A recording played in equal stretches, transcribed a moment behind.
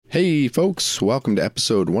Hey folks, welcome to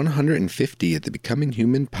episode 150 of the Becoming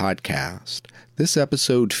Human podcast. This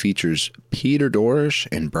episode features Peter Dorish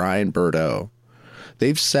and Brian Bordeaux.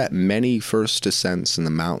 They've set many first ascents in the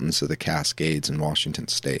mountains of the Cascades in Washington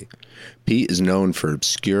state. Pete is known for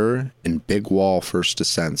obscure and big wall first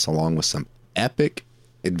ascents along with some epic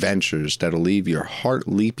adventures that'll leave your heart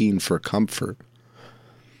leaping for comfort.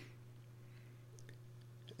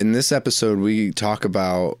 In this episode, we talk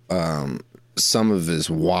about some of his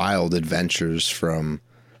wild adventures from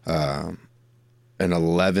an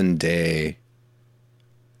 11-day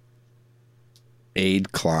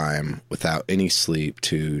aid climb without any sleep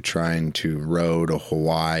to trying to row to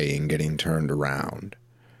Hawaii and getting turned around.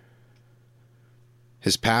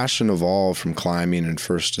 His passion evolved from climbing and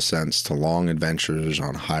first ascents to long adventures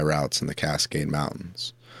on high routes in the Cascade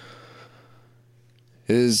Mountains.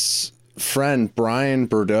 His friend Brian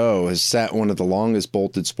Bordeaux has set one of the longest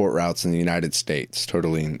bolted sport routes in the United States,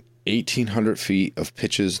 totaling 1,800 feet of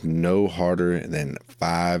pitches no harder than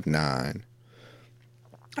 5'9".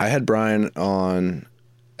 I had Brian on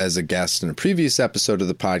as a guest in a previous episode of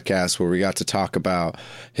the podcast where we got to talk about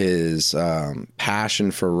his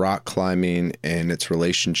passion for rock climbing and its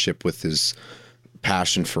relationship with his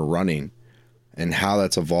passion for running, and how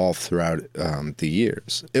that's evolved throughout the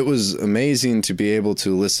years. It was amazing to be able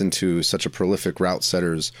to listen to such a prolific route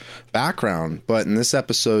setter's background, but in this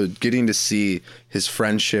episode, getting to see his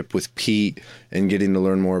friendship with Pete and getting to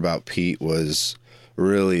learn more about Pete was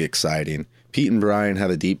really exciting. Pete and Brian have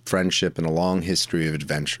a deep friendship and a long history of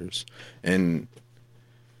adventures. And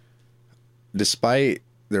despite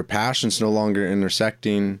their passions no longer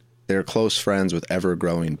intersecting, they're close friends with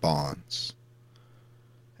ever-growing bonds.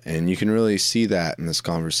 And you can really see that in this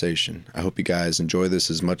conversation. I hope you guys enjoy this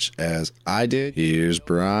as much as I did. Here's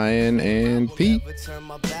Brian and Pete. Turn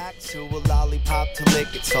my back to a lollipop to lick.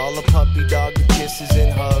 It's all a puppy dog with kisses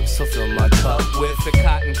and hugs. So fill my cup with the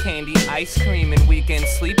cotton candy, ice cream, and weekend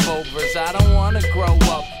sleepovers. I don't want to grow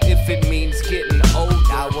up if it means getting older.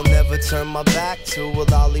 I will never turn my back to a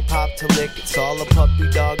lollipop to lick. It's all a puppy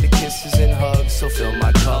dog with kisses and hugs. So fill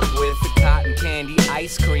my cup with the cotton candy,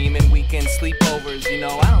 ice cream, and weekend sleepovers. You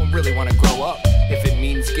know, I don't really want to grow up if it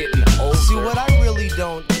means getting older. See, what I really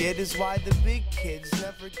don't get is why the big kids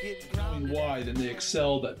never get wide, and they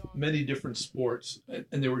excelled at many different sports,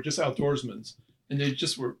 and they were just outdoorsmen, and they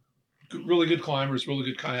just were really good climbers, really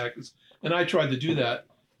good kayakers. And I tried to do that,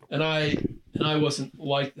 and I wasn't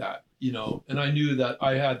like that, you know. And I knew that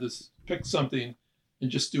I had to pick something and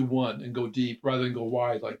just do one and go deep rather than go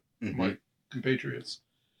wide like my compatriots.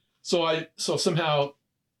 So somehow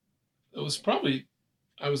it was probably,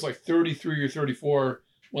 I was like 33 or 34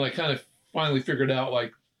 when I kind of finally figured out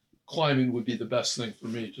like climbing would be the best thing for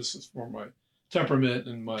me, just as for my temperament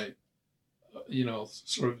and my,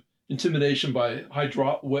 sort of intimidation by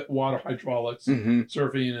wet water hydraulics,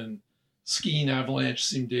 surfing and skiing. Avalanche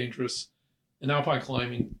seemed dangerous, and alpine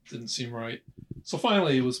climbing didn't seem right. So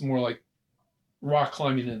finally, it was more like rock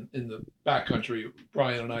climbing in the backcountry.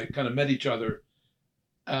 Brian and I kind of met each other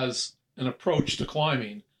as an approach to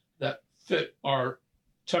climbing that fit our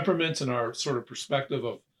temperaments and our sort of perspective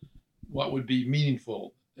of what would be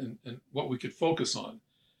meaningful and what we could focus on.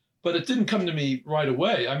 But it didn't come to me right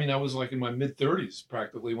away. I mean, I was like in my mid-30s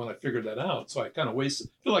practically when I figured that out. So I kind of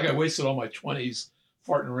feel like I wasted all my 20s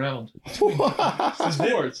farting around.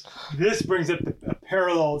 This brings up a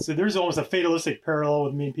parallel. So there's almost a fatalistic parallel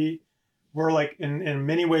with me and Pete. We're like, in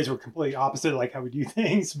many ways, we're completely opposite, like how we do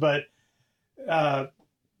things. But for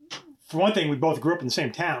one thing, we both grew up in the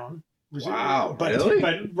same town. Wow, but, really?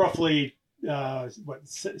 But roughly,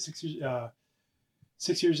 6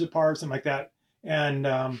 years apart, something like that. And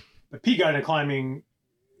but Pete got into climbing,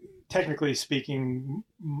 technically speaking,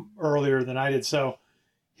 earlier than I did. So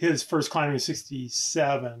his first climbing was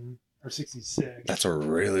 67 or 66. That's a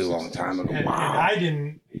really long time ago. And I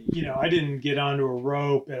didn't get onto a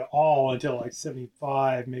rope at all until like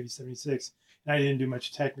 75, maybe 76. And I didn't do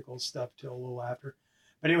much technical stuff till a little after.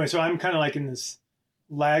 But anyway, so I'm kind of like in this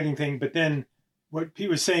lagging thing. But then what Pete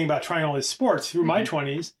was saying about trying all these sports through my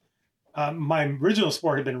 20s, my original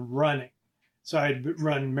sport had been running. So I'd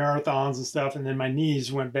run marathons and stuff. And then my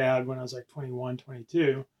knees went bad when I was like 21,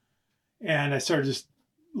 22. And I started just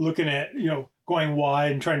looking at, going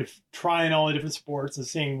wide and trying all the different sports and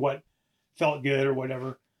seeing what felt good or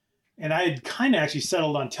whatever. And I had kind of actually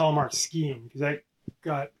settled on telemark skiing because I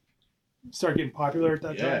started getting popular at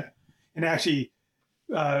that time. And actually,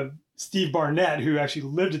 Steve Barnett, who actually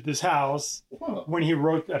lived at this house when he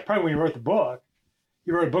wrote the book,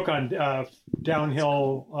 he wrote a book on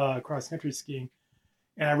downhill cross country skiing.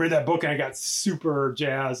 And I read that book and I got super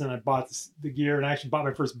jazzed, and I bought the gear, and I actually bought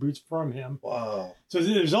my first boots from him. Wow. So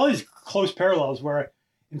there's all these close parallels where,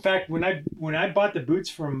 in fact, when I bought the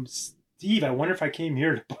boots from Steve, I wonder if I came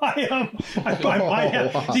here to buy them. I might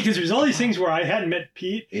have. See, because there's all these things where I hadn't met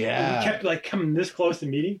Pete. Yeah. We kept like coming this close to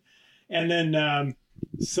meeting. And then,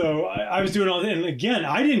 so I was doing all that. And again,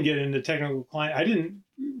 I didn't get into technical climbing. I didn't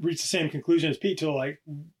reach the same conclusion as Pete till like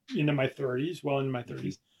into my 30s, well into my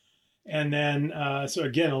 30s. And then, so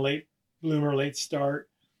again, a late bloomer, late start.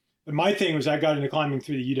 But my thing was I got into climbing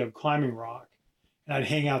through the UW Climbing Rock. And I'd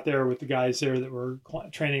hang out there with the guys there that were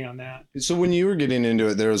training on that. So when you were getting into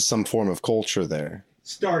it, there was some form of culture there.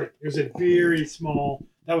 Started. It was a very small,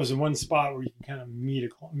 that was the one spot where you can kind of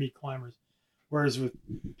meet climbers. Whereas with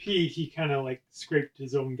Pete, he kind of like scraped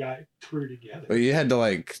his own crew together. But you had to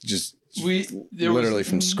like just literally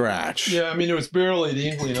from scratch. Yeah, I mean, there was barely the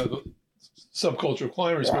inkling of the subculture of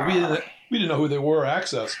climbers, but we didn't know who they were or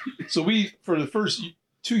access. So for the first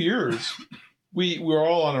 2 years, we were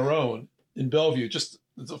all on our own in Bellevue, just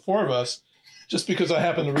the four of us, just because I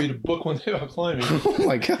happened to read a book one day about climbing. Oh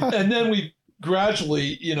my God. And then we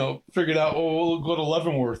gradually, figured out, we'll go to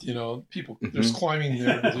Leavenworth, people, there's climbing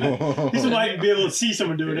there. People might be able to see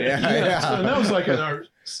someone doing it. Yeah. And that was like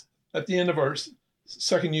at the end of our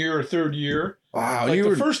second year or third year. Wow. Like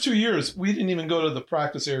the first 2 years, we didn't even go to the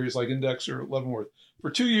practice areas like Index or Leavenworth. For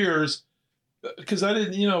 2 years, because I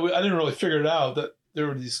didn't really figure it out that there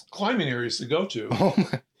were these climbing areas to go to. Oh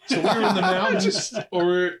my. So we were in the mountains,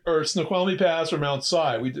 or Snoqualmie Pass, or Mount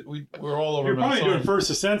Si. We were all over. You're Mount probably Si. doing first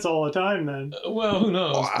ascents all the time then. Well, who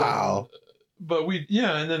knows? Wow. But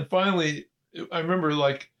and then finally, I remember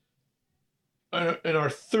like in our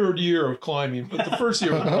third year of climbing, but the first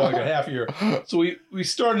year was more like a half year. So we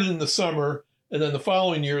started in the summer, and then the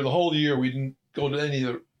following year, the whole year, we didn't go to any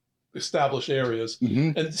of the established areas,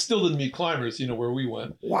 and still didn't meet climbers, where we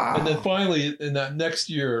went. Wow. And then finally, in that next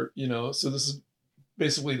year, so this is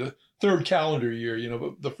basically the third calendar year,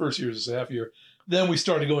 but the first year is a half year. Then we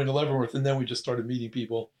started going to Leavenworth, and then we just started meeting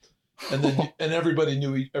people. And then and everybody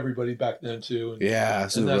knew everybody back then too. And, yeah,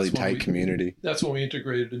 it's a really tight community. That's when we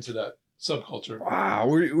integrated into that subculture. Wow.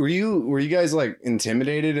 Were you guys like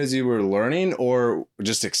intimidated as you were learning, or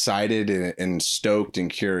just excited and stoked and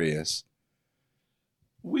curious?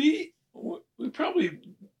 We probably,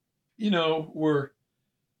 were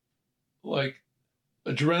like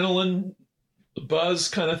adrenaline buzz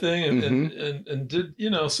kind of thing, and did,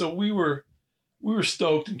 so we were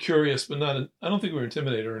stoked and curious, but I don't think we were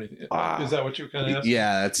intimidated or anything. Is that what you were kind of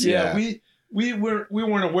asking? Yeah, we weren't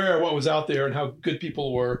aware of what was out there and how good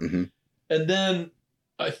people were. And then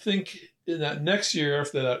I think in that next year,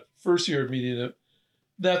 after that first year of meeting it,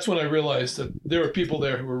 that's when I realized that there were people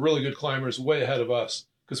there who were really good climbers way ahead of us,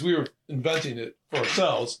 because we were inventing it for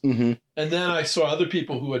ourselves. And then I saw other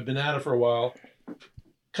people who had been at it for a while,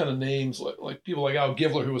 kind of names like people like Al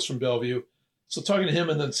Givler, who was from Bellevue. So talking to him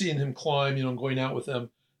and then seeing him climb, going out with them,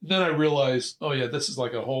 then I realized, oh yeah, this is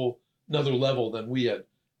like a whole another level than we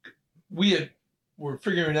were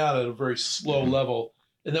figuring out at a very slow level.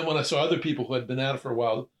 And then when I saw other people who had been at it for a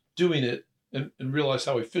while doing it and realized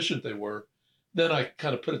how efficient they were, then I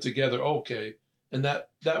kind of put it together. Okay. And that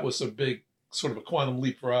was a big sort of a quantum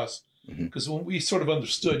leap for us, because when we sort of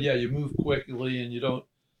understood, you move quickly and you don't,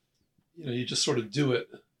 you just sort of do it.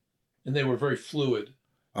 And they were very fluid.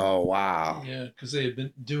 Oh, wow. Yeah. Because they had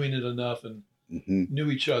been doing it enough and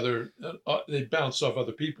knew each other. They bounced off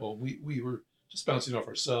other people. We were just bouncing off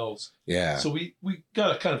ourselves. Yeah. So we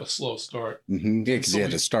got a kind of a slow start. Yeah, because you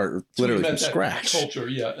had to start literally from scratch. Culture,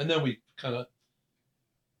 yeah. And then we kind of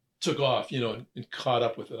took off, and caught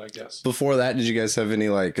up with it, I guess. Before that, did you guys have any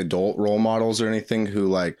like adult role models or anything who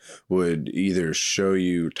like would either show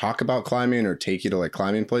you talk about climbing or take you to like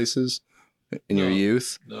climbing places in your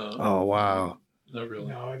youth? No. Oh, wow. Not really.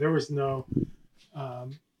 No, there was no.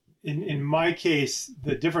 In my case,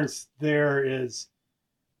 the difference there is,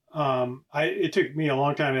 it took me a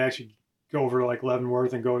long time to actually go over to like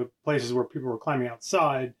Leavenworth and go to places where people were climbing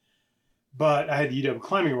outside, but I had the UW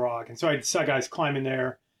Climbing Rock, and so I saw guys climbing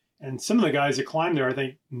there, and some of the guys that climbed there, I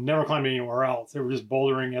think, never climbed anywhere else. They were just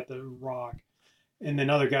bouldering at the rock, and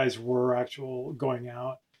then other guys were actual going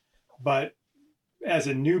out. But as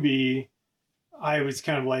a newbie, I was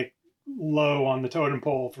kind of like low on the totem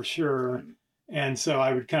pole for sure. And so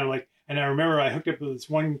I would kind of like, and I remember I hooked up with this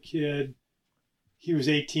one kid. He was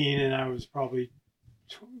 18 and I was probably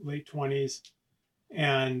late 20s.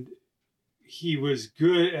 And he was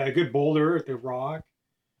a good boulder at the rock.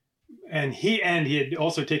 And he had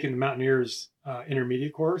also taken the Mountaineers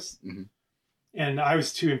intermediate course. And I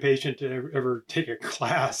was too impatient to ever take a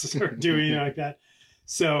class or do anything like that.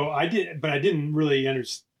 So I didn't really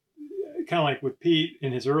understand. Kind of like with Pete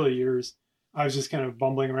in his early years, I was just kind of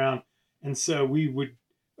bumbling around, and so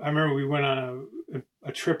I remember we went on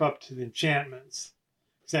a trip up to the Enchantments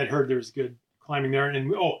because I'd heard there's good climbing there,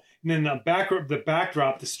 and then the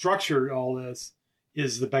backdrop, the structure, of all this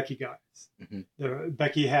is the Becky guides. Mm-hmm.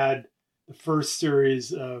 Becky had the first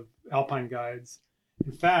series of Alpine guides.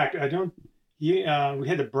 In fact, we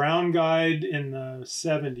had the brown guide in the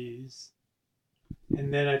 70s.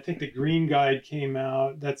 And then I think the green guide came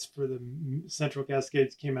out. That's for the Central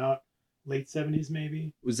Cascades, came out late 70s,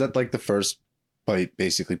 maybe. Was that like the first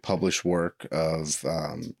basically published work of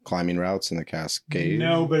climbing routes in the Cascades?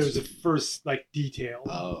 No, but it was the first like detailed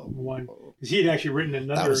one. Because he had actually written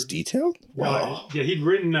another. That was detailed? Wow. Yeah, he'd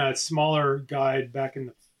written a smaller guide back in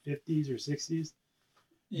the 50s or 60s.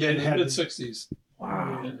 Yeah, in the mid-60s.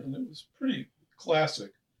 Wow. And it was pretty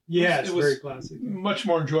classic. Yeah, it was very classic. Much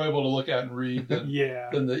more enjoyable to look at and read than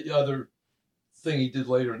the other thing he did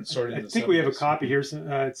later and started in the 70s. I think we have a copy here.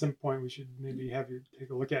 At some point, we should maybe have you take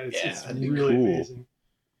a look at it. It's really cool. Amazing.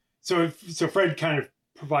 So Fred kind of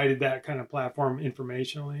provided that kind of platform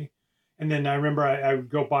informationally. And then I remember I would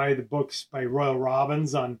go buy the books by Royal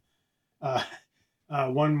Robbins on,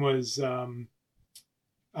 one was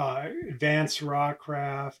Advanced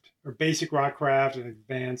Rockcraft, or Basic Rockcraft and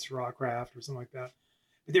Advanced Rockcraft or something like that.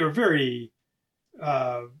 But they were very,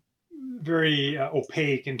 very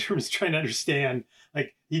opaque in terms of trying to understand.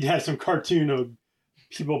 Like he'd have some cartoon of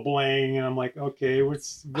people belaying, and I'm like, okay, what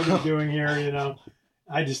are you doing here? You know,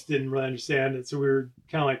 I just didn't really understand it. So we were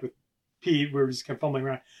kind of like with Pete, we were just kind of fumbling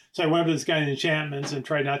around. So I went up to this guy in the Enchantments and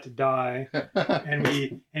tried not to die. and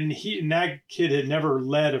that kid had never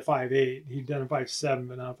led a 5.8. He'd done a 5.7,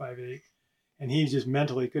 but not a 5.8. And he just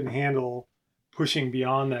mentally couldn't handle pushing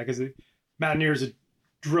beyond that because mountaineers had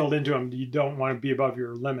drilled into him. You don't want to be above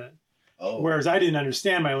your limit. Oh. Whereas I didn't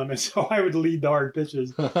understand my limit, so I would lead the hard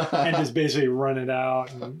pitches and just basically run it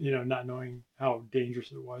out, and not knowing how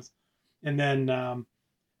dangerous it was. And then,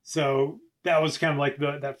 so that was kind of like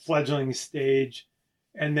that fledgling stage.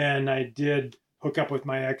 And then I did hook up with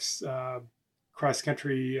my ex cross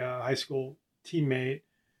country high school teammate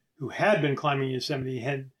who had been climbing Yosemite,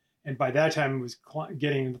 and by that time was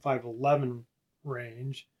getting in the 5.11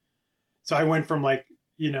 range. So I went from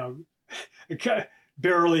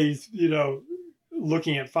barely,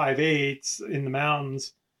 looking at 5.8s in the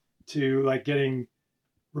mountains to like getting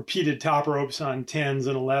repeated top ropes on 10s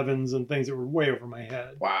and 11s and things that were way over my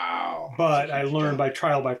head. Wow. But I learned by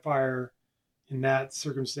trial by fire in that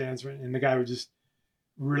circumstance. And the guy would just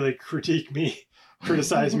really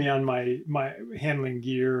criticize me on my handling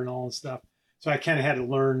gear and all this stuff. So I kind of had to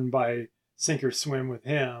learn by sink or swim with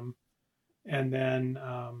him. And then,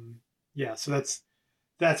 so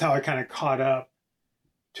that's how I kind of caught up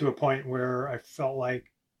to a point where I felt like,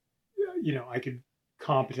 I could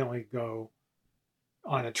competently go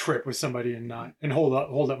on a trip with somebody and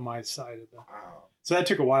hold up my side of them. Wow. So that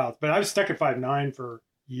took a while, but I was stuck at 5.9 for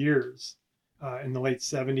years, in the late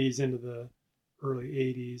 70s into the early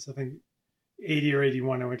 80s. I think 80 or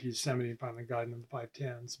 81, I went to Yosemite and finally got into the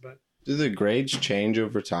 5.10s, but. Do the grades change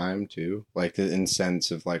over time too? Like in sense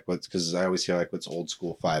of like because I always hear like what's old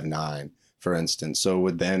school 5.9, for instance. So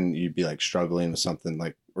would then you'd be like struggling with something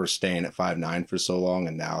like, or staying at 5.9 for so long,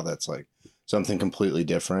 and now that's like something completely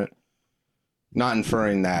different? Not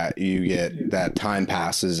inferring that you get that time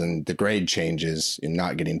passes and the grade changes and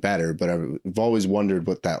not getting better, but I've always wondered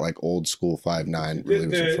what that like old school 5.9 really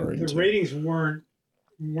was referring to. The ratings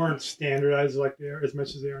weren't standardized like they are as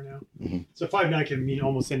much as they are now. Mm-hmm. So 5.9 can mean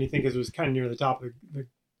almost anything because it was kind of near the top of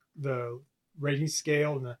the rating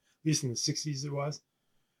scale, and at least in the 60s it was.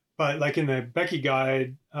 But like in the Becky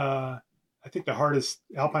guide, I think the hardest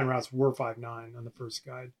alpine routes were 5.9 on the first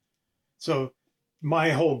guide. So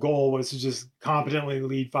my whole goal was to just competently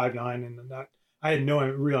lead 5.9, and that I had no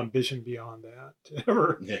real ambition beyond that to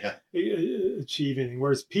ever achieve anything.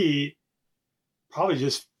 Whereas Pete probably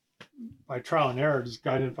just by trial and error just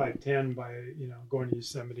got in 5.10 by going to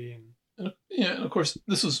Yosemite and of course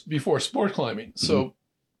this was before sport climbing, so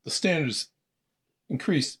the standards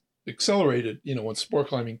accelerated when sport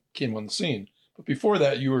climbing came on the scene. But before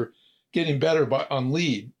that, you were getting better on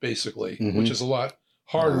lead basically, which is a lot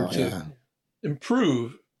harder to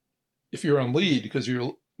improve if you're on lead because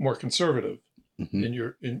you're more conservative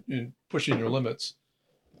in pushing your limits.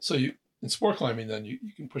 So in sport climbing, then you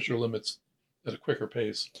can push your limits at a quicker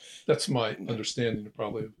pace. That's my understanding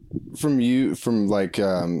probably. From like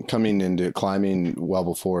coming into climbing well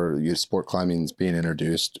before sport climbing's being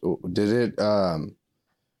introduced, did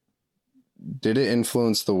it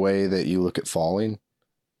influence the way that you look at falling?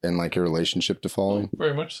 and like your relationship to falling?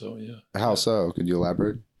 Very much so, yeah. How so? Could you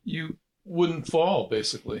elaborate? You wouldn't fall,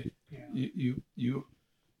 basically. Yeah. You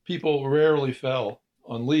people rarely fell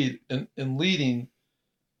on lead, and leading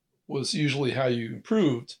was usually how you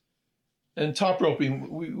improved. And top roping,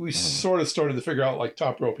 we sort of started to figure out like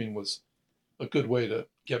top roping was a good way to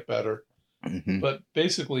get better. Mm-hmm. But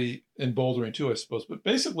basically, in bouldering too, I suppose. But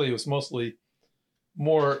basically, it was mostly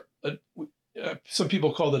more. Some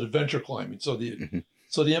people called it adventure climbing. So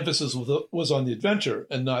the emphasis was on the adventure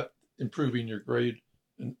and not improving your grade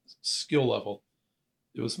and skill level.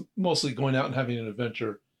 It was mostly going out and having an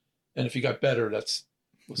adventure, and if you got better,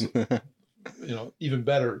 was even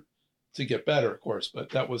better to get better, of course. But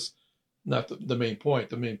that was not the main point.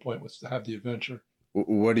 The main point was to have the adventure.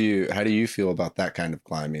 How do you feel about that kind of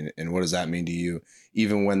climbing, and what does that mean to you,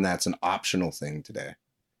 even when that's an optional thing today,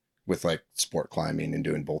 with like sport climbing and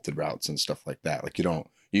doing bolted routes and stuff like that? Like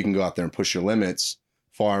you can go out there and push your limits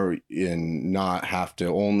far and not have to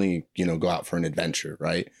only, go out for an adventure,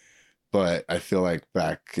 right? But I feel like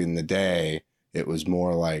back in the day, it was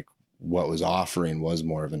more like what was offering was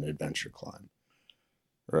more of an adventure climb.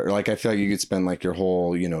 Like, I feel like you could spend like your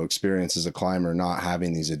whole, experience as a climber not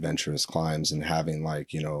having these adventurous climbs and having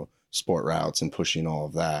like, sport routes and pushing all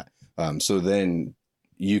of that. So then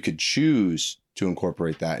you could choose to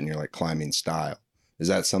incorporate that in your like climbing style. Is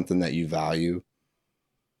that something that you value?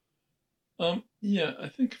 Yeah, I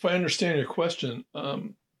think if I understand your question,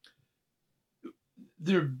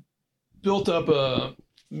 they're built up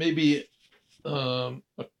maybe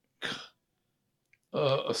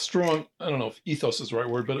a strong, I don't know if ethos is the right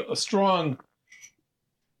word, but a strong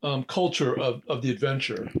culture of the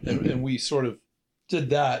adventure. And we sort of did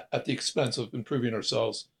that at the expense of improving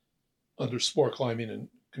ourselves under sport climbing and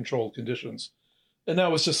controlled conditions. And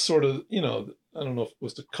that was just sort of, I don't know if it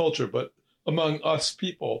was the culture, but among us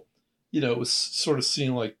people, it was sort of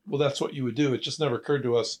seen like, well, that's what you would do. It just never occurred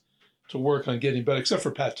to us to work on getting better, except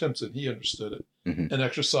for Pat Timpson. He understood it and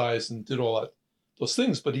exercised and did all those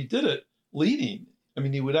things, but he did it leading. I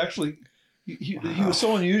mean, he would actually, he was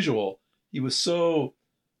so unusual. He was so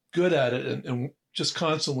good at it and just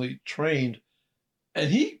constantly trained.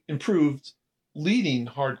 And he improved leading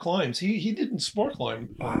hard climbs. He didn't sport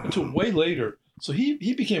climb until way later. So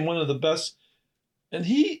he became one of the best. And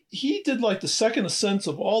he did like the second ascents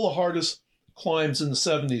of all the hardest climbs in the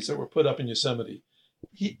 70s that were put up in Yosemite.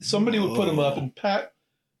 Somebody would put him up, and Pat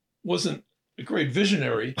wasn't a great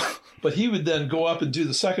visionary, but he would then go up and do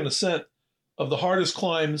the second ascent of the hardest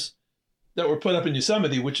climbs that were put up in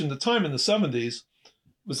Yosemite, which in the time in the 70s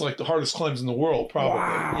was like the hardest climbs in the world, probably.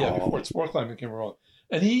 Wow. Yeah, before sport climbing came around.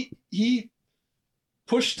 And he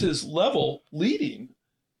pushed his level leading,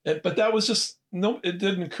 but that was just, it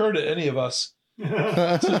didn't occur to any of us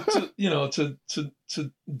to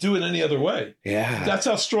do it any other way. Yeah. That's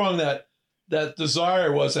how strong that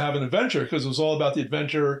desire was to have an adventure, because it was all about the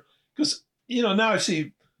adventure. Because, now I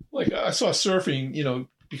see, like, I saw surfing,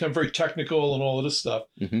 become very technical and all of this stuff.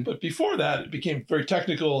 Mm-hmm. But before that, it became very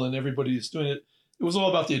technical and everybody's doing it. It was all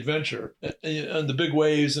about the adventure and the big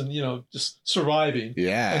waves and, just surviving.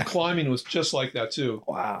 Yeah. And climbing was just like that too.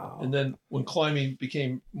 Wow. And then when climbing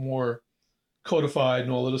became more codified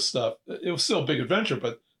and all of this stuff, it was still a big adventure,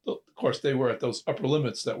 but of course they were at those upper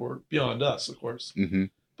limits that were beyond us, of course. Mm-hmm.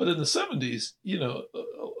 But in the 70s,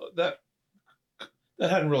 that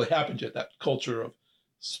hadn't really happened yet, that culture of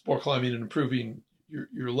sport climbing and improving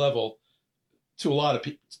your level to a lot of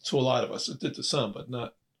us. It did to some, but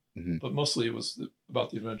not. Mm-hmm. But mostly it was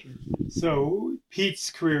about the adventure. So Pete's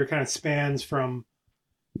career kind of spans from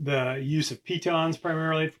the use of pitons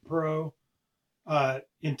primarily for pro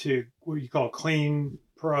into what you call clean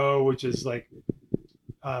pro, which is like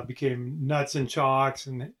became nuts and chocks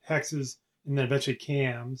and hexes, and then eventually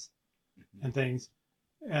cams and things.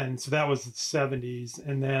 And so that was the 70s,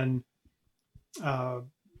 and then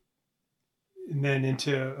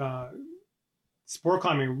into sport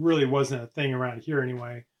climbing really wasn't a thing around here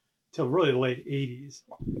anyway till really the late 80s.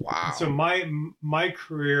 Wow. And so my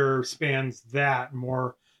career spans that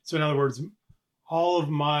more. So in other words, all of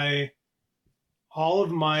my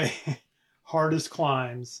hardest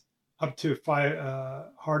climbs up to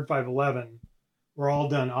hard 511 were all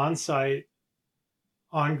done on site,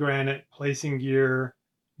 on granite, placing gear,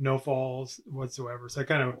 no falls whatsoever. So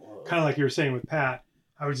kind of like you were saying with Pat,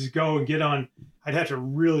 I would just go and get on. I'd have to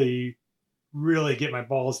really, really get my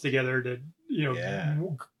balls together to,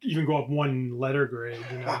 even go up one letter grade,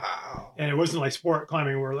 Wow. And it wasn't like sport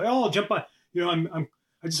climbing where like, oh, I'll jump on, I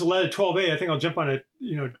just led a 12A. I think I'll jump on a,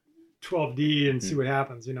 12D and see what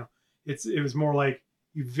happens. It was more like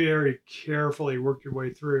you very carefully work your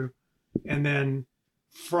way through. And then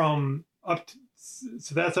from up to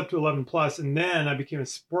so that's up to 11 plus. And then I became a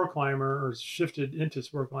sport climber, or shifted into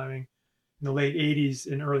sport climbing in the late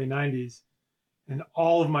 80s and early 90s. And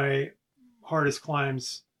all of my hardest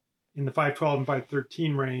climbs in the 512 and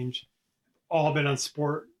 513 range, all been on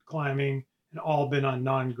sport climbing and all been on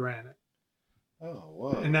non-granite. Oh,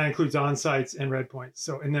 wow. And that includes on-sites and red points.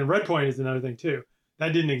 So, and then red point is another thing too.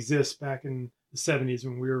 That didn't exist back in the 70s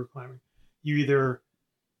when we were climbing. You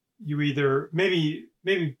either maybe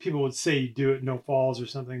people would say you do it no falls or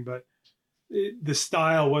something, but the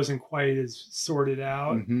style wasn't quite as sorted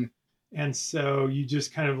out. Mm-hmm. And so you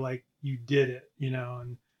just kind of like, you did it, you know,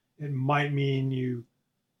 and it might mean you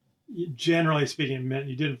generally speaking, it meant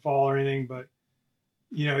you didn't fall or anything, but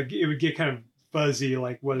you know, it would get kind of fuzzy,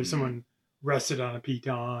 like whether someone rested on a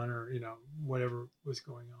piton or, you know, whatever was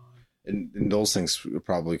going on. And those things would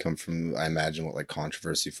probably come from, I imagine, what, like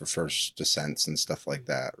controversy for first descents and stuff like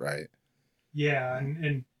that, right? Yeah,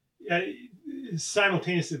 and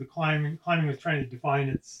simultaneously, the climbing was trying to define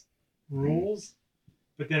its rules,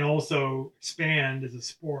 but then also expand as a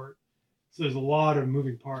sport. So there's a lot of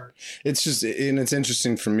moving parts. It's just, and it's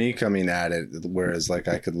interesting for me coming at it, whereas like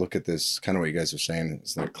I could look at this, kind of what you guys are saying,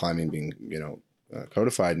 it's like climbing being, you know,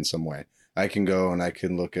 codified in some way. I can go and I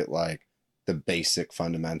can look at like the basic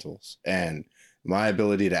fundamentals, and my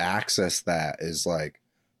ability to access that is like,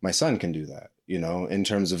 my son can do that, you know, in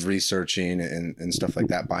terms of researching and stuff like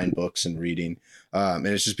that, buying books and reading. And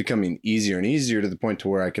it's just becoming easier and easier to the point to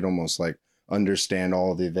where I could almost like understand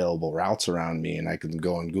all of the available routes around me, and I can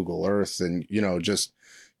go on Google Earth and, you know, just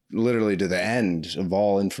literally to the end of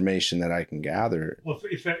all information that I can gather. Well,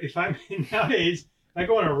 if I'm nowadays, if I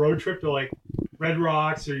go on a road trip to like Red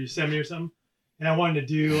Rocks or Yosemite or something, and I wanted to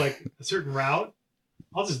do like a certain route,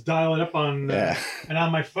 I'll just dial it up on, and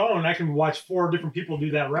on my phone, I can watch 4 different people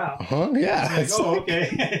do that route. Yeah. Like, oh,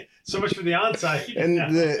 okay. So much for the on-site. And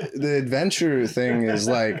the adventure thing is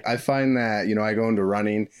like, I find that, you know, I go into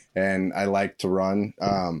running and I like to run.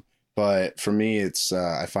 But for me, it's,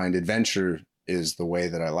 I find adventure is the way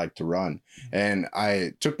that I like to run. And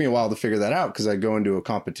it took me a while to figure that out, because I go into a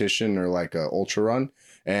competition or like a ultra run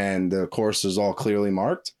and the course is all clearly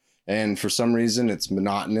marked. And for some reason it's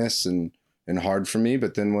monotonous and hard for me.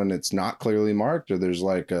 But then when it's not clearly marked, or there's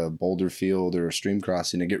like a boulder field or a stream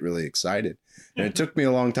crossing, I get really excited. And it took me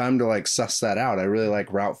a long time to like suss that out. I really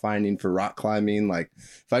like route finding for rock climbing. Like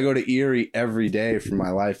if I go to Erie every day for my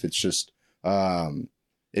life, it's just,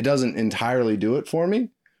 it doesn't entirely do it for me.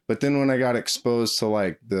 But then when I got exposed to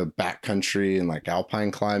like the backcountry and like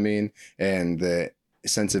alpine climbing and the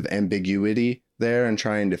sense of ambiguity there and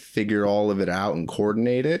trying to figure all of it out and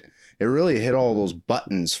coordinate it, it really hit all those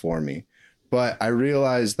buttons for me. But I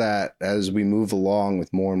realized that as we move along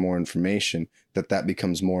with more and more information, that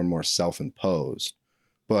becomes more and more self-imposed.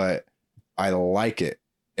 But I like it.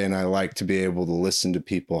 And I like to be able to listen to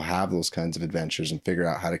people have those kinds of adventures and figure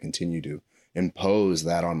out how to continue to impose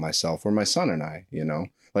that on myself or my son and I, you know,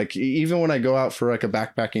 like even when I go out for like a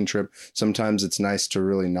backpacking trip, sometimes it's nice to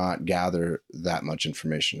really not gather that much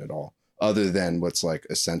information at all, other than what's like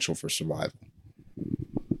essential for survival.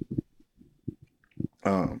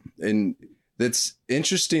 And that's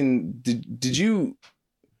interesting. Did you,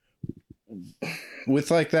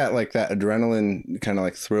 with like that adrenaline kind of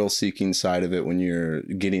like thrill seeking side of it when you're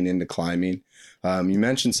getting into climbing, you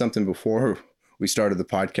mentioned something before we started the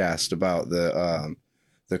podcast about the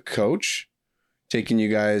coach taking you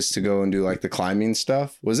guys to go and do like the climbing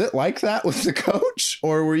stuff. Was it like that with the coach,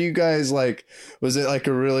 or were you guys like, was it like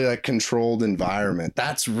a really like controlled environment?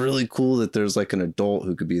 That's really cool that there's like an adult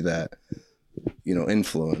who could be that, you know,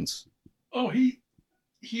 influence. Oh,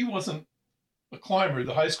 he wasn't a climber.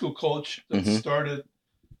 The high school coach that started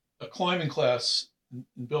a climbing class in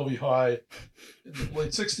Bellevue High in the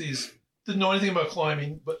late 60s didn't know anything about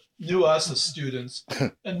climbing, but knew us as students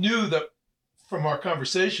and knew that from our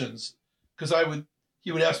conversations, because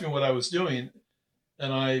he would ask me what I was doing,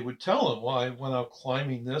 and I would tell him, well, I went out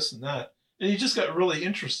climbing this and that. And he just got really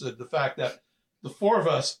interested, the fact that the 4 of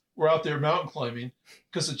us were out there mountain climbing,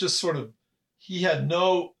 because it just sort of, he had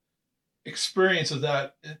no experience of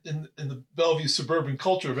that in the Bellevue suburban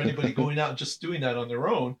culture of anybody going out and just doing that on their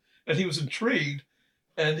own. And he was intrigued,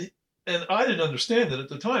 and I didn't understand it at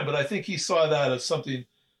the time, but I think he saw that as something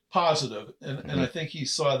positive. And I think he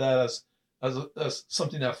saw that as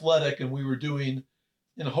something athletic, and we were doing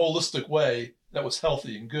in a holistic way that was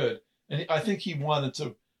healthy and good. And I think he wanted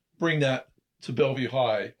to bring that to Bellevue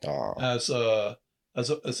High as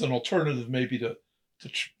an alternative, maybe to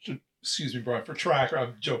excuse me, Brian, for track.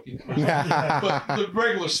 I'm joking, but the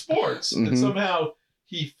regular sports. And somehow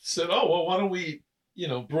he said, "Oh well, why don't we, you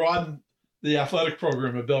know, broaden the athletic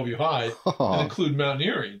program at Bellevue High and include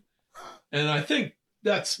mountaineering?" And I think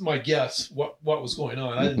that's my guess what was going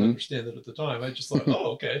on. I didn't understand it at the time. I just thought,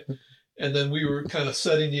 oh, okay. And then we were kind of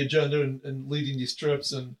setting the agenda and leading these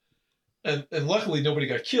trips, and luckily nobody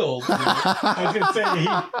got killed. I was going to say,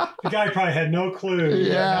 the guy probably had no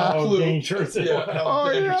clue how dangerous it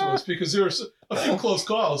was. Dangerous it was, because there were a few close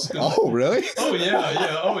calls. Oh, really?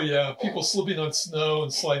 Oh, yeah. People slipping on snow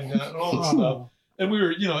and sliding down and all this stuff. And we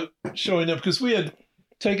were, showing up because we had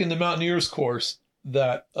taken the Mountaineers course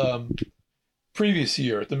that previous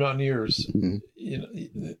year at the Mountaineers,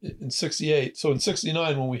 in 68. So in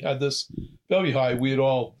 69, when we had this Bellevue High, we had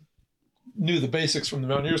all knew the basics from the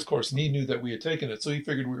Mountaineers course, and he knew that we had taken it, so he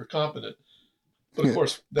figured we were competent. But of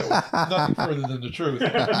course, that was nothing further than the truth. We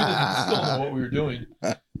didn't still know what we were doing,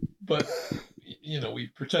 but we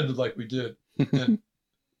pretended like we did, and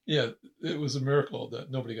it was a miracle that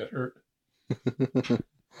nobody got hurt. But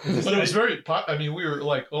it was very. I mean, we were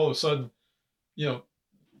like all of a sudden,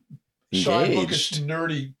 shy, bookish,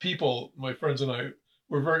 nerdy people. My friends and I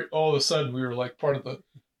were very. All of a sudden, we were like part of the.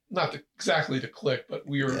 Not exactly the clique, but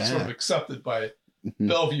we were sort of accepted by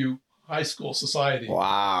Bellevue High School society.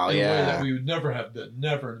 Wow, in a way that we would never have been,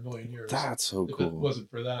 never in a million years. That's so cool. If it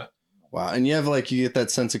wasn't for that. Wow, and you have you get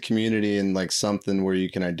that sense of community and like something where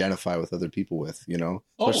you can identify with other people with,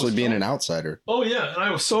 especially being an outsider. Oh yeah, and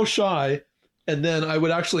I was so shy, and then I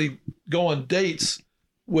would actually go on dates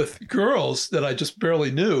with girls that I just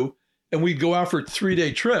barely knew. And we'd go out for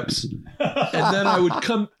 3-day trips. And then I would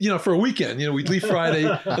come, for a weekend. We'd leave Friday.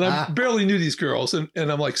 And I barely knew these girls. And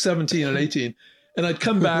I'm like 17 and 18. And I'd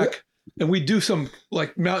come back and we'd do some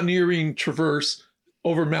like mountaineering traverse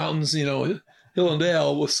over mountains, hill and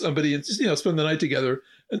dale with somebody and just, spend the night together.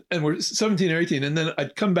 And we're 17 or 18. And then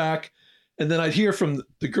I'd come back and then I'd hear from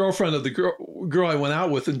the girlfriend of the girl I went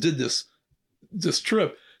out with and did this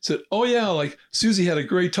trip. Said, oh yeah, like Susie had a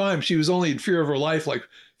great time. She was only in fear of her life, like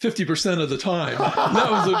 50% of the time. That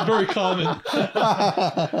was a very common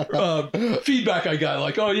feedback I got.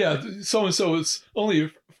 Like, oh yeah, so-and-so is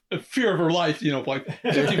only in fear of her life, like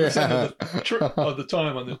 50% of the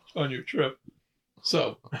time on your trip.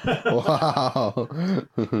 So. Wow.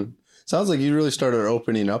 Sounds like you really started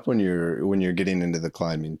opening up when you're getting into the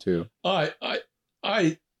climbing too. I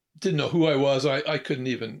didn't know who I was. I couldn't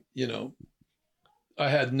even, I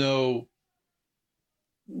had no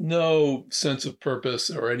sense of purpose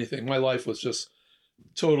or anything. My life was just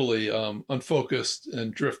totally unfocused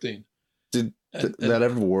and drifting. Did that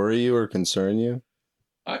ever worry you or concern you?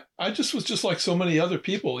 I just was just like so many other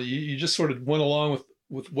people. You just sort of went along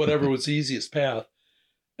with whatever was the easiest path.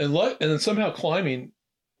 And then somehow climbing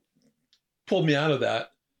pulled me out of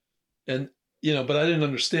that. And, but I didn't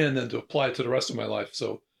understand then to apply it to the rest of my life.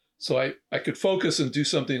 So I could focus and do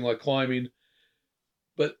something like climbing.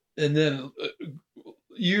 And then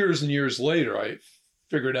years and years later, I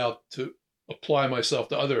figured out to apply myself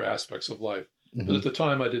to other aspects of life. But at the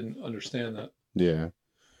time, I didn't understand that. Yeah.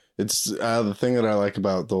 It's the thing that I like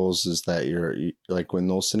about those is that you're like when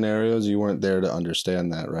those scenarios, you weren't there to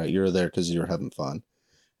understand that, right? You're there because you're having fun.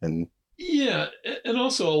 And yeah. And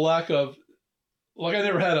also a lack of, like I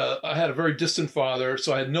had a very distant father.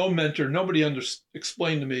 So I had no mentor. Nobody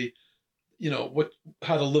explained to me,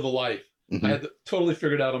 how to live a life. I had totally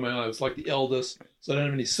figured out on my own. I was like the eldest, so I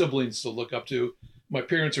didn't have any siblings to look up to. My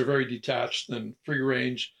parents are very detached and free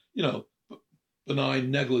range, benign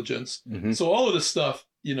negligence. So all of this stuff,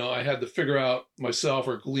 I had to figure out myself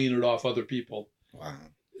or glean it off other people. Wow.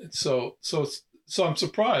 So I'm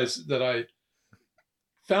surprised that I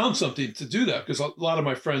found something to do that, because a lot of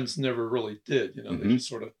my friends never really did. They just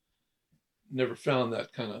sort of never found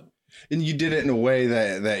that kind of. And you did it in a way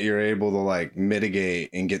that you're able to like mitigate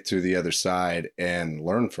and get to the other side and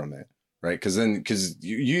learn from it, right? Because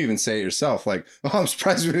you even say it yourself, like, oh, I'm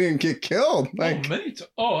surprised we didn't get killed. Like, many times.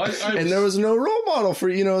 Oh, and there was no role model for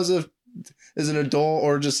as an adult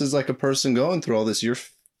or just as like a person going through all this. You're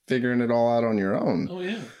figuring it all out on your own. Oh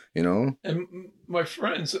yeah. And my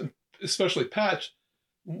friends, especially Patch,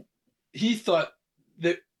 he thought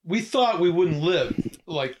that. We thought we wouldn't live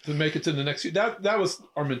like to make it to the next year. That was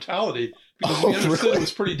our mentality, because we understood it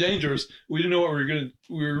was pretty dangerous. We didn't know what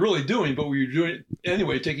we were really doing, but we were doing it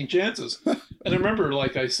anyway, taking chances. And I remember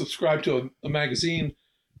I subscribed to a magazine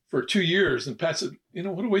for 2 years, and Pat said,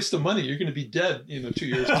 what a waste of money. You're going to be dead in 2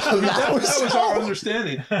 years. That was our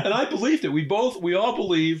understanding. And I believed it. We all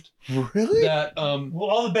believed really that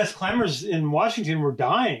all the best climbers in Washington were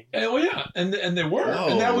dying. Oh yeah, and they were.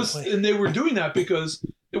 And they were doing that because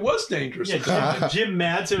it was dangerous. Yeah, Jim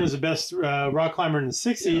Madsen was the best rock climber in the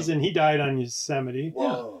 60s, and he died on Yosemite.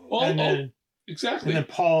 Yeah. Exactly. And then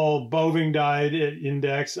Paul Boving died at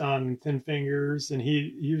Index on Thin Fingers, and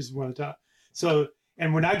he was one of the top. So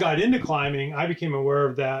And when I got into climbing, I became aware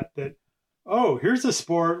of that, oh, here's a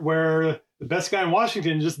sport where the best guy in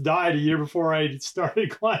Washington just died a year before I started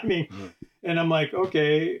climbing. And I'm like,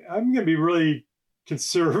 okay, I'm going to be really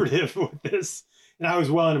conservative with this. And I was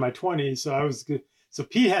well into my 20s. So I was good. So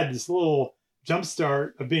Pete had this little jump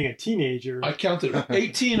start of being a teenager. I counted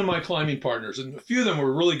 18 of my climbing partners, and a few of them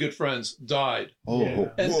were really good friends, died. Oh, Yeah.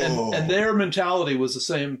 And their mentality was the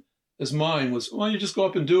same as mine, was, well, you just go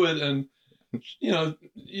up and do it. And, your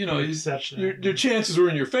chances were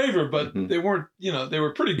in your favor, but they weren't, they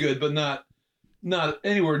were pretty good, but not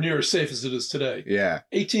anywhere near as safe as it is today. Yeah.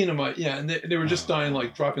 18 of my, and they were just dying,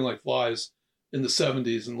 dropping like flies in the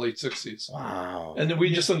 70s and late 60s. Wow. And then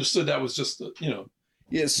we just understood that was just,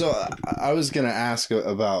 Yeah, so I was gonna ask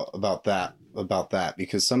about that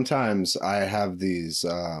because sometimes I have these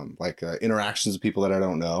interactions with people that I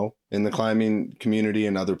don't know in the climbing community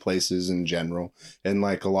and other places in general, and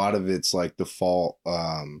a lot of it's default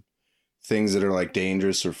things that are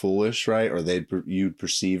dangerous or foolish, right? Or you'd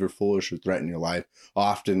perceive or foolish or threaten your life.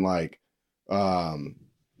 Often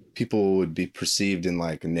people would be perceived in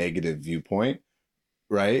a negative viewpoint.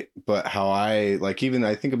 Right. But how I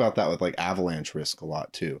think about that with avalanche risk a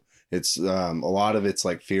lot too. It's a lot of it's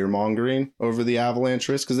fear mongering over the avalanche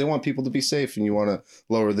risk because they want people to be safe and you want to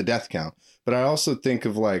lower the death count. But I also think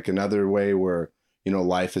of another way where,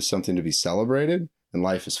 life is something to be celebrated and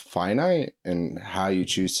life is finite, and how you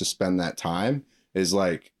choose to spend that time is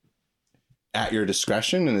at your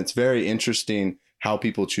discretion. And it's very interesting how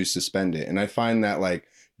people choose to spend it. And I find that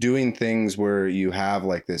doing things where you have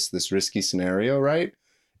this risky scenario, right?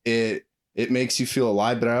 It makes you feel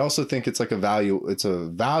alive, but I also think it's it's a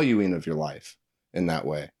valuing of your life in that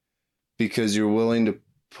way, because you're willing to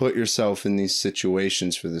put yourself in these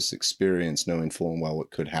situations for this experience, knowing full and well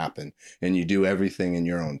what could happen. And you do everything in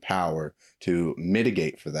your own power to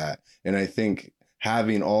mitigate for that. And I think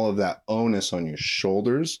having all of that onus on your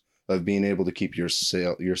shoulders of being able to keep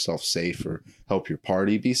yourself safe or help your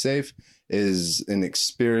party be safe is an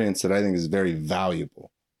experience that I think is very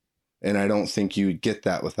valuable. And I don't think you would get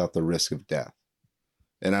that without the risk of death.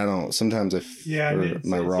 And I don't, sometimes it's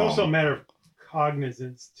also a matter of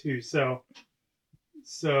cognizance too.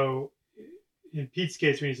 So in Pete's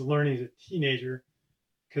case, when he's learning as a teenager,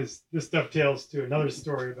 because this dovetails to another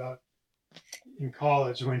story about in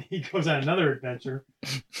college when he goes on another adventure,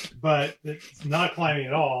 but it's not climbing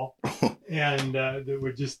at all. And that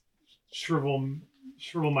would just shrivel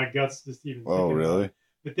my guts just even. Oh, really?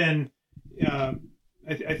 But then,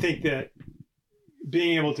 I think that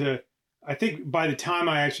being able to, I think by the time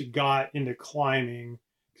I actually got into climbing,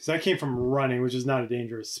 because I came from running, which is not a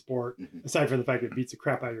dangerous sport, aside from the fact that it beats the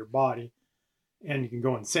crap out of your body and you can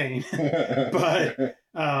go insane. But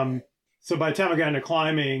so by the time I got into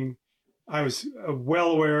climbing, I was well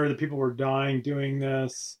aware that people were dying doing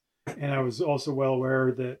this. And I was also well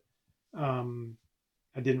aware that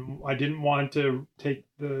I didn't want to take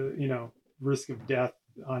the, risk of death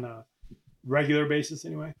on a regular basis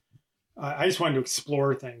anyway. I just wanted to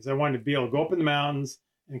explore things. I wanted to be able to go up in the mountains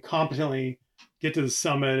and competently get to the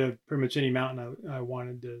summit of pretty much any mountain I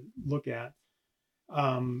wanted to look at.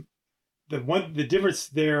 The difference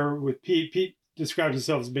there with Pete described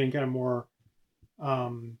himself as being kind of more a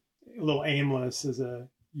little aimless as a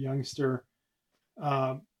youngster.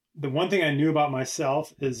 The one thing I knew about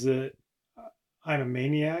myself is that I'm a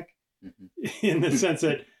maniac in the sense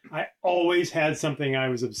that I always had something I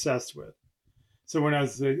was obsessed with. So when I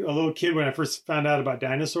was a little kid, when I first found out about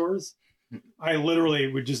dinosaurs, I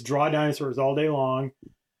literally would just draw dinosaurs all day long.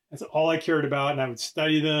 That's all I cared about. And I would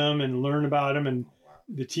study them and learn about them. And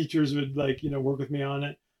the teachers would work with me on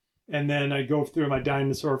it. And then I'd go through my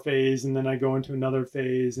dinosaur phase, and then I'd go into another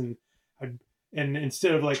phase. And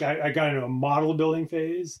instead of I got into a model building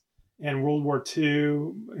phase, and World War II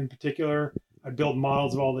in particular, I built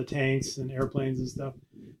models of all the tanks and airplanes and stuff.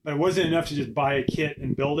 But it wasn't enough to just buy a kit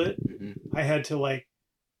and build it. I had to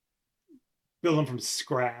build them from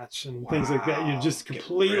scratch and things like that. You're just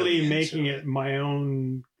completely making it my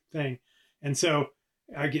own thing. And so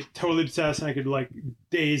I get totally obsessed, and I could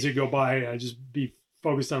days would go by and I'd just be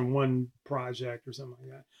focused on one project or something like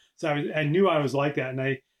that. So I knew I was like that. And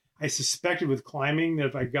I suspected with climbing that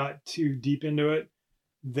if I got too deep into it,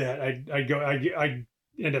 that I'd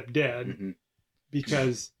end up dead.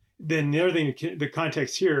 Because then the other thing, the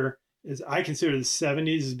context here is I consider the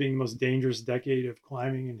 70s as being the most dangerous decade of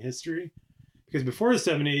climbing in history. Because before the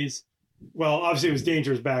 70s, well, obviously it was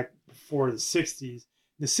dangerous back before the 60s.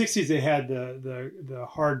 In the 60s, they had the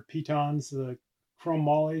hard pitons, the chrome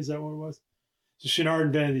moly, is that what it was? So Chenard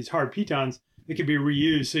invented these hard pitons that could be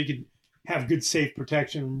reused, so you could have good, safe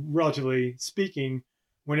protection, relatively speaking,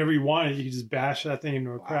 whenever you wanted, you could just bash that thing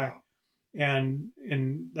into a crack. And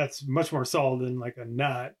that's much more solid than like a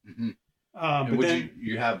nut. Mm-hmm. But would then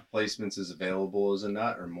you have placements as available as a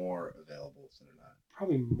nut or more available than a nut?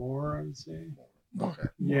 probably more, I would say. Okay.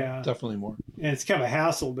 Yeah. Definitely more. And it's kind of a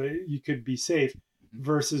hassle, but you could be safe.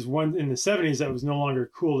 Versus one in the 70s that was no longer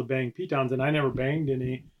cool to bang pitons, and I never banged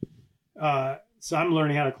any. So I'm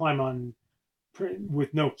learning how to climb on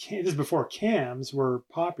with no cams. This is before cams were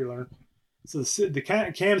popular. So the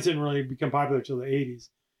cams didn't really become popular until the 80s.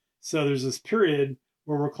 So there's this period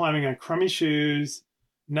where we're climbing on crummy shoes,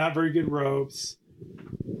 not very good ropes,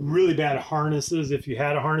 really bad harnesses. If you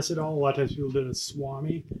had a harness at all, a lot of times people did a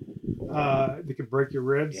swami. They could break your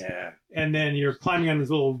ribs. Yeah. And then you're climbing on these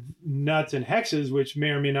little nuts and hexes, which may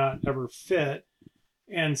or may not ever fit.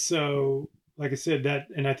 And so, like I said,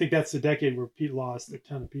 and I think that's the decade where Pete lost a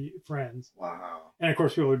ton of friends. Wow. And of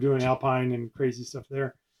course, people were doing alpine and crazy stuff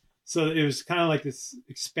there. So it was kind of like this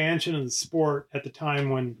expansion of the sport at the time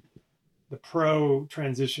when the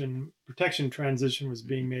protection transition was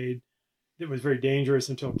being made. It was very dangerous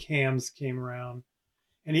until cams came around.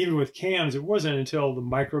 And even with cams, it wasn't until the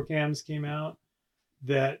micro cams came out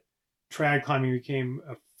that trad climbing became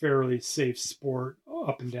a fairly safe sport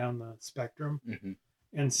up and down the spectrum. Mm-hmm.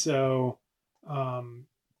 And so, I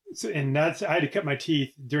had to cut my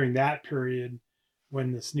teeth during that period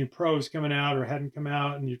when this new pro was coming out or hadn't come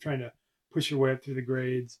out, and you're trying to push your way up through the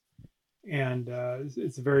grades. And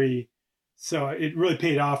so it really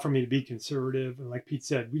paid off for me to be conservative. And like Pete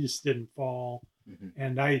said, we just didn't fall. Mm-hmm.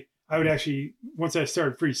 And I would actually, once I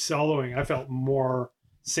started free soloing, I felt more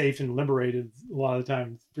safe and liberated a lot of the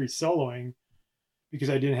time free soloing because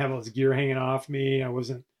I didn't have all this gear hanging off me. I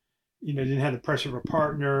wasn't, didn't have the pressure of a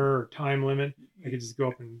partner or time limit. I could just go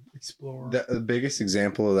up and explore. The biggest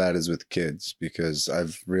example of that is with kids, because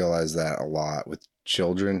I've realized that a lot with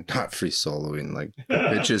children, not free soloing like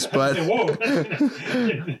bitches, but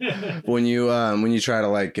when you try to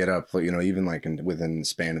like get up, even like within the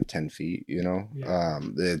span of 10 feet,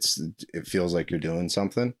 it feels like you're doing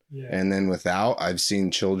something. Yeah. And then I've seen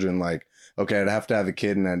children like, okay, I'd have to have a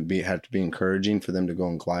kid and have to be encouraging for them to go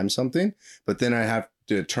and climb something, but then I have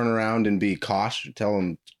to turn around and be cautious, tell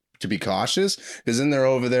them to be cautious, because then they're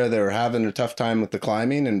over there, they're having a tough time with the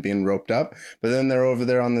climbing and being roped up, but then they're over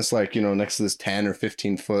there on this next to this 10 or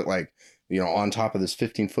 15 foot on top of this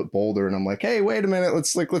 15-foot boulder, and I'm like, hey, wait a minute,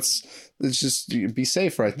 let's just be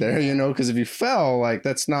safe right there, because if you fell,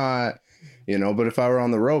 that's not, but if I were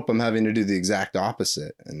on the rope, I'm having to do the exact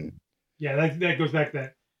opposite. And yeah, that goes back to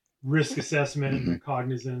that risk assessment mm-hmm. and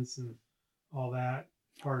cognizance and all that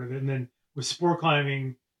part of it. And then with sport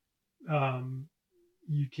climbing,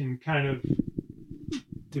 you can kind of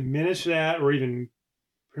diminish that or even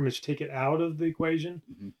pretty much take it out of the equation.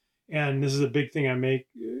 Mm-hmm. And this is a big thing I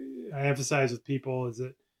emphasize with people, is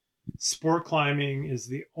that sport climbing is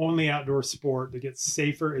the only outdoor sport that gets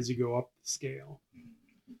safer as you go up the scale.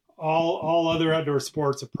 All other outdoor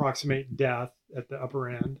sports approximate death at the upper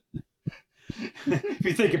end. If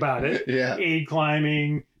you think about it, yeah. Aid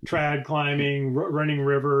climbing, trad climbing, running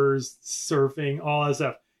rivers, surfing, all that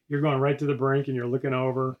stuff. You're going right to the brink and you're looking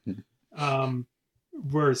over.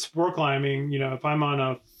 Whereas sport climbing, if I'm on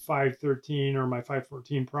a 513 or my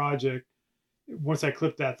 514 project, once I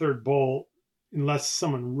clip that third bolt, unless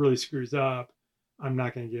someone really screws up, I'm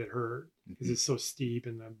not going to get hurt because it's so steep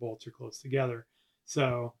and the bolts are close together.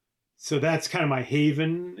 So that's kind of my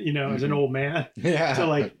haven, as an old man,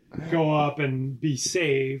 to go up and be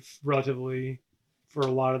safe relatively for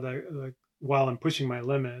a lot of the while I'm pushing my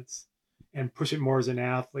limits and push it more as an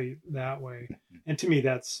athlete that way. And to me,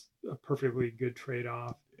 that's a perfectly good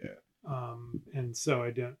trade-off. Yeah. And so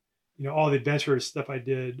I don't, all the adventurous stuff I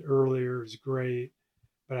did earlier is great,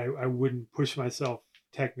 but I wouldn't push myself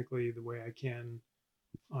technically the way I can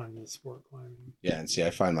on the sport climbing. Yeah, and see, I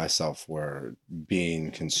find myself where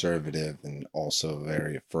being conservative and also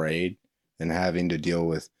very afraid and having to deal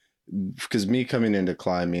with, because me coming into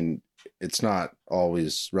climbing, it's not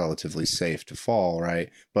always relatively safe to fall, right?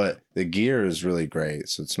 But the gear is really great,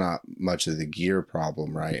 so it's not much of the gear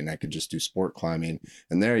problem, right? And I could just do sport climbing,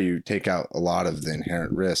 and there you take out a lot of the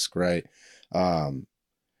inherent risk, right?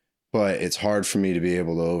 But it's hard for me to be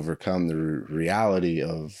able to overcome the reality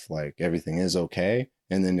of everything is okay,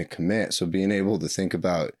 and then to commit. So being able to think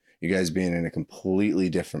about you guys being in a completely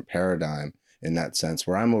different paradigm in that sense,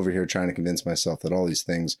 where I'm over here trying to convince myself that all these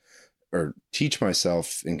things, or teach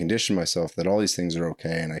myself and condition myself that all these things are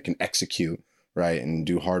okay and I can execute, right, and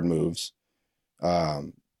do hard moves.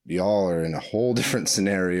 Y'all are in a whole different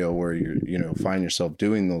scenario where you find yourself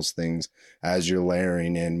doing those things as you're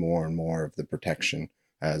layering in more and more of the protection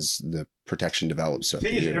as the protection develops. The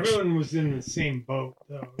thing is, everyone was in the same boat,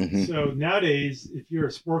 though. Mhm. So nowadays, if you're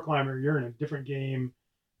a sport climber, you're in a different game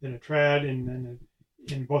than a trad, and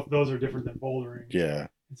both of those are different than bouldering. Yeah.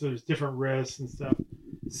 And so there's different risks and stuff.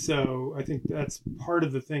 So I think that's part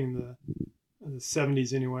of the thing in the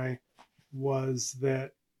 70s anyway, was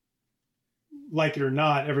that, like it or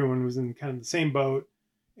not, everyone was in kind of the same boat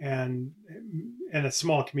and a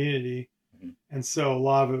small community. And so a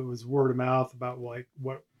lot of it was word of mouth about like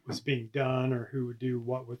what was being done or who would do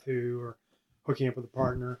what with who or hooking up with a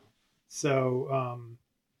partner. So,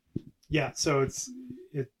 so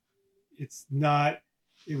it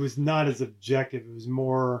was not as objective. It was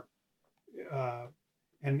more,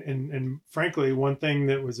 and frankly, one thing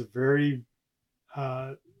that was a very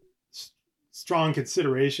strong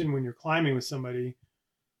consideration when you're climbing with somebody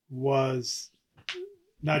was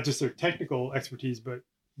not just their technical expertise, but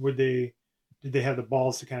did they have the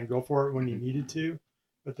balls to kind of go for it when you needed to,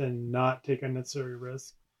 but then not take unnecessary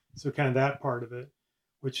risk. So kind of that part of it,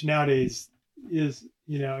 which nowadays is,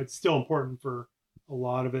 it's still important for a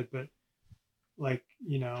lot of it, but like,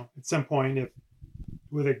 at some point, if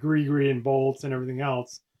with a gree and bolts and everything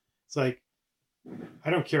else, it's like, I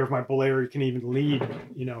don't care if my belayer can even lead,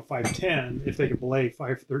 5'10", if they can belay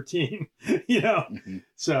 5'13", Mm-hmm.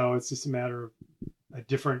 So it's just a matter of a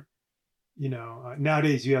different,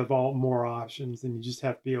 nowadays you have more options, and you just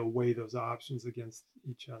have to be able to weigh those options against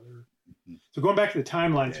each other. Mm-hmm. So going back to the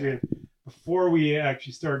timelines, before we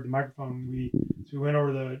actually started the microphone, we went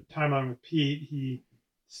over the timeline with Pete. He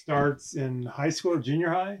starts in high school or junior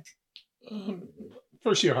high?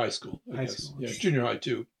 First year high school. High school. Yeah, junior high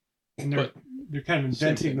too. And they're kind of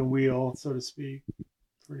inventing the wheel, so to speak,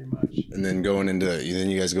 pretty much. And then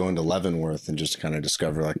you guys go into Leavenworth and just kind of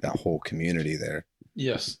discover like that whole community there.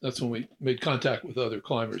 Yes, that's when we made contact with other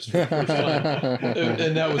climbers for the first time.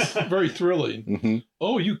 and that was very thrilling. Mm-hmm.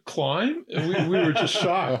 Oh, you climb? And we were just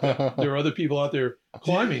shocked that there are other people out there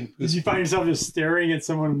climbing. Did you find yourself just staring at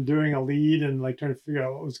someone doing a lead and like trying to figure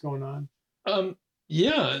out what was going on?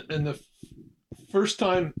 Yeah, and the first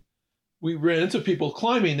time we ran into people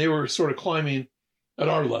climbing, they were sort of climbing at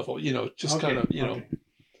our level, just kind of,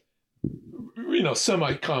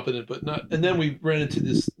 semi-competent, but not. And then we ran into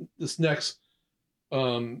this next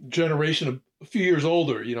generation of a few years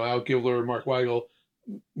older, Al Gibler, Mark Weigel,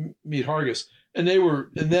 Meet Hargis, and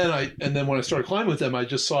then when I started climbing with them, I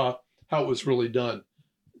just saw how it was really done,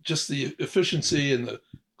 just the efficiency and the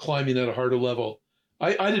climbing at a harder level.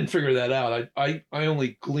 I didn't figure that out. I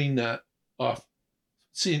only gleaned that off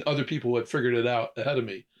seeing other people who had figured it out ahead of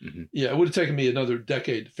me. Mm-hmm. Yeah, it would have taken me another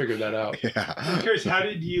decade to figure that out. Yeah. I'm curious, how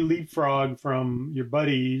did you leapfrog from your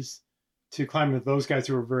buddies to climbing with those guys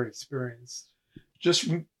who were very experienced? Just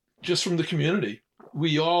from the community.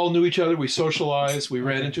 We all knew each other. We socialized. We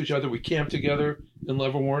ran into each other. We camped together in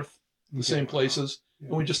Leavenworth, the same places. Yeah.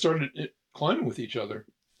 And we just started climbing with each other.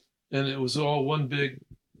 And it was all one big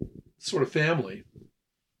sort of family.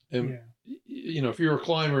 And, if you were a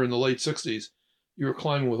climber in the late 60s, you were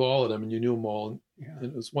climbing with all of them and you knew them all. And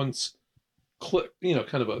it was one clique,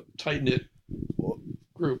 kind of a tight-knit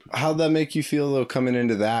group. How'd that make you feel though, coming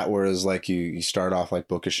into that? Whereas like you start off like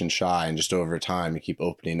bookish and shy, and just over time you keep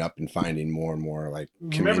opening up and finding more and more like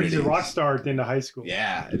communities. Remember, he's a rock star at the end of high school.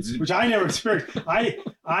 Yeah. Which I never experienced.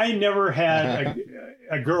 I never had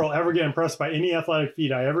a girl ever get impressed by any athletic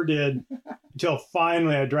feat I ever did until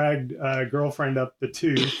finally I dragged a girlfriend up the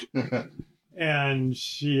tooth. And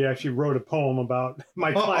she actually wrote a poem about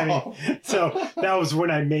my climbing. So that was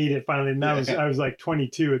when I made it finally. And I was like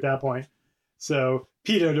 22 at that point. So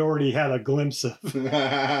Pete had already had a glimpse of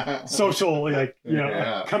social,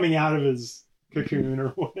 coming out of his cocoon or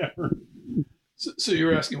whatever. So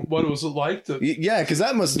you're asking what it was like to... Yeah, because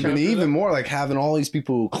that must have been even more like having all these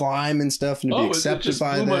people who climb and stuff and to be accepted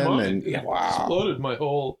by them. It exploded my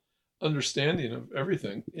whole understanding of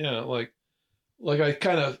everything. Yeah, like I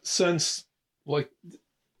kind of sensed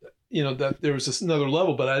that there was this another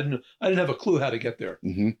level, but I didn't have a clue how to get there.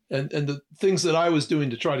 Mm-hmm. And the things that I was doing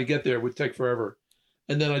to try to get there would take forever.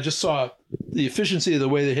 And then I just saw the efficiency of the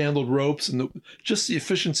way they handled ropes and just the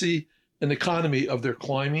efficiency and economy of their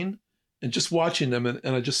climbing, and just watching them. And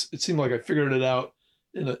it seemed like I figured it out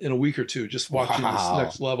in a week or two, just watching this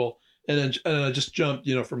next level. And then I just jumped,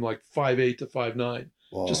 from like 5'8" to 5'9",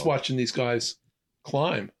 just watching these guys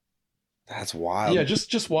climb. That's wild. Yeah.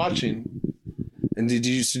 Just watching. And did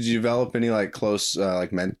you develop any like close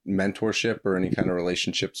mentorship or any kind of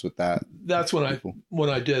relationships with that? That's when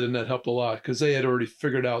I did, and that helped a lot because they had already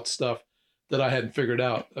figured out stuff that I hadn't figured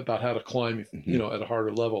out about how to climb, at a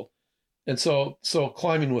harder level. And so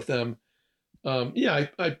climbing with them,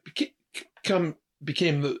 I become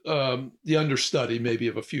became the understudy maybe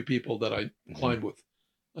of a few people that I climbed with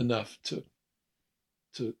enough to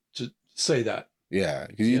say that. Yeah,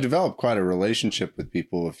 because you develop quite a relationship with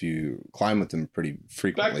people if you climb with them pretty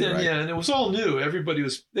frequently. Back then, right? yeah, and it was all new.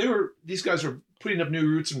 These guys were putting up new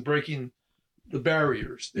routes and breaking the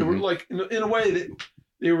barriers. They were like, in a way,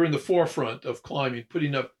 they were in the forefront of climbing,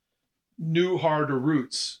 putting up new, harder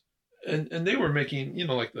routes, and they were making,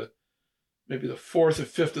 like maybe the 4th or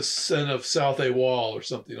 5th ascent of South A Wall or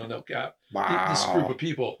something on El Cap. Wow. This group of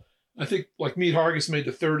people, I think, like Meade Hargis made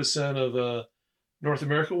the 3rd ascent of North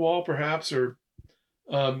America Wall, perhaps, or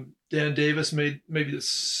Dan Davis made maybe the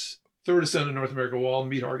 3rd ascent of North America Wall, and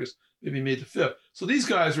Meade Hargis maybe made the 5th. So these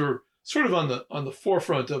guys were sort of on the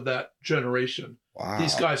forefront of that generation. Wow.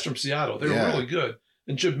 These guys from Seattle, they were really good,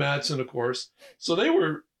 and Jim Madsen, of course. So they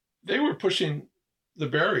were pushing the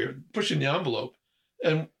barrier, pushing the envelope,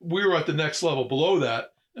 and we were at the next level below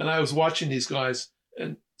that. And I was watching these guys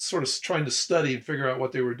and sort of trying to study and figure out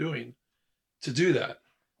what they were doing to do that.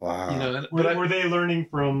 Wow. Were they learning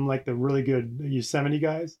from like the really good Yosemite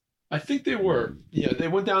guys? I think they were. Yeah, they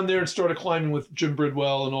went down there and started climbing with Jim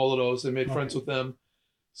Bridwell and all of those. They made friends with them.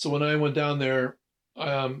 So when I went down there,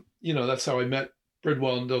 that's how I met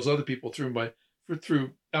Bridwell and those other people through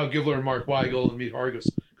Al Givler and Mark Weigel and Meade Hargis,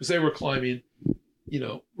 because they were climbing,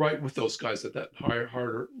 right with those guys at that higher,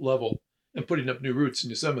 harder level and putting up new routes in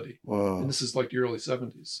Yosemite. Whoa. And this is like the early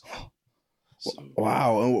 70s. So,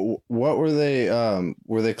 wow. And what were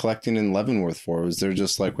they collecting in Leavenworth for? Was there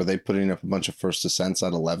just like, were they putting up a bunch of first ascents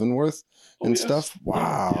out of Leavenworth and stuff?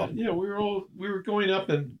 Wow. Yeah, we were going up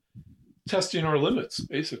and testing our limits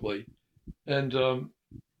basically. And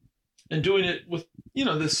doing it with,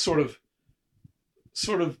 this sort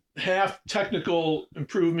of half technical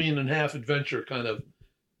improvement and half adventure kind of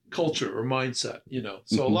culture or mindset,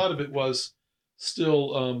 So a lot of it was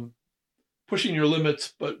still pushing your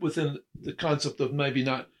limits, but within the concept of maybe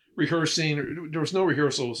not rehearsing. There was no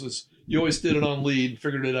rehearsals. You always did it on lead,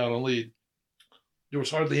 figured it out on lead. There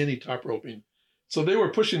was hardly any top roping. So they were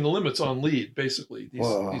pushing the limits on lead, basically,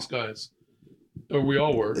 these guys. Or we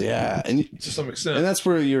all were. Yeah. And to some extent. And that's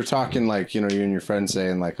where you're talking like, you and your friend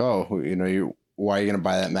saying like, oh, why are you going to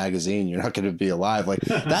buy that magazine? You're not going to be alive. Like,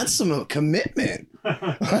 that's some commitment.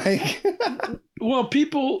 Like, well,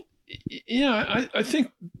 people, I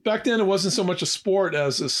think back then it wasn't so much a sport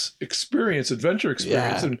as this adventure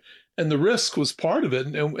experience. Yeah. And the risk was part of it.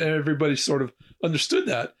 And everybody sort of understood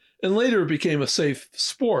that. And later it became a safe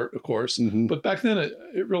sport, of course. Mm-hmm. But back then it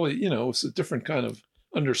really, it was a different kind of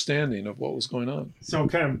understanding of what was going on. So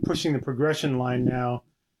kind of pushing the progression line now.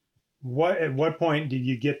 At what point did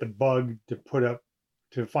you get the bug to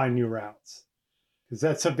find new routes? Because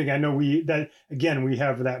that's something I know we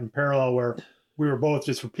have that in parallel where we were both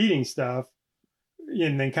just repeating stuff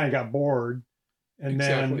and then kind of got bored. And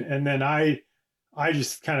then I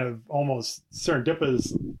just kind of almost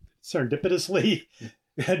serendipitously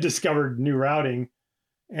had discovered new routing.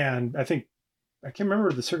 And I can't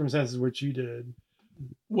remember the circumstances which you did.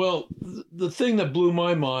 Well, the thing that blew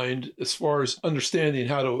my mind as far as understanding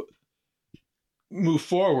how to move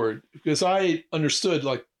forward, because I understood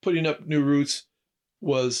like putting up new routes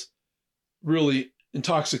was really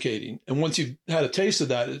intoxicating. And once you've had a taste of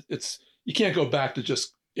that, you can't go back to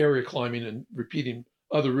just area climbing and repeating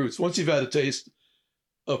other routes. Once you've had a taste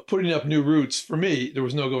of putting up new routes, for me, there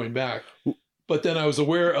was no going back. But then I was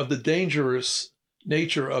aware of the dangerous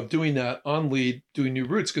nature of doing that on lead, doing new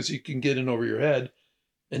routes, because you can get in over your head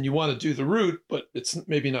and you want to do the route, but it's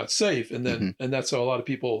maybe not safe. And then, and that's how a lot of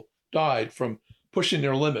people died, from pushing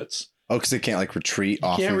their limits. Oh, because they can't like retreat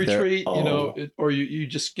off of their... retreat, or you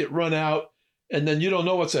just get run out and then you don't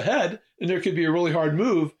know what's ahead. And there could be a really hard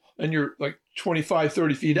move and you're like 25,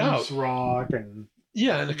 30 feet out. Rock and...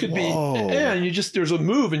 Yeah, and it could be, and there's a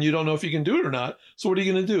move and you don't know if you can do it or not. So what are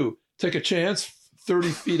you going to do? Take a chance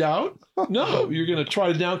 30 feet out? No, you're going to try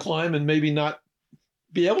to down climb and maybe not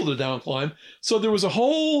be able to down climb. So there was a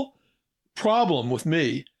whole problem with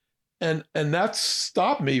me, and that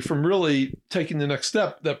stopped me from really taking the next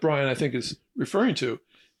step that Brian, I think, is referring to.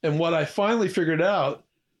 And what I finally figured out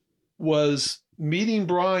was meeting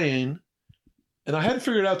Brian, and I hadn't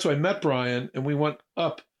figured it out till I met Brian, and we went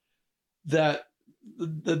up, that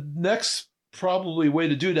the next probably way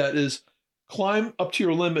to do that is climb up to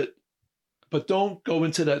your limit, but don't go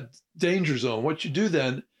into that danger zone. What you do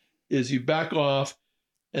then is you back off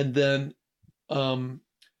and then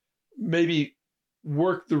maybe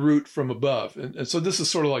work the route from above. And so this is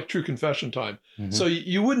sort of like true confession time. Mm-hmm. So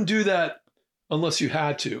you wouldn't do that unless you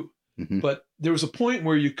had to. Mm-hmm. But there was a point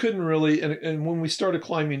where you couldn't really, and when we started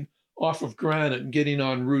climbing off of granite and getting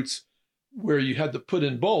on routes where you had to put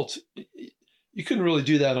in bolts, you couldn't really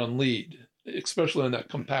do that on lead, especially on that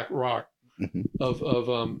compact rock of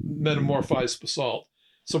metamorphized basalt.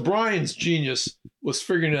 So Brian's genius was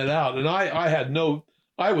figuring it out, and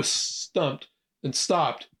I was stumped and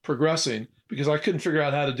stopped progressing because I couldn't figure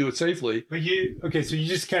out how to do it safely. But so you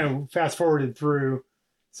just kind of fast forwarded through.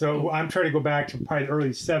 So I'm trying to go back to probably the early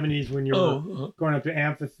 70s when you were going up to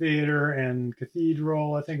Amphitheater and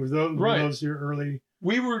Cathedral. I think were those your early.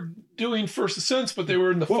 We were doing First Ascents, but they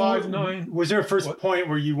were in the 5.9. Was there a first point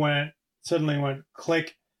where you suddenly went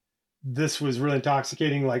click? This was really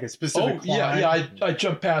intoxicating, like a specific climb? Yeah. I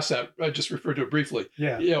jumped past that. I just referred to it briefly.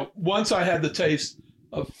 Yeah. Once I had the taste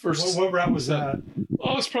of First. What route was that?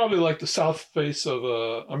 Oh, it's probably like the south face of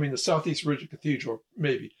the southeast ridge of Cathedral,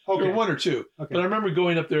 maybe. Okay. There were one or two. Okay. But I remember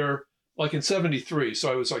going up there like in 73.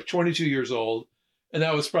 So I was like 22 years old. And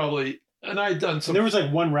that was probably, and I had done some. There was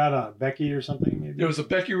like one route on Becky or something, maybe? There was a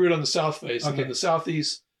Becky route on the south face. And then the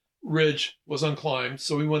southeast ridge was unclimbed.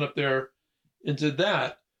 So we went up there and did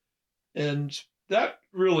that. And that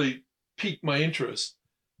really piqued my interest.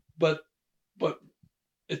 But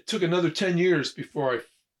it took another 10 years before I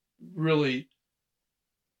really,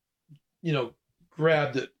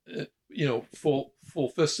 grabbed it, full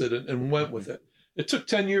fisted and went with it. It took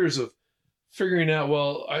 10 years of figuring out,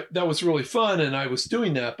 that was really fun. And I was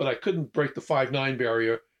doing that, but I couldn't break the 5.9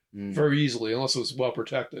 barrier very easily unless it was well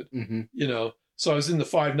protected, So I was in the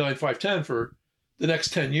 5.9, 5.10 for the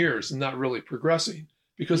next 10 years and not really progressing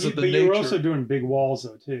because of the nature. But you were also doing big walls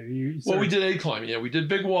though too. We did aid climbing. Yeah, we did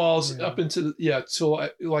big walls up into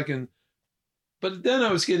but then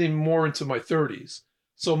I was getting more into my 30s.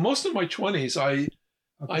 So most of my 20s,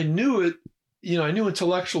 I knew it, I knew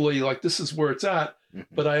intellectually, like this is where it's at,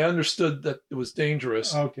 but I understood that it was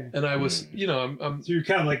dangerous. Okay. And I was, so you're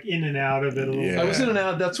kind of like in and out of it a little bit. I was in and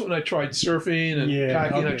out. That's when I tried surfing and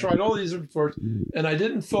kayaking. I tried all these different sports, and I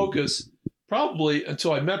didn't focus probably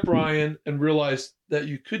until I met Brian and realized that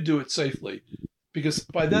you could do it safely, because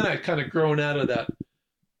by then I kind of grown out of that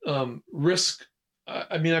risk.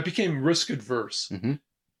 I became risk adverse,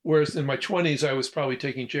 whereas in my 20s I was probably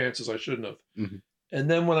taking chances I shouldn't have. And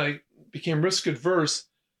then when I became risk adverse,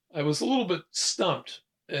 I was a little bit stumped,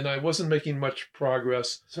 and I wasn't making much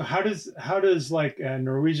progress. So how does like a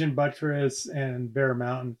Norwegian Buttress and Bear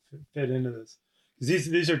Mountain fit into this? Because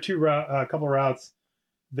these are couple routes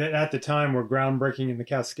that at the time were groundbreaking in the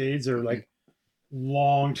Cascades, or like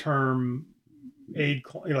long-term aid,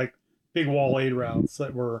 like big wall aid routes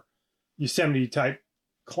that were Yosemite type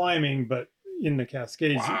climbing, but in the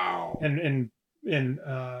Cascades. Wow. And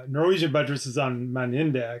Norwegian Buttress is on Mount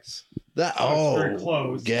Index. It's very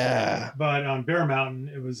close. Yeah. But on Bear Mountain,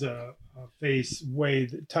 it was a face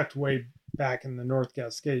tucked way back in the North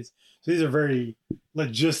Cascades. So these are very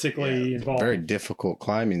logistically involved. Very difficult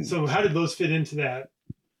climbing. So how did those fit into that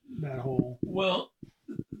whole? Well,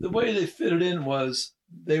 the way they fitted in was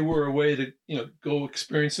they were a way to go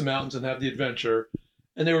experience the mountains and have the adventure,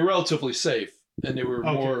 and they were relatively safe, and they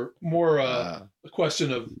were more a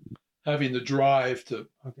question of having the drive to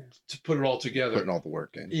put it all together, putting all the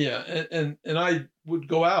work in. Yeah, and I would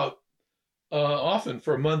go out often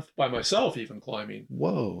for a month by myself, even climbing.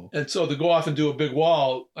 Whoa! And so to go off and do a big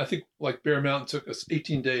wall, I think like Bear Mountain took us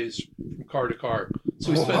 18 days from car to car.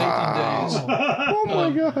 So we spent 18 days. Oh my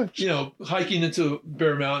gosh! Hiking into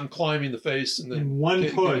Bear Mountain, climbing the face, and then in one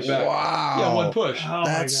push. Back. Wow! Yeah, one push. Oh,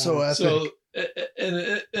 that's so epic. So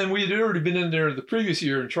and we had already been in there the previous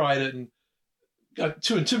year and tried it and got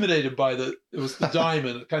too intimidated by it was the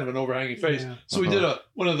diamond, kind of an overhanging face. Yeah. So we did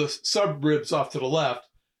one of the sub ribs off to the left,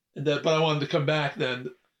 but I wanted to come back then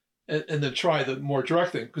and then try the more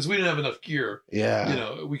direct thing because we didn't have enough gear.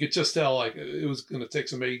 Yeah. We could just tell like it was going to take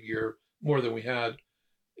some aid gear more than we had,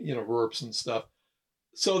 ropes and stuff.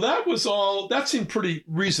 So that seemed pretty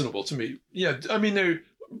reasonable to me. Yeah. I mean,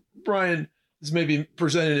 Brian is maybe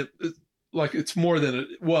presenting it like it's more than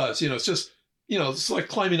it was, it's just, it's like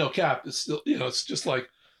climbing El Cap. It's still, it's just like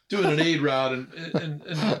doing an aid route and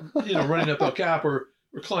running up El Cap or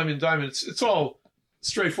climbing Diamond. It's all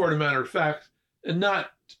straightforward, a matter of fact, and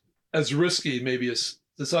not as risky maybe as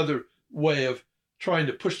this other way of trying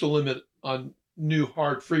to push the limit on new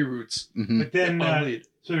hard free routes. But then,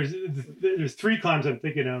 so there's three climbs I'm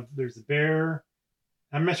thinking of. There's the Bear.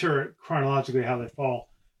 I'm not sure chronologically how they fall.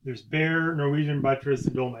 There's Bear, Norwegian Buttress,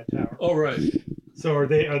 and Dolomite Tower. Oh, right. So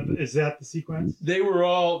is that the sequence? They were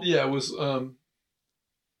all, it was,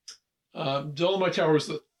 Dolomite Tower was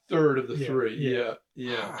the third of the three.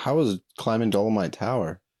 Yeah. How was climbing Dolomite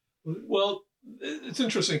Tower? Well, it's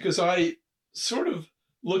interesting because I sort of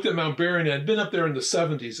looked at Mount Bear, and I'd been up there in the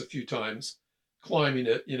 70s a few times climbing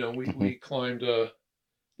it. We climbed the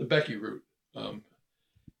Becky route.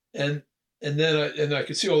 And and then I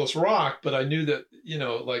could see all this rock, but I knew that,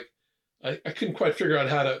 like I couldn't quite figure out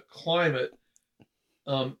how to climb it.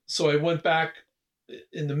 So I went back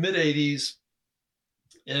in the mid 80s,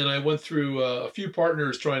 and I went through a few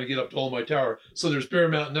partners trying to get up Dolomite Tower. So there's Bear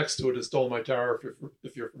Mountain next to it is Dolomite Tower,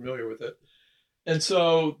 if you're familiar with it. And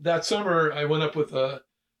so that summer I went up with 2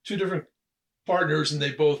 different partners, and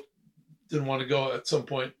they both didn't want to go at some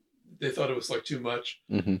point. They thought it was like too much.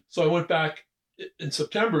 Mm-hmm. So I went back in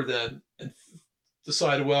September then and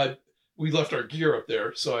decided, well, we left our gear up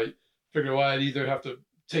there. So I figured, well, I'd either have to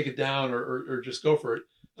take it down or just go for it.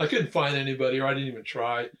 I couldn't find anybody, or I didn't even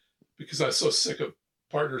try because I was so sick of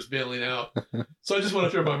partners bailing out. So I just went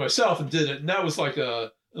up there by myself and did it. And that was like an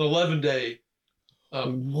 11-day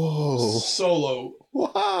Whoa. solo.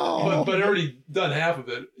 Wow. But I'd already done half of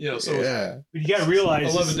it, So yeah. But you got to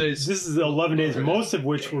realize 11 days. This is 11 days, most of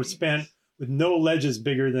which were spent with no ledges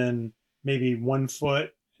bigger than maybe 1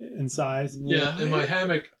 foot in size. Yeah, and my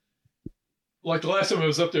hammock, like the last time I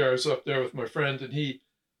was up there with my friend, and he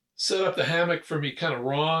set up the hammock for me kind of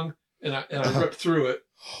wrong, and I ripped through it.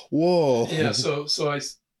 Whoa. Yeah, so I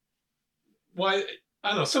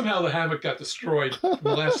don't know, somehow the hammock got destroyed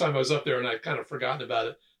the last time I was up there, and I'd kind of forgotten about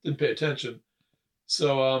it, didn't pay attention.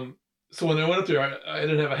 So when I went up there, I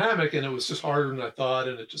didn't have a hammock, and it was just harder than I thought,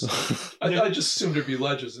 and it just I just assumed there'd be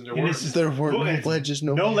ledges, and there weren't. There weren't no ledges,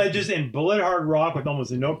 no ledges, and bullet hard rock with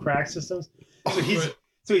almost no crack systems. So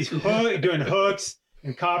he's doing hooks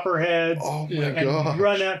and copperheads. Oh my and god!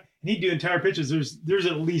 Run out, and he'd do entire pitches. There's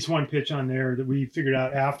at least one pitch on there that we figured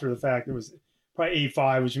out after the fact. It was probably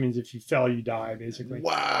 8.5, which means if you fell, you die basically.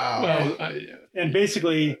 Wow! Well, and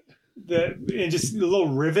basically and just the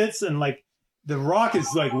little rivets, and like the rock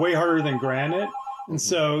is like way harder than granite, and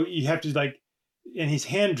so you have to and he's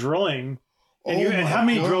hand drilling. And how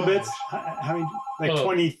many drill bits? How many? Like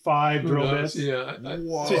 25 drill bits. Yeah.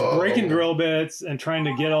 So he's breaking drill bits and trying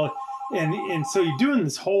to get all, and so you're doing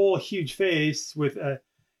this whole huge face with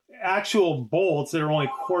actual bolts that are only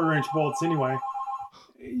 1/4-inch bolts anyway.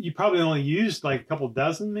 You probably only used like a couple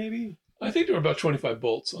dozen, maybe. I think there were about 25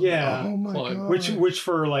 bolts on yeah. Oh my climb. god! Which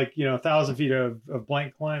for 1,000 feet of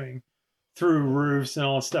blank climbing through roofs and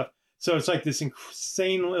all this stuff. So it's like this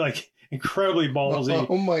insanely incredibly ballsy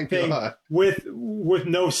Oh my thing god! with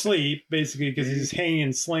no sleep basically because he's hanging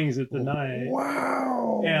in slings at the night.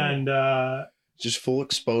 Wow! And just full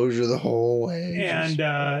exposure the whole way. and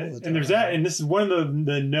there's that, and this is one of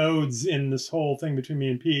the nodes in this whole thing between me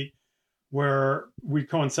and Pete where we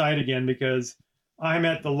coincide again because I'm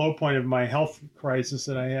at the low point of my health crisis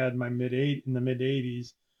that I had in the mid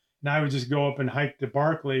 80s, and I would just go up and hike to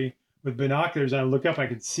Barkley with binoculars, and I look up, I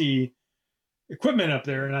could see equipment up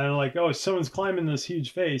there, and I'm like, oh, someone's climbing this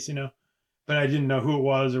huge face, but I didn't know who it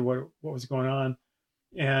was or what was going on.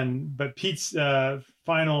 But Pete's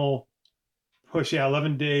final push,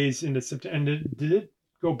 11 days into September, and did it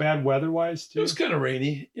go bad weather-wise too? It was kind of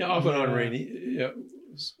rainy, off and on rainy. Yeah.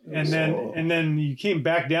 And then you came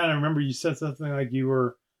back down. I remember you said something like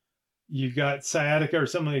you got sciatica or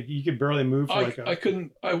something, like you could barely move for I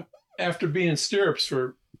couldn't. After being in stirrups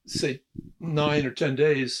for say 9 or 10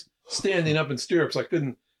 days, standing up in stirrups, I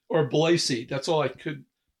couldn't, or a belay seat. That's all I could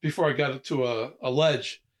before I got to a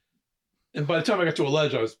ledge. And by the time I got to a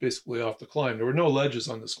ledge, I was basically off the climb. There were no ledges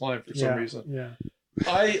on this climb for some reason. Yeah.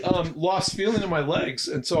 I lost feeling in my legs,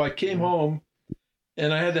 and so I came home,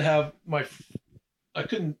 and I had to have my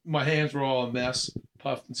hands were all a mess,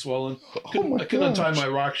 puffed and swollen. I couldn't untie my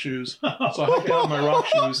rock shoes, so I had to have my rock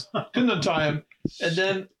shoes. Couldn't untie them, and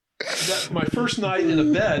then my first night in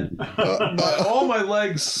a bed, all my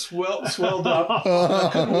legs swelled up. I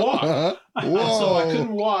couldn't walk, so I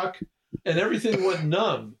couldn't walk, and everything went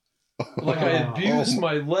numb. Like I had abused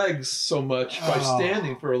my legs so much by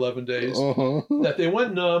standing for 11 days that they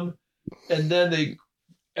went numb, and then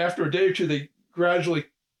after a day or two, they gradually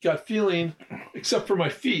got feeling, except for my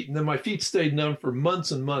feet, and then my feet stayed numb for months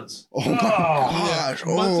and months. Oh my gosh!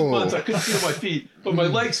 Yeah, months and months. I couldn't feel my feet, but my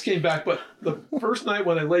legs came back. But the first night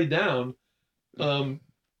when I laid down,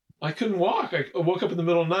 I couldn't walk. I woke up in the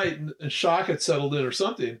middle of the night, and shock had settled in or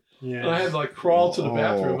something, and I had to crawl to the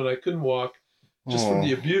bathroom, and I couldn't walk just from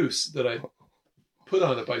the abuse that I put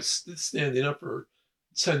on it by standing up for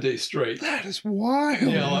 10 days straight. That is wild.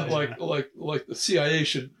 Yeah, like the CIA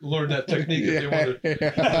should learn that technique if they want to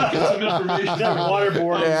get some information.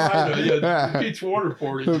 Waterboarding. Yeah, Pete's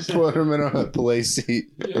waterboarding. Put him in a play seat.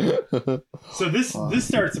 Yeah. So this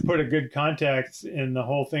starts to put a good context in the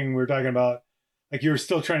whole thing we were talking about. Like you were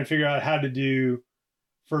still trying to figure out how to do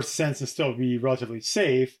first sense and still be relatively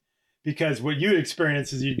safe, because what you had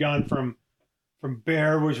experienced is you'd gone from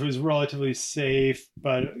Bear, which was relatively safe,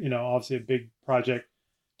 but obviously a big project,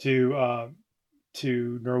 to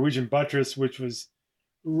Norwegian Buttress, which was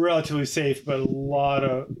relatively safe, but a lot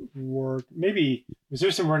of work. Maybe was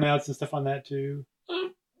there some runouts and stuff on that too?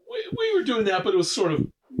 We were doing that, but it was sort of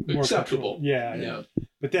More acceptable. control. Yeah.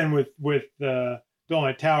 But then with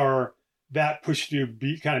Dolomite Tower, that pushed you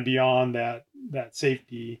kind of beyond that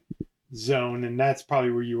safety zone, and that's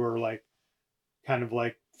probably where you were like kind of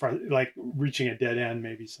like reaching a dead end,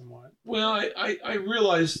 maybe somewhat. Well, I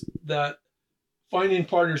realized that finding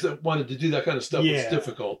partners that wanted to do that kind of stuff was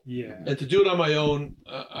difficult. Yeah. And to do it on my own,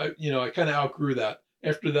 I kind of outgrew that.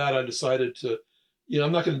 After that, I decided to,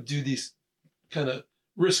 I'm not going to do these kind of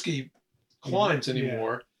risky climbs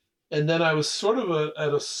anymore. Yeah. And then I was sort of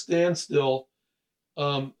at a standstill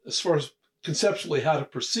as far as conceptually how to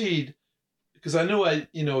proceed, because I knew it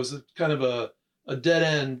was a kind of a dead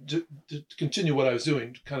end to continue what I was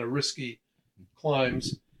doing, kind of risky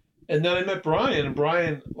climbs. And then I met Brian, and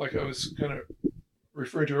Brian, like I was kind of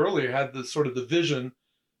referring to earlier, had the sort of the vision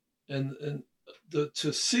and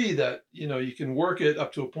to see that, you can work it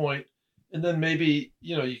up to a point, and then maybe,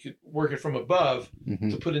 you could work it from above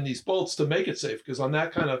to put in these bolts to make it safe. Because on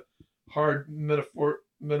that kind of hard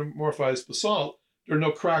metamorphized basalt, there are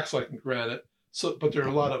no cracks like in granite. But there are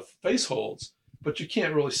a lot of face holds, but you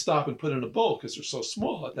can't really stop and put in a bolt because they're so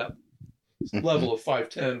small at that level of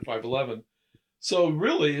 5'10", 5'11". So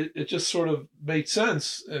really, it just sort of made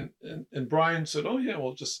sense. And Brian said, "Oh yeah,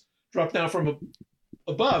 we'll just drop down from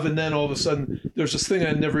above." And then all of a sudden, there's this thing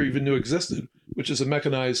I never even knew existed, which is a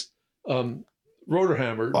mechanized rotor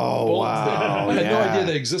hammer. Oh, bolt. wow. I had no idea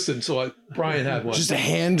they existed until Brian had one. Just a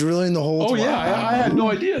hand drilling the whole Oh time. yeah, I had no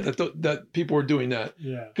idea that people were doing that.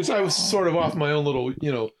 Yeah. Because I was sort of off my own little,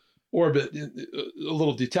 orbit, a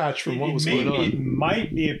little detached from what was going on. It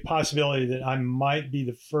might be a possibility that I might be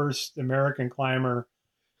the first American climber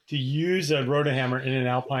to use a rotohammer in an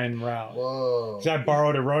alpine route. Whoa. Because I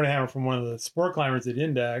borrowed a rotohammer from one of the sport climbers at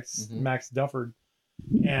Index, Max Dufford,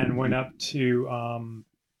 and went up to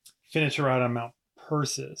finish a route on Mount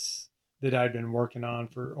Persis that I'd been working on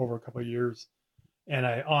for over a couple of years. And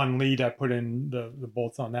on lead, I put in the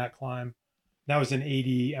bolts on that climb. That was in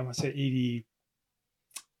 80, I want to say 80.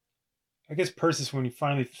 I guess Persis, when we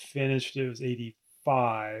finally finished, it was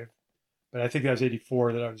 85, but I think that was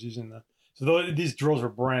 84 that I was using these drills were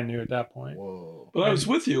brand new at that point. Whoa. But I was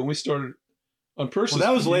with you when we started on Persis. Well,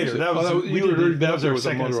 that was later. That was our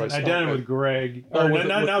second ascent. I done it with Greg. Not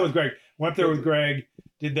with Greg. Went up there with Greg,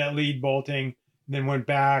 did that lead bolting, then went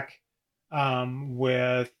back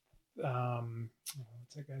with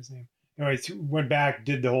what's that guy's name? Anyways, went back,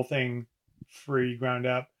 did the whole thing free, ground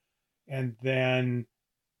up, and then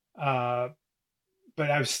but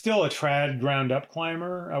I was still a trad ground up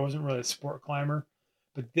climber. I wasn't really a sport climber.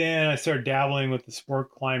 But then I started dabbling with the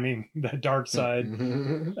sport climbing, the dark side,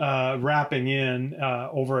 wrapping in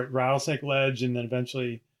over at Rattlesnake Ledge, and then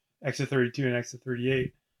eventually Exit 32 and Exit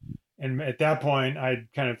 38. And at that point, I'd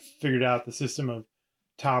kind of figured out the system of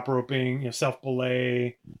top roping, self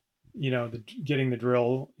belay, getting the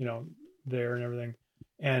drill, there and everything.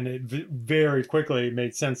 And it very quickly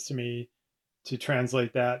made sense to me to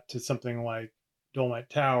translate that to something like Dolomite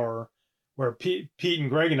Tower, where Pete and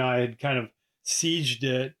Greg and I had kind of sieged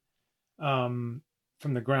it from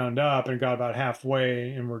the ground up and got about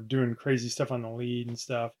halfway, and we're doing crazy stuff on the lead and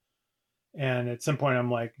stuff. And at some point,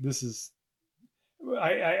 I'm like, this is,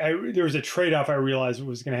 there was a trade-off I realized what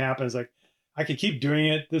was going to happen. Is like, I could keep doing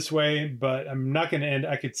it this way, but I'm not going to end.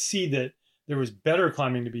 I could see that there was better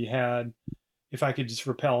climbing to be had if I could just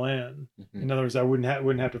rappel in. In other words, I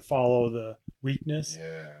wouldn't have to follow the weakness.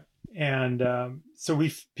 Yeah. And so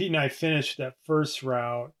Pete and I finished that first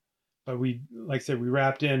route, but we, like I said, we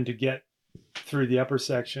wrapped in to get through the upper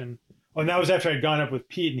section. Oh, and that was after I'd gone up with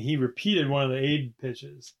Pete, and he repeated one of the aid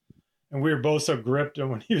pitches, and we were both so gripped on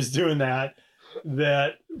when he was doing that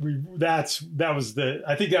I think that was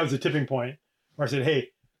the tipping point where I said,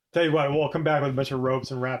 "Hey, tell you what, we'll come back with a bunch of ropes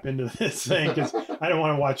and wrap into this thing because I don't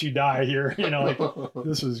want to watch you die here."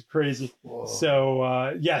 This was crazy. Whoa.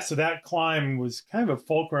 So so that climb was kind of a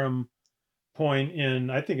fulcrum point in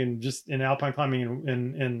alpine climbing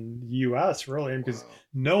in the U.S. really, because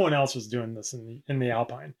no one else was doing this in the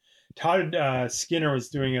alpine. Todd Skinner was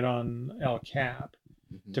doing it on El Cap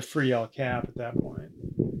to free El Cap at that point.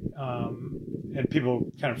 And people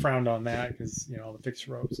kind of frowned on that because all the fixed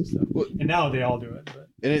ropes and stuff. And now they all do it. But.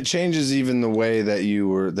 And it changes even the way that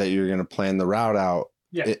you're going to plan the route out.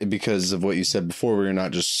 Yeah. Because of what you said before, where you're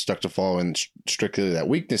not just stuck to following strictly that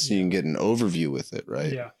weakness, and you can get an overview with it,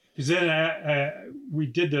 right? Yeah. Because then we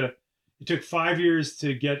did it took 5 years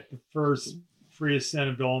to get the first free ascent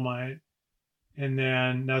of Dolomite. And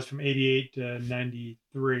then that was from 88 to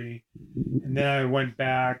 93. And then I went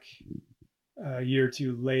back a year or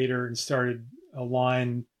two later and started a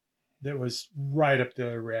line that was right up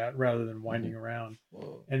the rat rather than winding around.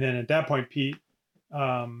 Whoa. And then at that point, Pete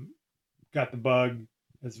got the bug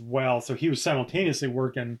as well. So he was simultaneously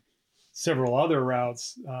working several other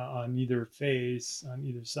routes on either face, on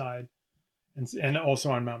either side, and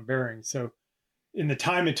also on Mount Bering. So in the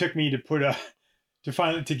time it took me to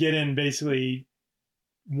get in basically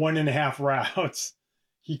 1.5 routes,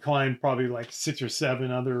 he climbed probably like 6 or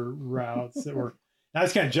 7 other routes that were. I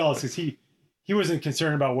was kind of jealous because he wasn't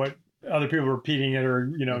concerned about what other people were repeating it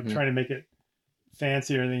or trying to make it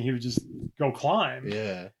fancy or anything. He would just go climb.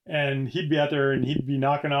 Yeah. And he'd be out there and he'd be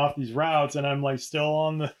knocking off these routes, and I'm like still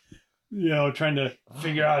on the trying to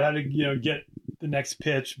figure out how to get the next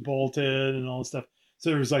pitch bolted and all this stuff. So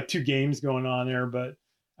there was like 2 games going on there, but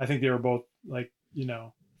I think they were both like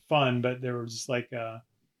fun, but they were just like it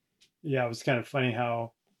was kind of funny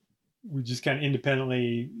how we just kind of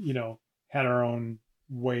independently had our own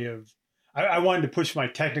way of. I wanted to push my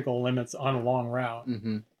technical limits on a long route,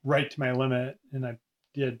 right to my limit, and I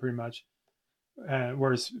did pretty much.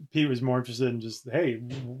 Whereas Pete was more interested in just, hey,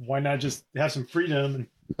 why not just have some freedom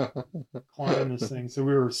and climb this thing? So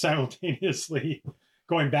we were simultaneously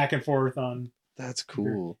going back and forth on. That's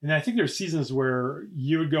cool. And I think there's seasons where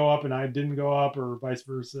you would go up and I didn't go up, or vice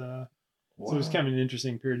versa. Wow. So it was kind of an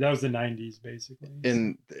interesting period. That was the 90s, basically.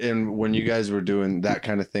 And when you guys were doing that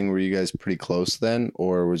kind of thing, were you guys pretty close then,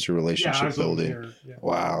 or was your relationship building? Yeah.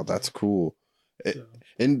 Wow, that's cool. So.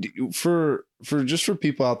 And for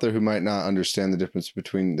people out there who might not understand the difference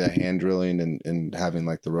between the hand drilling and having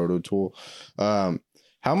like the roto tool,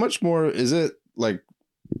 how much more is it like?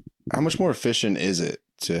 How much more efficient is it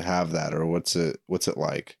to have that, or what's it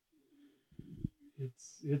like?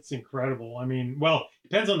 It's incredible. I mean, well,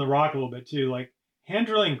 depends on the rock a little bit too. Like hand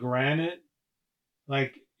drilling granite,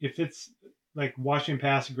 like if it's like Washington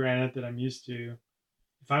Pass granite that I'm used to,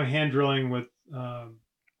 if I'm hand drilling with a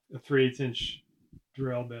 3/8 inch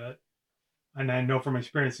drill bit, and I know from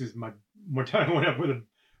experience because one time I went up with a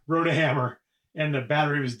rotohammer and the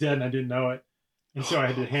battery was dead and I didn't know it, and so I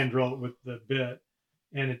had to hand drill it with the bit,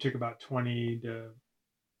 and it took about 20 to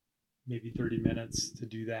maybe 30 minutes to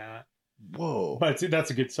do that. Whoa! But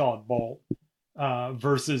that's a good solid bolt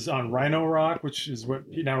versus on Rhino Rock, which is what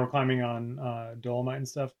now we're climbing on Dolomite and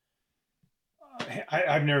stuff.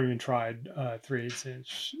 I've never even tried 3/8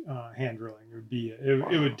 inch hand drilling.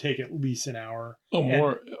 It would take at least an hour. Oh,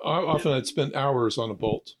 more. Often I'd spend hours on a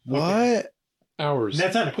bolt. What? Okay. Hours. And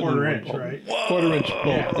that's on a 1/4 inch, right? Whoa. 1/4 inch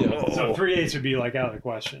bolt. Yeah. So 3/8 would be like out of the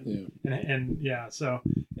question. Yeah.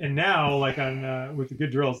 And now like on with the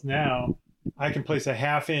good drills now, I can place a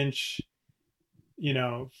 1/2 inch,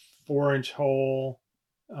 4-inch hole,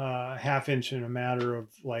 1/2 inch in a matter of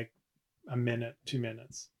like a minute, 2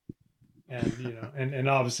 minutes. And and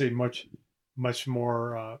obviously much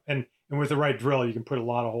more and with the right drill you can put a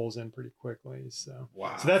lot of holes in pretty quickly. So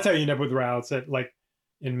Wow. So that's how you end up with routes that like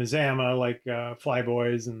in Mazama, like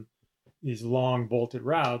Flyboys and these long bolted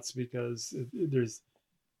routes, because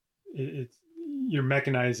you're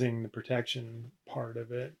mechanizing the protection part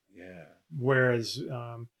of it. Yeah. Whereas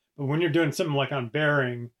but when you're doing something like on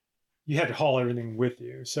Bering, you had to haul everything with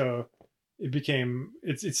you. So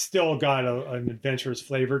it's still got an adventurous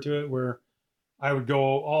flavor to it, where I would go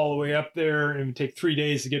all the way up there and it would take 3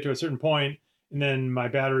 days to get to a certain point, and then my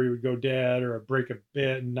battery would go dead or break a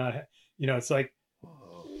bit and not, it's like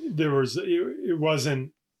it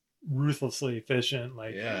wasn't ruthlessly efficient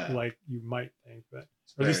like you might think, but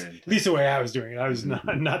at least the way I was doing it, I was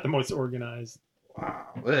not the most organized. Wow.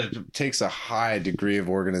 It takes a high degree of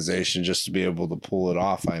organization just to be able to pull it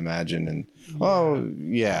off, I imagine. And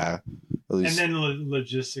at least. And then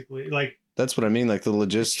logistically, like that's what I mean. Like the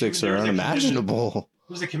logistics are unimaginable.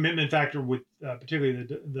 There's a commitment factor with particularly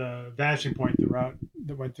the vanishing point, the route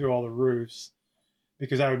that went through all the roofs,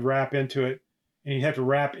 because I would wrap into it, and you have to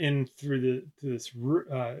wrap in through this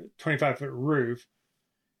 25-foot roof,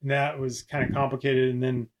 and that was kind of complicated.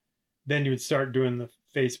 And then you would start doing the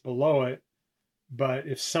face below it. But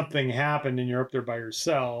if something happened and you're up there by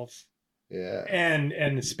yourself, and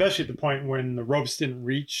especially at the point when the ropes didn't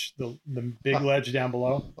reach the big ledge down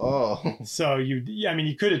below, so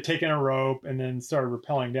you could have taken a rope and then started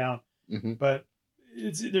rappelling down, but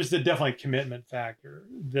there's definitely commitment factor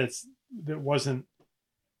that wasn't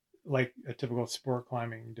like a typical sport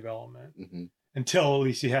climbing development until at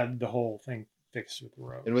least you had the whole thing fixed with the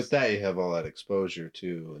ropes. And with that, you have all that exposure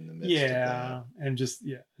too in the midst of that. And just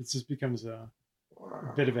it just becomes a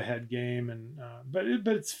bit of a head game, and but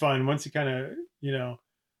it's fun once you kind of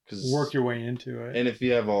work your way into it. And if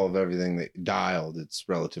you have all of everything that dialed, it's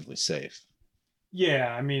relatively safe.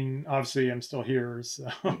 Yeah, I mean, obviously I'm still here, so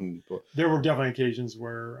there were definitely occasions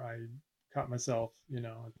where I caught myself, at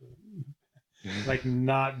like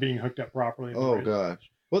not being hooked up properly. Oh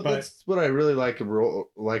gosh. Well, that's what I really like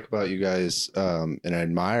about you guys, and I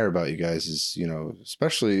admire about you guys is,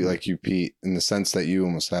 especially like you, Pete, in the sense that you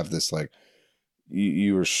almost have this like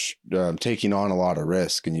you were taking on a lot of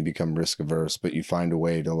risk and you become risk averse, but you find a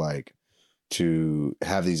way to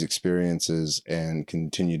have these experiences and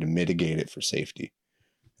continue to mitigate it for safety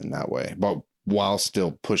in that way, but while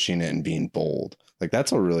still pushing it and being bold. Like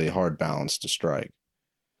that's a really hard balance to strike.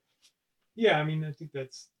 Yeah, I mean, I think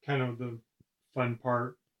that's kind of the fun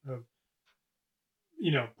part of,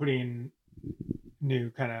 putting new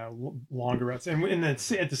kind of longer routes. And at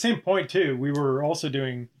the same point too, we were also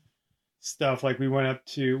doing stuff like we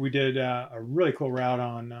did a really cool route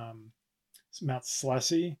on Mount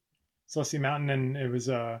Slessy Mountain, and it was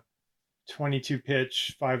a 22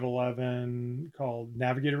 pitch 511 called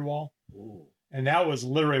Navigator Wall. Ooh. And that was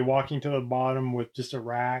literally walking to the bottom with just a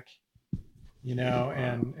rack, wow.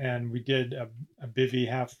 and we did a bivvy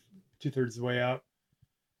 2/3 of the way up,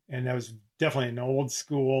 and that was definitely an old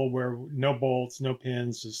school where no bolts, no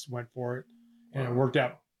pins, just went for it, and It worked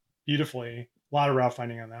out beautifully. A lot of route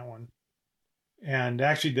finding on that one. And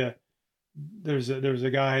actually there was a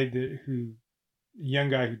guy a young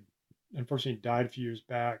guy who unfortunately died a few years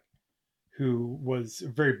back, who was a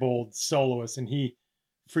very bold soloist, and he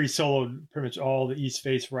free soloed pretty much all the east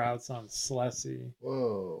face routes on Slessy.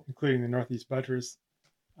 Whoa. Including the Northeast Buttress.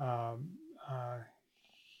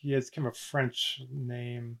 He has kind of a French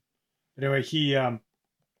name. But anyway, he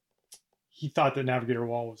thought that Navigator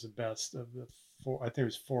Wall was the best of the four. I think it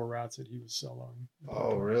was 4 routes that he was soloing.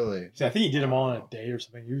 Oh, really? So I think he did them all in a day or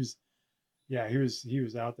something. He was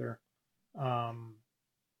out there.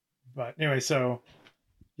 But anyway, so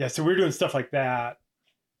we were doing stuff like that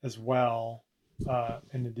as well,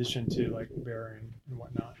 in addition to like bearing and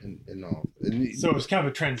whatnot. And all. So it was kind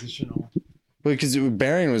of a transitional. Because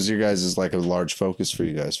bearing was your guys' like a large focus for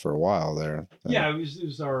you guys for a while there. Yeah, it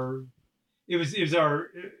was our.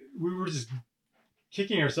 We were just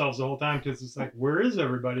kicking ourselves the whole time because it's like, where is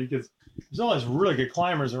everybody? Because there's all these really good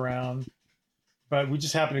climbers around, but we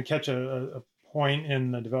just happened to catch a point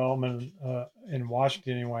in the development in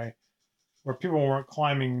Washington anyway, where people weren't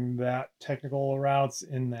climbing that technical routes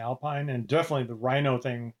in the Alpine, and definitely the Rhino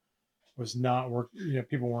thing was not working.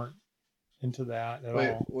 People weren't into that at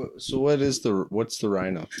all. So what's the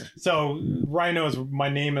Rhino? So Rhino is my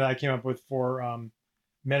name that I came up with for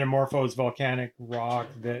metamorphosed volcanic rock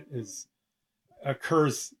that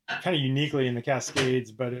occurs kind of uniquely in the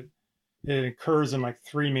Cascades, but it occurs in like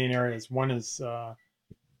 3 main areas. One is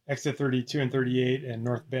exit 32 and 38 and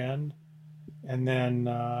North Bend, and then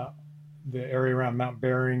the area around Mount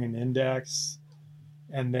Bering and Index,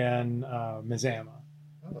 and then Mazama.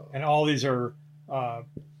 Oh. And all these are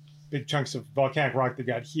big chunks of volcanic rock that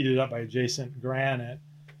got heated up by adjacent granite.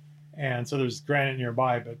 And so there's granite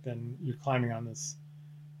nearby, but then you're climbing on this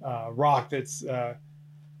rock that's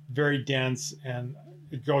very dense, and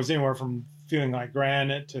it goes anywhere from feeling like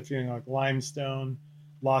granite to feeling like limestone.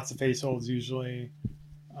 Lots of face holds usually.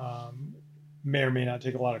 May or may not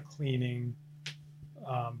take a lot of cleaning,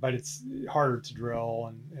 but it's harder to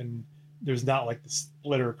drill, and there's not like the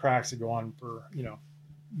splitter cracks that go on for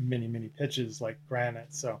many, many pitches like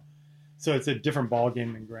granite. So it's a different ball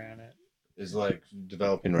game than granite. Is like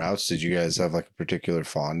developing routes. Did you guys have like a particular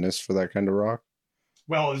fondness for that kind of rock?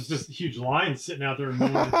 Well, it's just a huge line sitting out there and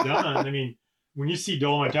no one's done. I mean, when you see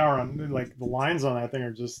Dolomite Tower, like the lines on that thing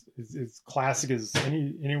are just as classic as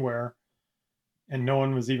anywhere, and no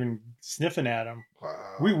one was even sniffing at them.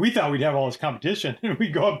 Wow. We thought we'd have all this competition, and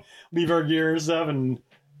we'd go up, leave our gear and stuff, and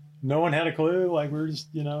no one had a clue. Like we were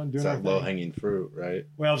just doing it's that low hanging fruit, right?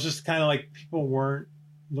 Well, it's just kind of like people weren't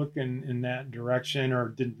looking in that direction,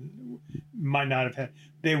 or might not have had.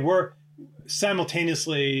 They were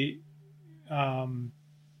simultaneously.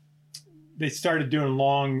 They started doing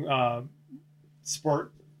long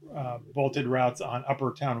sport bolted routes on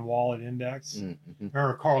Upper Town Wall at Index. Mm-hmm.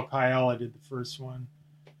 Remember Carl Kyle? Did the first one,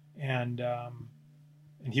 and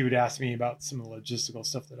he would ask me about some of the logistical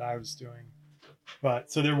stuff that I was doing.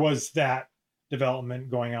 But so there was that development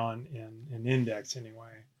going on in Index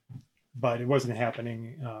anyway, but it wasn't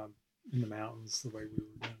happening in the mountains the way we were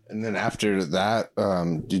doing. And then after that,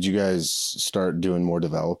 did you guys start doing more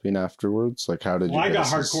developing afterwards? Like how did you? I got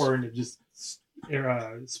hardcore into just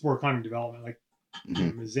sport climbing development, like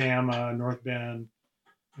Mazama, North Bend,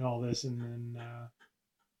 and all this, and then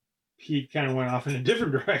Pete kind of went off in a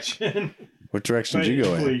different direction. What direction did you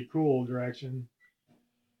go in? Really cool direction.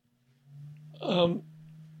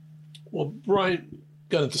 Well, Brian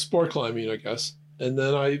got into sport climbing, I guess, and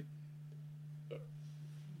then I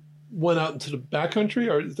went out into the backcountry.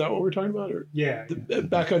 Or is that what we're talking about? Or Yeah. the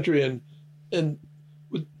backcountry and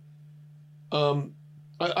with,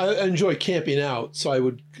 I enjoy camping out, so I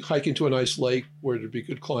would hike into a nice lake where there'd be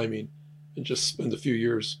good climbing, and just spend a few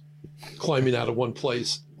years climbing out of one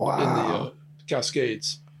place in the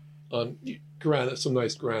Cascades on granite, some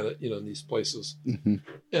nice granite, in these places. Mm-hmm.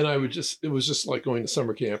 And it was just like going to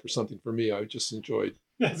summer camp or something for me. I just enjoyed.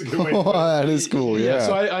 That's a good way to put it. That is cool. Yeah.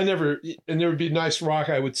 So I never, and there would be nice rock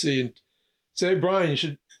I would see and say, hey, Brian, you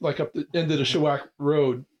should like up the end of the Shawak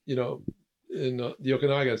Road, in the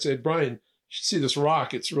Okanagan. I'd say, Brian, you should see this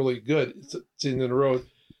rock. It's really good. It's in the road.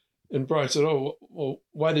 And Brian said, oh, well,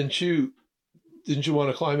 why didn't you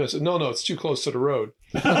want to climb it? I said, no, it's too close to the road.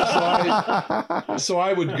 So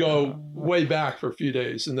I would go way back for a few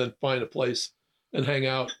days and then find a place and hang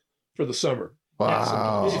out for the summer.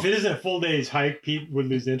 Wow. If it isn't a full day's hike, Pete would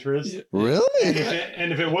lose interest. Yeah. Really?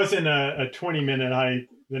 And if it wasn't a 20-minute hike,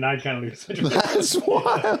 then I'd kind of lose interest. That's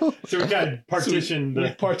wild. So we kind of partitioned.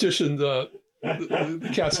 We partitioned the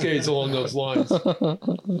Cascades along those lines.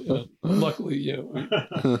 Luckily,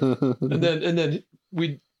 and then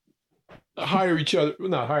we'd hire each other, well,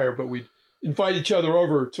 not hire, but we'd invite each other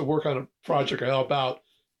over to work on a project or help out.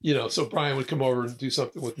 So Brian would come over and do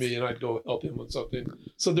something with me, and I'd go help him with something.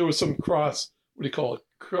 So there was some cross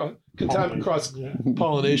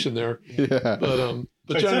pollination there. Yeah.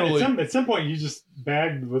 But generally, at some point, you just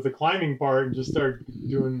bagged with the climbing part and just started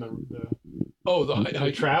doing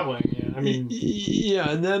the traveling. Yeah. I mean, yeah,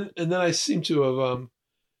 and then I seem to have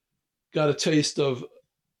got a taste of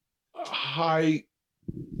high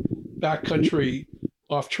backcountry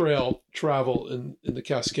off trail travel in the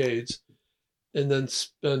Cascades, and then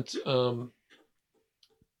spent kind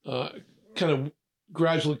of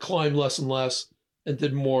gradually climbed less and less and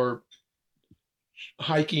did more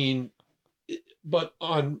hiking, but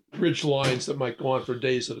on ridge lines that might go on for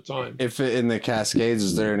days at a time. If in the Cascades,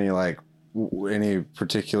 is there any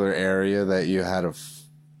particular area that you had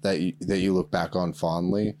that you look back on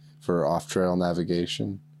fondly for off trail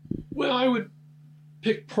navigation? Well, I would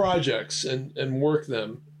pick projects and work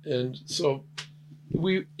them, and so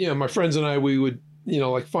my friends and I, we would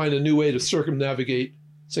find a new way to circumnavigate,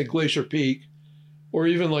 say, Glacier Peak, or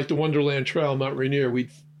even like the Wonderland Trail, Mount Rainier.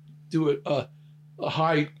 We'd do a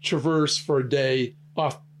high traverse for a day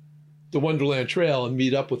off the Wonderland Trail and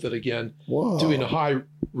meet up with it again. Whoa. Doing a high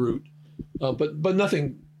route, but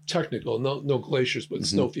nothing technical, no glaciers, but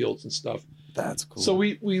snowfields and stuff. That's cool. So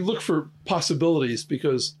we look for possibilities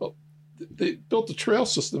because they built the trail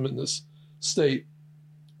system in this state,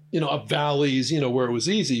 up valleys, where it was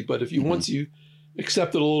easy. But if you once you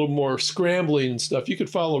accepted a little more scrambling and stuff, you could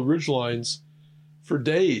follow ridge lines for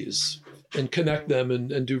days and connect them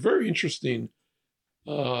and do very interesting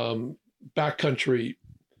backcountry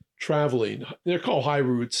traveling. They're called high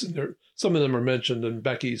routes, and some of them are mentioned in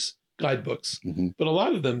Becky's guidebooks, but a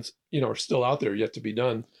lot of them, are still out there yet to be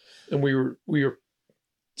done. And we were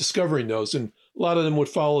discovering those, and a lot of them would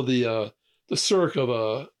follow the cirque of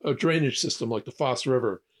a drainage system like the Foss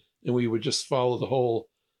River, and we would just follow the whole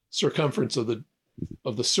circumference of the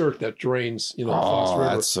cirque that drains, the Foss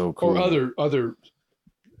River. That's so cool. Or other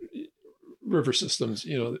river systems,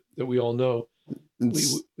 that we all know.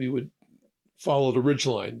 We would follow the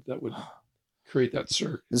ridgeline that would create that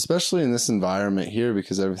cirque. Especially in this environment here,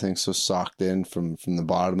 because everything's so socked in from the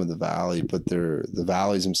bottom of the valley, but the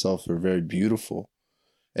valleys themselves are very beautiful.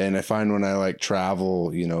 And I find when I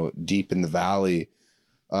travel, deep in the valley,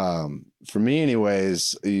 for me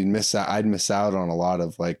anyways, I'd miss out on a lot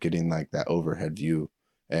of getting that overhead view.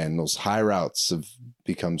 And those high routes have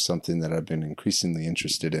become something that I've been increasingly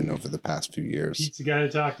interested in over the past few years. Pete's the guy to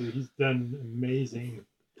talk to. He's done amazing,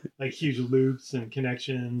 huge loops and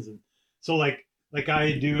connections. And so I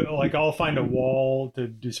do, I'll find a wall to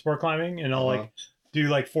do sport climbing, and I'll do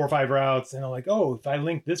 4 or 5 routes, and I'll if I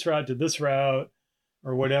link this route to this route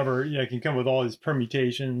or whatever, I can come with all these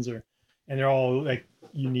permutations and they're all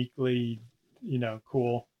uniquely,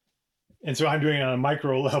 cool. And so I'm doing it on a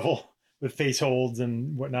micro level with face holds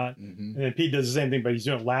and whatnot. And then Pete does the same thing, but he's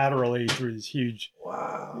doing it laterally through these huge,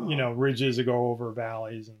 ridges that go over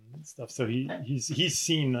valleys and stuff. So he's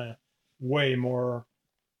seen way more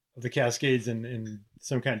of the Cascades in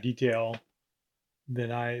some kind of detail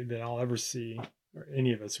than I'll ever see, or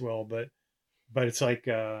any of us will. But it's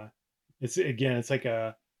it's like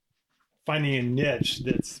finding a niche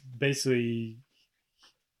that's basically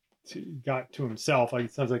got to himself.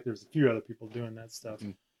 It sounds like there's a few other people doing that stuff.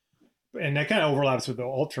 and that kind of overlaps with the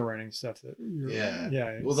ultra running stuff that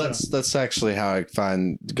Well, that's actually how I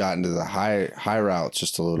got into the high routes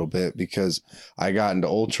just a little bit, because I got into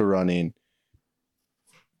ultra running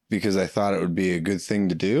because I thought it would be a good thing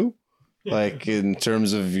to do. Like in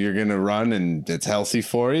terms of you're going to run and it's healthy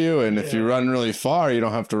for you. And if you run really far, you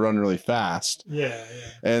don't have to run really fast. Yeah.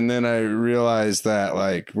 And then I realized that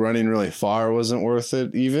like running really far wasn't worth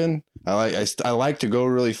it even. I like to go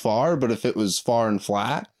really far, but if it was far and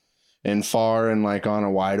flat and far and like on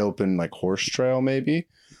a wide open like horse trail maybe,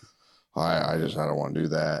 I don't want to do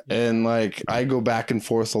that. And like I go back and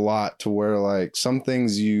forth a lot to where like some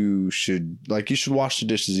things you should wash the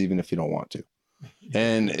dishes even if you don't want to.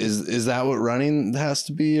 And is that what running has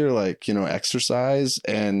to be, or like, you know, exercise?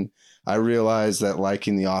 And I realized that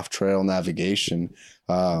liking the off trail navigation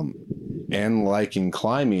and liking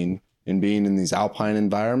climbing and being in these alpine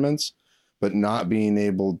environments, but not being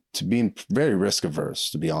able to being very risk averse,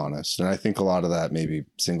 to be honest. And I think a lot of that maybe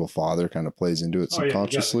single father kind of plays into it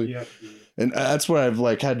subconsciously. And that's where I've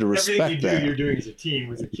like had to respect that. You're doing as a team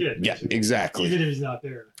with a kid. Yeah, exactly. Even if he's not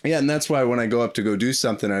there. Yeah, and that's why when I go up to go do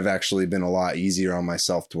something, I've actually been a lot easier on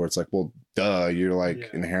myself to where it's like, well, duh, you're like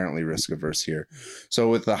inherently risk averse here. So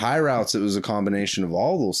with the high routes, it was a combination of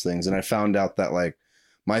all those things. And I found out that like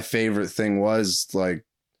my favorite thing was like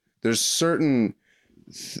there's certain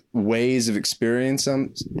ways of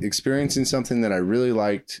experiencing something that I really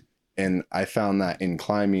liked. And I found that in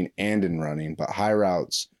climbing and in running, but high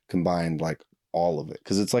routes combined like all of it,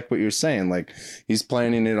 because it's like what you're saying, like he's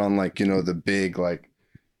planning it on like, you know, the big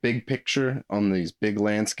picture on these big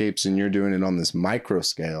landscapes, and you're doing it on this micro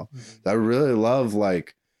scale. I really love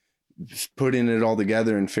like putting it all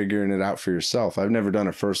together and figuring it out for yourself. I've never done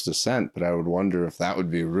a first ascent, but I would wonder if that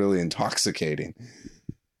would be really intoxicating.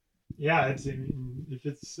 Yeah, if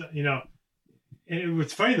it's, you know, and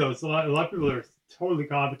what's funny though, it's a lot of people are totally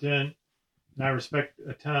competent, and I respect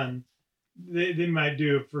a ton. They might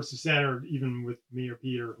do a first ascent, or even with me or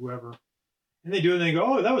Pete or whoever, and they do it and they go,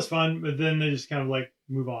 oh, that was fun, but then they just kind of like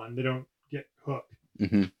move on. They don't get hooked.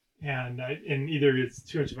 And either it's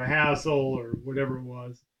too much of a hassle or whatever it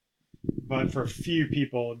was. But for a few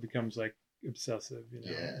people, it becomes like obsessive, you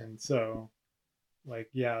know. And so, like,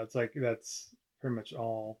 it's like that's pretty much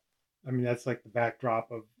all. I mean, that's like the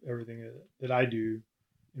backdrop of everything that I do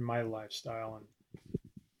in my lifestyle,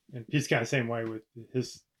 and Pete's kind of the same way with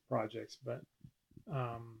his projects, but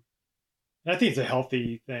I think it's a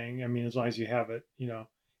healthy thing. I mean, as long as you have it, you know.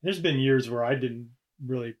 There's been years where I didn't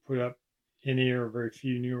really put up any or very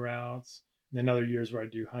few new routes, and then other years where I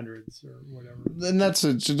do hundreds or whatever. And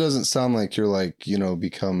it doesn't sound like you're like, you know,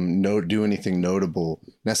 do anything notable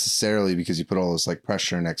necessarily because you put all this like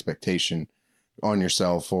pressure and expectation on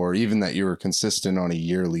yourself, or even that you were consistent on a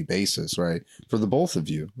yearly basis, right? For the both of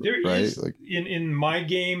you, right? Like in my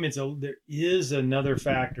game, there is another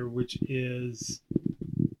factor, which is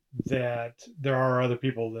that there are other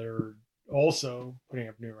people that are also putting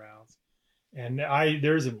up new routes, and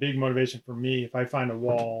there's a big motivation for me if I find a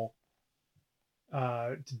wall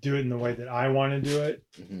to do it in the way that I want to do it.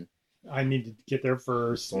 I need to get there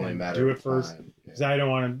first and do it first, because I don't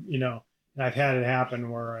want to, you know. And I've had it happen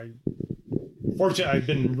where fortunately, I've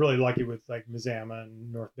been really lucky with like Mazama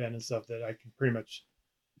and North Bend and stuff that I can pretty much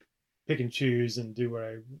pick and choose and do what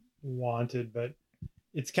I wanted. But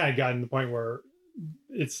it's kind of gotten to the point where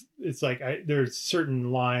it's like there's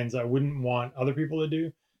certain lines I wouldn't want other people to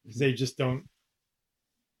do, because they just don't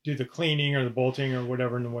do the cleaning or the bolting or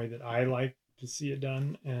whatever in the way that I like to see it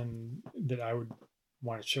done, and that I would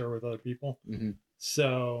want to share with other people.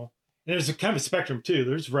 So there's a kind of a spectrum too.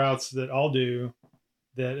 There's routes that I'll do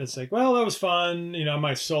that it's like, well, that was fun, you know, I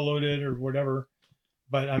might soloed it or whatever,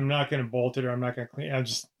 but I'm not going to bolt it, or I'm not going to clean.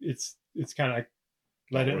 It's kind of like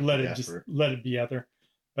let it be out there.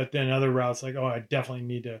 But then other routes like, oh, I definitely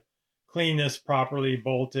need to clean this properly,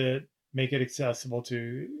 bolt it, make it accessible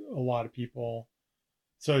to a lot of people.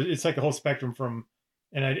 So it's like a whole spectrum from,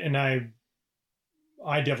 and I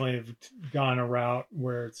definitely have gone a route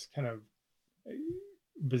where it's kind of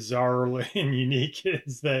bizarrely and unique,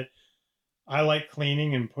 is that I like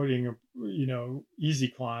cleaning and putting, you know, easy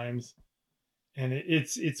climbs, and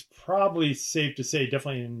it's probably safe to say,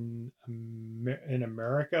 definitely in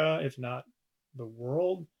America, if not the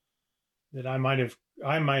world, that I might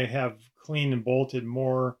have cleaned and bolted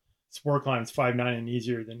more sport climbs 5.9 and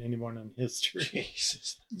easier than anyone in history.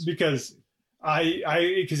 Jesus, because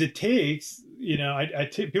because it takes, you know,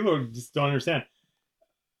 people just don't understand.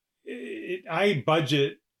 I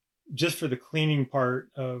budget just for the cleaning part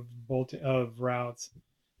of routes.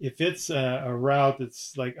 If it's a route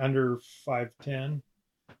that's like under 510,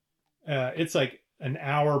 it's like an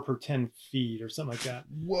hour per 10 feet or something like that.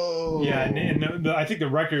 Whoa. Yeah, and I think the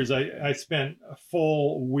record is I spent a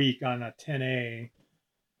full week on a 10A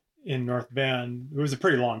in North Bend. It was a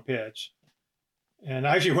pretty long pitch. And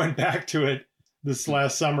I actually went back to it this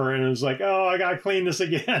last summer, and it was like, oh, I got to clean this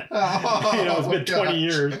again. Oh, it's been 20 gosh.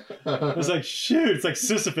 years. I was like, shoot, it's like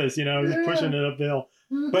Sisyphus, just pushing it up the hill.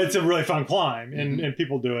 But it's a really fun climb, and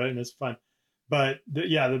people do it, and it's fun. But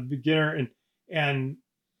the beginner, and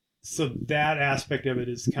so that aspect of it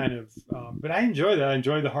is kind of, but I enjoy that. I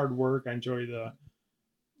enjoy the hard work. I enjoy the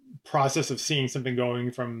process of seeing something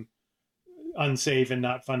going from unsafe and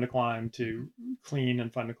not fun to climb to clean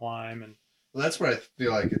and fun to climb. And Well, that's where I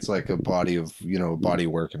feel like it's like a body of, body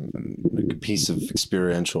work and like a piece of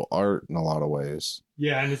experiential art in a lot of ways.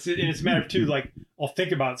 yeah, and it's a matter of too, like I'll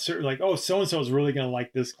think about certain, like, oh, so and so is really going to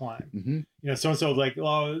like this climb. Mm-hmm. So and so like,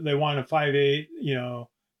 oh, they want a 5'8",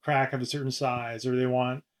 crack of a certain size, or they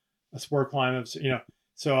want a sport climb of,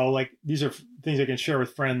 So like these are things I can share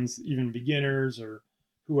with friends, even beginners or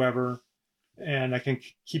whoever, and I can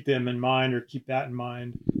keep them in mind or keep that in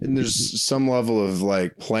mind. And there's some level of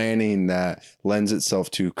like planning that lends itself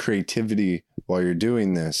to creativity while you're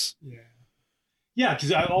doing this. Yeah,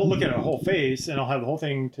 because I'll look at a whole face and I'll have the whole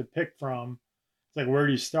thing to pick from. It's like, where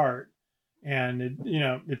do you start? And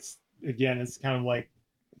it's kind of like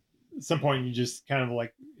at some point you just kind of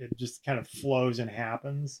like it just kind of flows and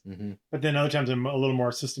happens. Mm-hmm. But then other times I'm a little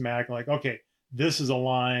more systematic, like, okay, this is a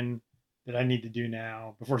line that I need to do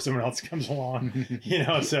now before someone else comes along.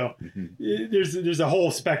 So there's a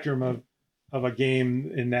whole spectrum of a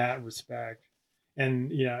game in that respect.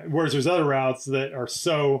 And whereas there's other routes that are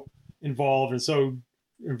so involved and so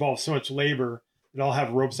involve so much labor that I'll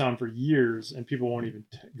have ropes on for years and people won't even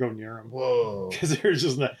go near them. Whoa. Because there's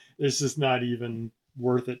just not even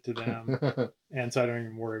worth it to them. And so I don't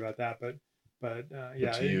even worry about that. But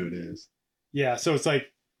yeah, to you it is. Yeah. So it's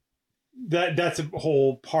like that's a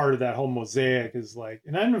whole part of that whole mosaic is like,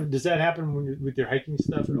 and I don't know, does that happen when with your hiking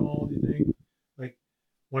stuff at all? Do you think, like,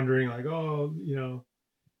 wondering like, oh,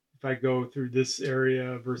 if I go through this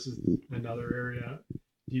area versus another area,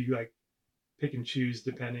 do you like pick and choose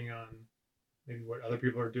depending on maybe what other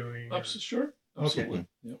people are doing? Sure. Absolutely. Okay.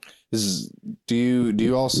 Yep. Do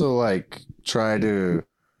you also like try to,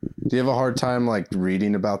 do you have a hard time like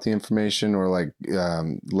reading about the information or like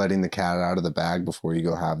letting the cat out of the bag before you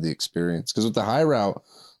go have the experience? Because with the high route,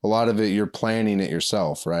 a lot of it you're planning it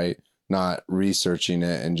yourself, right? Not researching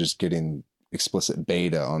it and just getting explicit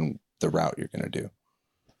beta on the route you're going to do.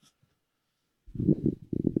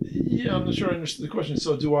 Yeah, I'm not sure I understood the question.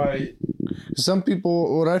 So do I? Some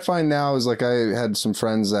people, what I find now is like I had some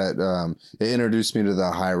friends that they introduced me to the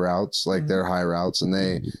high routes, like their high routes, and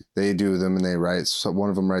they do them and they write. So one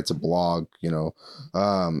of them writes a blog,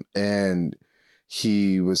 and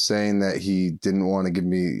he was saying that he didn't want to give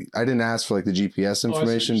me. I didn't ask for like the GPS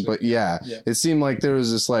information, but yeah, it seemed like there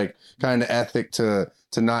was this like kind of ethic to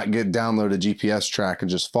not download a GPS track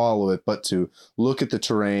and just follow it, but to look at the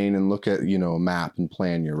terrain and look at a map and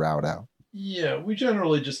plan your route out. Yeah, we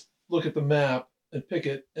generally just look at the map and pick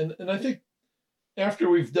it. And I think after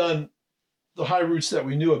we've done the high routes that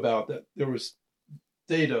we knew about, that there was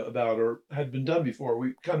data about or had been done before,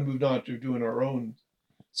 we kind of moved on to doing our own.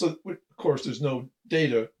 So, of course, there's no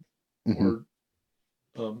data or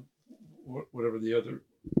whatever the other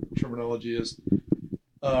terminology is,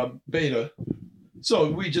 beta. So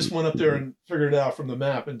we just went up there and figured it out from the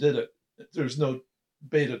map and did it. There's no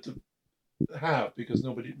beta to have because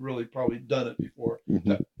nobody really probably done it before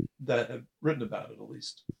that had written about it at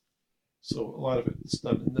least. So a lot of it's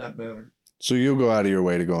done in that manner. So you'll go out of your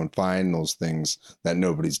way to go and find those things that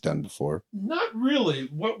nobody's done before. Not really.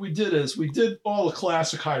 What we did is we did all the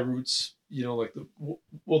classic high routes, like the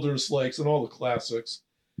Wilderness Lakes and all the classics.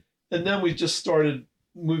 And then we just started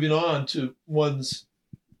moving on to ones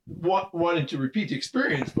wanting to repeat the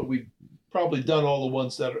experience, but we've probably done all the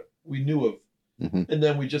ones that we knew of. And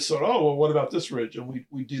then we just thought, oh, well, what about this ridge? And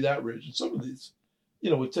we do that ridge. And some of these,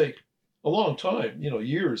 would take a long time,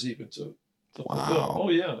 years even to fulfill. Oh,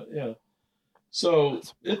 yeah. So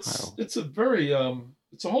it's a very,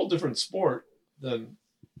 it's a whole different sport than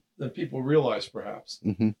people realize perhaps.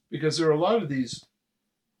 Because there are a lot of these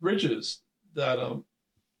ridges that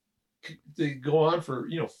they go on for,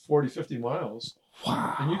 40, 50 miles.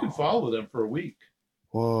 Wow. And you can follow them for a week.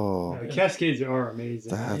 Whoa. The Cascades are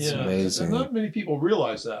amazing. That's amazing. And not many people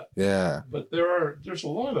realize that. Yeah. But there's a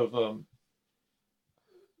lot of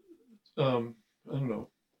I don't know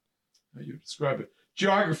how you describe it,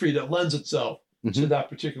 geography that lends itself to that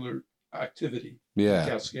particular activity. Yeah.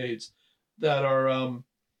 Cascades that are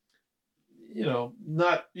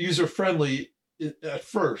not user friendly at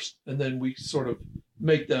first, and then we sort of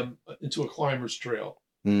make them into a climber's trail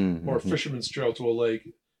or a fisherman's trail to a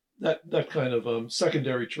lake. That kind of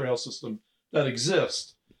secondary trail system that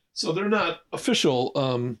exists. So they're not official. I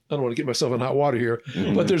don't want to get myself in hot water here,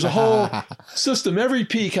 but there's a whole system. Every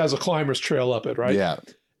peak has a climber's trail up it, right? Yeah.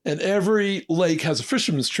 And every lake has a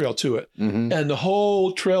fisherman's trail to it. And the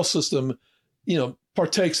whole trail system,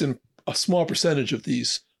 partakes in a small percentage of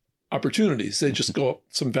these opportunities. They just go up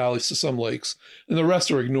some valleys to some lakes, and the rest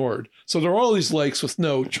are ignored. So there are all these lakes with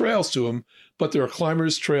no trails to them, but there are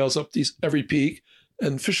climbers' trails up every peak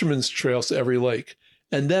and fishermen's trails to every lake.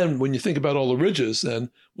 And then when you think about all the ridges, then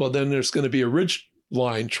there's going to be a ridge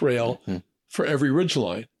line trail for every ridge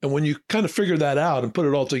line. And when you kind of figure that out and put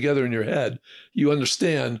it all together in your head, you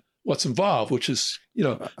understand what's involved, which is,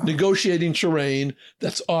 negotiating terrain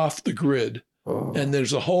that's off the grid. And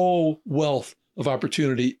there's a whole wealth of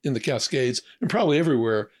opportunity in the Cascades and probably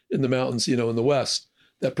everywhere in the mountains, in the West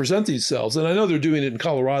that present themselves. And I know they're doing it in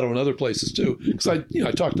Colorado and other places too, because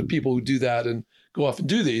I talk to people who do that and go off and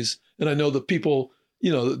do these. And I know the people,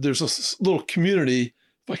 there's a little community,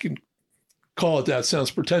 if I can call it that,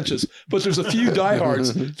 sounds pretentious, but there's a few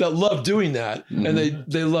diehards that love doing that. And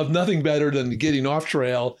they love nothing better than getting off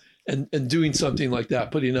trail and doing something like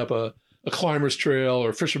that, putting up a climber's trail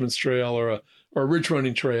or a fisherman's trail or a ridge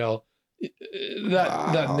running trail,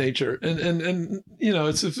 that nature. And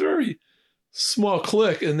it's a very small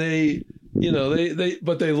clique, and they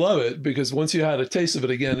love it, because once you had a taste of it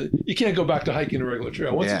again, you can't go back to hiking a regular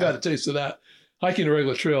trail. Once you've had a taste of that, hiking a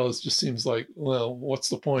regular trail just seems like, well, what's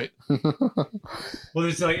the point? Well,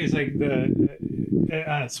 it's like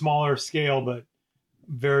on a smaller scale, but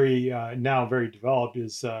now very developed,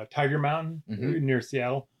 is Tiger Mountain near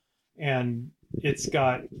Seattle. And it's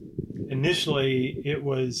got, initially it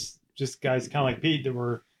was just guys kind of like Pete that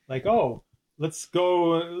were like, oh, let's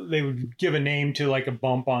go. They would give a name to like a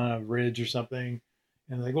bump on a ridge or something.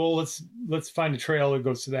 And like, well, let's find a trail that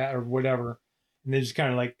goes to that or whatever. And they just kind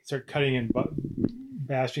of like start cutting and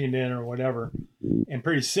bashing it in or whatever. And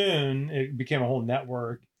pretty soon it became a whole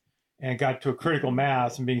network, and it got to a critical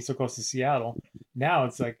mass, and being so close to Seattle, now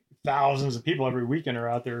it's like thousands of people every weekend are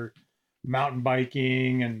out there mountain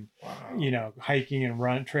biking and, hiking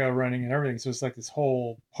and trail running and everything. So it's like this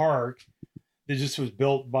whole park that just was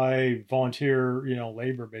built by volunteer,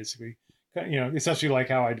 labor, basically, essentially like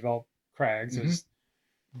how I developed Crags. Is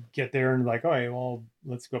get there and like, oh, hey, well,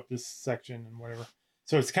 let's go up this section and whatever.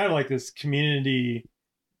 So it's kind of like this community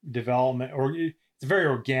development, or it's a very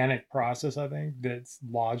organic process, I think, that's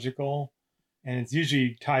logical, and it's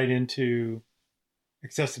usually tied into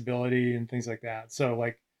accessibility and things like that. So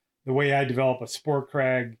like the way I develop a sport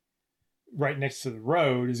crag right next to the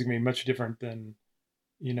road is going to be much different than,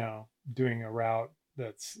 doing a route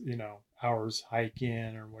that's, hours hike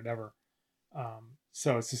in or whatever.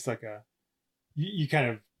 So it's just like you kind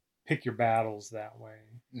of pick your battles that way.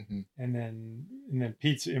 And then with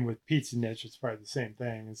Pete's niche, it's probably the same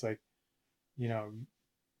thing. It's like, you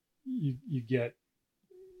get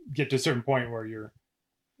to a certain point where you're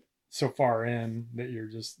so far in that you're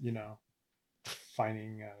just,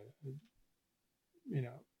 finding,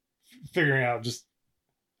 figuring out just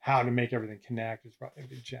how to make everything connect is probably a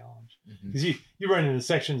big challenge. Because you run into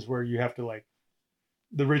sections where you have to, like,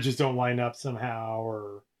 the ridges don't line up somehow,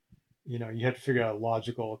 or you have to figure out a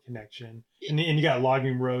logical connection, and you got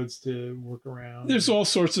logging roads to work around. There's all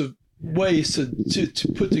sorts of ways to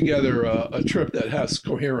put together a trip that has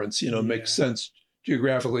coherence, makes sense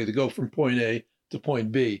geographically, to go from point A to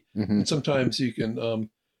point B. And sometimes you can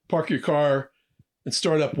park your car and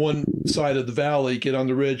start up one side of the valley, get on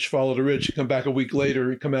the ridge, follow the ridge, come back a week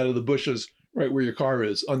later and come out of the bushes right where your car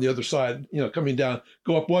is on the other side, coming down,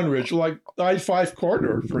 go up one ridge, like the I-5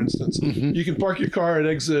 corridor, for instance. You can park your car at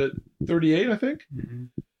exit 38, I think.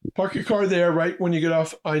 Park your car there right when you get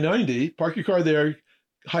off I-90, park your car there,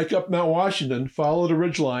 hike up Mount Washington, follow the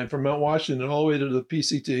ridge line from Mount Washington all the way to the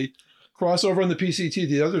PCT, cross over on the PCT to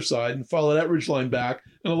the other side and follow that ridge line back.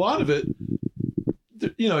 And a lot of it,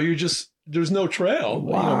 there's no trail,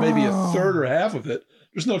 maybe a third or half of it.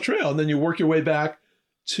 There's no trail. And then you work your way back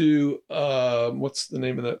to, what's the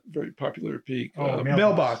name of that very popular peak?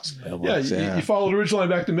 Mailbox. You follow the ridgeline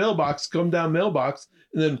back to Mailbox, come down Mailbox,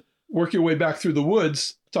 and then work your way back through the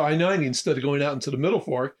woods to I-90 instead of going out into the Middle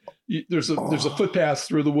Fork. There's a footpath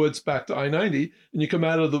through the woods back to I-90, and you come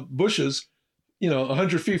out of the bushes,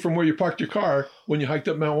 100 feet from where you parked your car when you hiked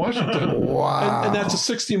up Mount Washington. Wow. And that's a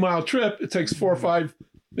 60-mile trip. It takes 4 or 5,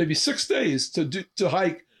 maybe 6 days to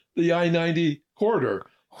hike the I-90 corridor.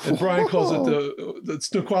 And Brian calls it the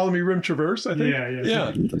Snoqualmie Rim Traverse, I think.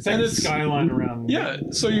 Yeah. It's like And a it's skyline around. yeah.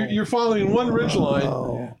 So you're following one ridge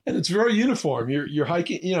line, and it's very uniform. You're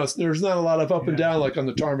hiking. You know, there's not a lot of up and down like on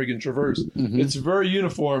the Ptarmigan Traverse. It's very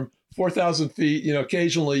uniform. 4,000 feet. You know,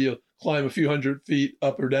 occasionally you'll climb a few hundred feet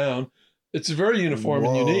up or down. It's very uniform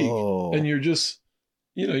and unique, and you're just,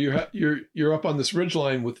 you know, you're up on this ridge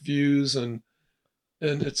line with views, and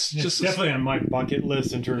it's just definitely on my bucket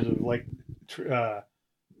list in terms of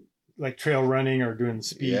like trail running or doing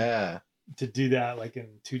speed. Yeah. To do that like in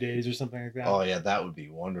 2 days or something like that. Oh yeah, that would be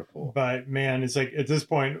wonderful. But man, it's like at this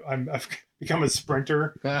point I've become a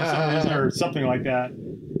sprinter for some reason or something like that.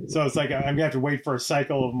 So it's like I'm gonna have to wait for a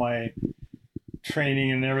cycle of my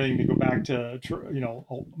training and everything to go back to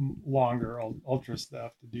longer ultra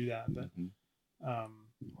stuff to do that. But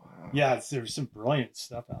yeah, there's some brilliant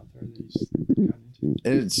stuff out there that you just got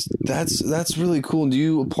into. That's really cool. Do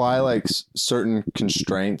you apply like certain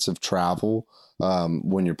constraints of travel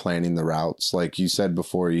when you're planning the routes? Like you said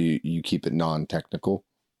before, you keep it non-technical,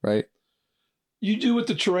 right? You do what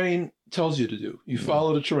the terrain tells you to do. You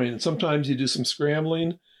follow the terrain, and sometimes you do some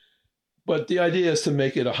scrambling, but the idea is to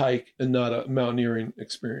make it a hike and not a mountaineering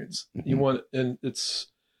experience. You want, and it's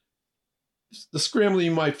the scrambling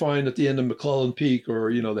you might find at the end of McClellan Peak or,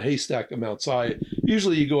 you know, the haystack of Mount Si.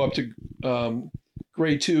 Usually you go up to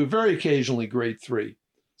grade 2, very occasionally grade 3.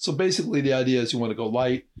 So basically the idea is you want to go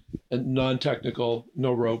light and non-technical,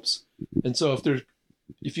 no ropes. And so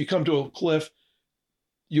if you come to a cliff,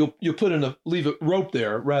 you'll leave a rope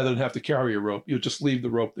there rather than have to carry a rope. You'll just leave the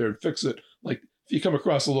rope there and fix it. Like if you come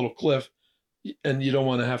across a little cliff and you don't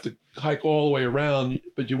want to have to hike all the way around,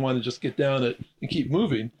 but you want to just get down it and keep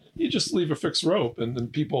moving, you just leave a fixed rope, and then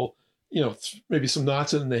people, you know, maybe some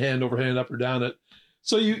knots in the hand over hand, up or down it.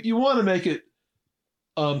 So you want to make it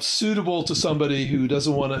suitable to somebody who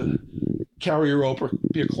doesn't want to carry a rope or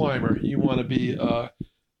be a climber. You want to be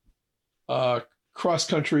a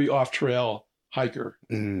cross-country off-trail hiker.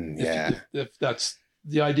 If that's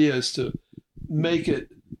the idea, is to make it,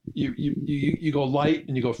 you go light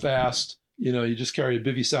and you go fast. You know, you just carry a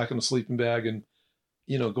bivy sack and a sleeping bag, and,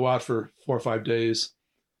 you know, go out for 4 or 5 days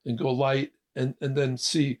and go light, and then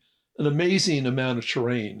see an amazing amount of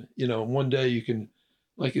terrain. You know, one day you can,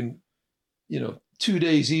 like in, you know, 2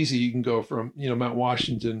 days easy, you can go from, you know, Mount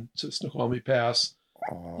Washington to Snoqualmie Pass,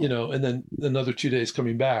 you know, and then another 2 days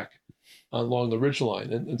coming back along the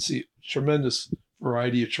ridgeline, and see tremendous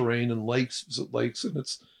variety of terrain and visit lakes. And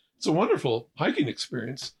it's a wonderful hiking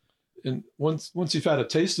experience. And once you've had a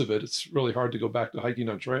taste of it, it's really hard to go back to hiking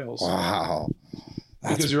on trails. Wow.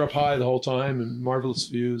 Because you're up high the whole time and marvelous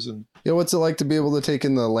views. And yeah, what's it like to be able to take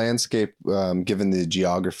in the landscape, given the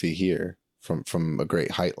geography here from a great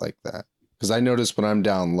height like that? Because I notice when I'm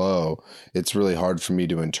down low, it's really hard for me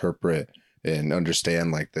to interpret and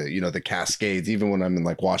understand like the Cascades, even when I'm in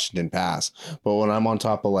like Washington Pass. But when I'm on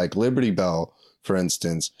top of like Liberty Bell, for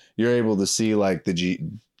instance, you're able to see like the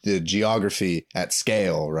geography at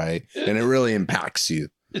scale, right? And it really impacts you.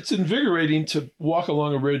 It's invigorating to walk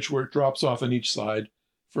along a ridge where it drops off on each side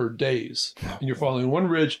for days. And you're following one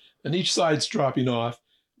ridge and each side's dropping off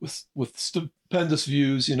with stupendous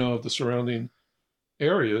views, you know, of the surrounding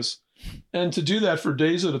areas. And to do that for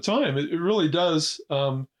days at a time, it really does.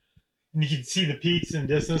 And you can see the peaks in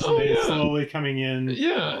distance, and they're slowly coming in.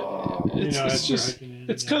 Yeah.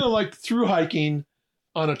 It's kind of like through hiking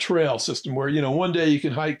on a trail system where, you know, one day you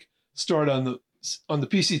can start on the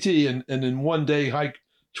PCT and in one day hike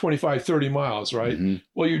 25, 30 miles, right?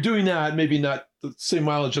 Well, you're doing that, maybe not the same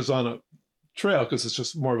mileage as on a trail because it's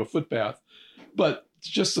just more of a footpath, but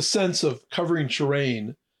just a sense of covering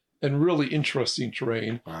terrain and really interesting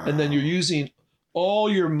terrain. Wow. And then you're using all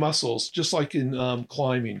your muscles, just like in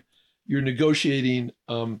climbing. You're negotiating,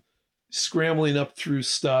 scrambling up through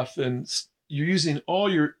stuff, and you're using all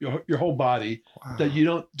your whole body that you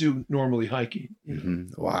don't do normally hiking.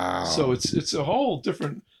 Wow. So it's a whole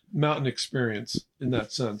different mountain experience in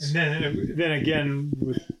that sense. And then again,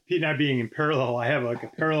 with Pete and I being in parallel, I have like a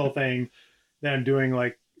parallel thing that I'm doing,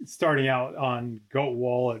 like starting out on Goat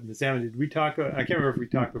Wall at Mazama. Did we talk? I can't remember if we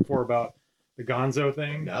talked before about the Gonzo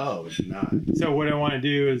thing. No, it's not. So what I want to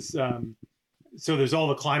do is, so there's all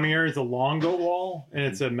the climbing areas along Goat Wall, and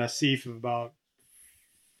it's a massif of about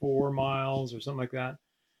 4 miles or something like that.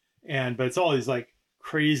 But it's all these like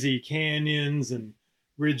crazy canyons and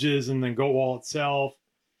ridges, and then Goat Wall itself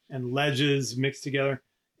and ledges mixed together.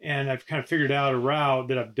 And I've kind of figured out a route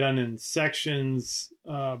that I've done in sections,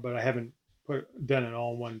 but I haven't done it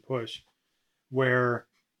all in one push, where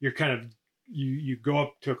you're kind of, you go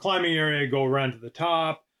up to a climbing area, go around to the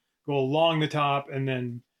top, go along the top, and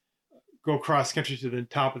then go cross country to the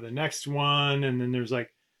top of the next one. And then there's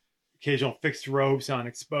like occasional fixed ropes on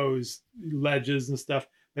exposed ledges and stuff.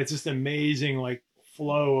 But it's just amazing, like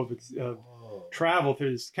flow of travel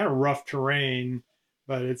through this kind of rough terrain.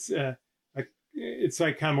 But it's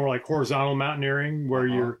like kind of more like horizontal mountaineering, where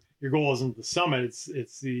your goal isn't the summit;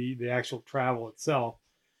 it's the actual travel itself.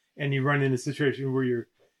 And you run into a situation where you're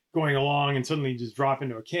going along and suddenly you just drop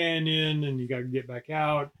into a canyon, and you got to get back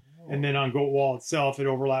out. And then on Goat Wall itself, it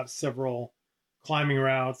overlaps several climbing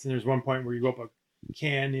routes. And there's one point where you go up a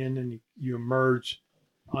canyon and you emerge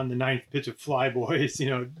on the 9th pitch of Flyboys,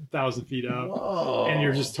 1,000 feet up. Whoa. And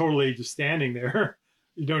you're just totally just standing there.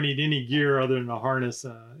 You don't need any gear other than a harness,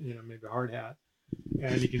 maybe a hard hat.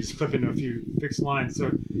 And you can just clip into a few fixed lines.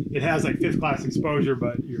 So it has like 5th class exposure,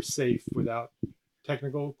 but you're safe without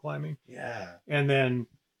technical climbing. Yeah. And then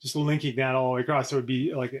just linking that all the way across. So it would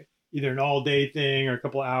be like either an all day thing or a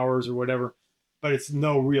couple of hours or whatever, but it's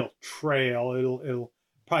no real trail. It'll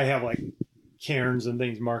probably have like cairns and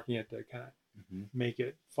things marking it to kind of make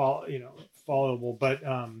it followable. But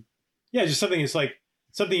just something it's like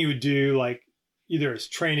something you would do like either as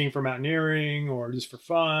training for mountaineering or just for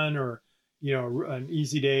fun, or an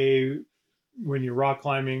easy day when you're rock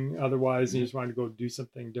climbing otherwise and you just want to go do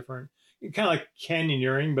something different. Kind of like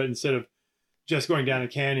canyoneering, but instead of just going down a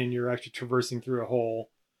canyon, you're actually traversing through a whole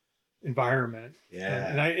environment. Yeah.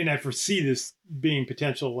 And I foresee this being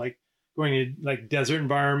potential, like going to like desert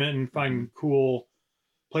environment and finding cool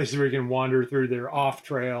places where you can wander through their off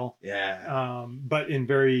trail. Yeah. But in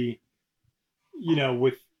very,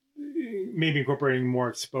 with maybe incorporating more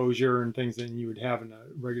exposure and things than you would have in a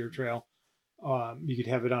regular trail. You could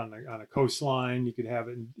have it on a coastline. You could have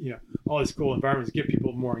it, all these cool environments, get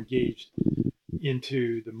people more engaged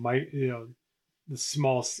into the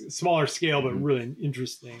smaller scale, but really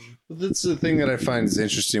interesting. That's the thing that I find is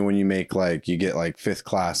interesting when you make you get 5th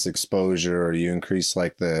class exposure, or you increase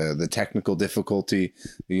the technical difficulty,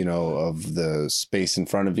 of the space in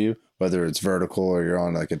front of you, whether it's vertical or you're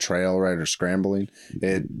on a trail, right, or scrambling.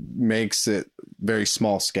 It makes it very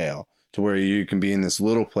small scale to where you can be in this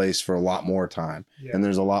little place for a lot more time. Yeah. And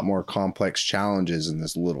there's a lot more complex challenges in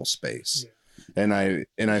this little space. Yeah. And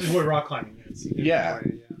this is what rock climbing is. Yeah.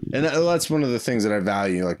 And that's one of the things that I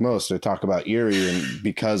value most. I talk about Erie, and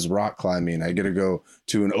because rock climbing, I get to go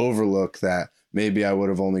to an overlook that maybe I would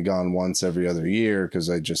have only gone once every other year, because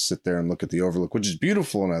I just sit there and look at the overlook, which is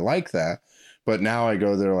beautiful and I like that. But now I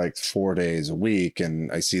go there 4 days a week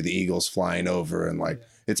and I see the eagles flying over, and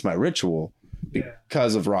it's my ritual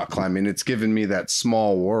because of rock climbing. It's given me that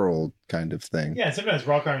small world kind of thing. Yeah, and sometimes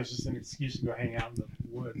rock climbing is just an excuse to go hang out in the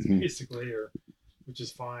woods, basically, which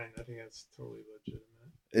is fine. I think that's totally legitimate.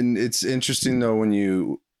 And it's interesting though when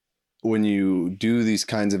you do these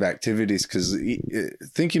kinds of activities, because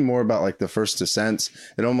thinking more about the first descents,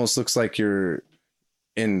 it almost looks like you're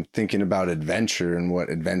in thinking about adventure and what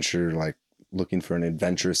adventure, looking for an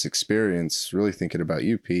adventurous experience. Really thinking about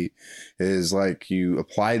you, Pete, is you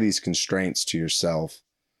apply these constraints to yourself,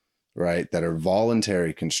 right, that are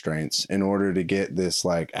voluntary constraints in order to get this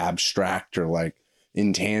abstract or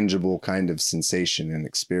intangible kind of sensation and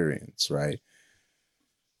experience, right?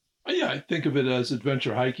 Yeah, I think of it as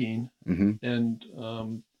adventure hiking, and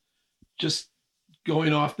just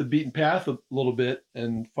going off the beaten path a little bit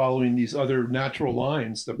and following these other natural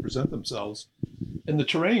lines that present themselves. And the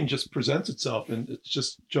terrain just presents itself, and it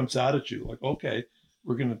just jumps out at you okay,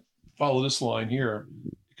 we're going to follow this line here,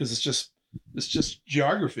 because it's just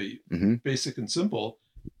geography, basic and simple,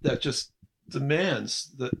 that just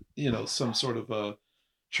demands that, some sort of a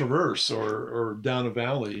traverse or down a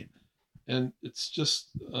valley. And it's just,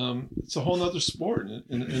 it's a whole nother sport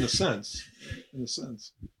in a sense.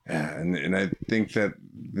 Yeah. And I think that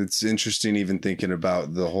it's interesting, even thinking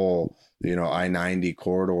about the whole, I-90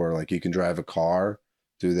 corridor. You can drive a car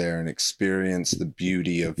through there and experience the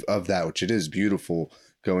beauty of that, which it is beautiful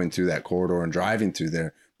going through that corridor and driving through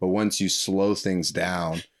there. But once you slow things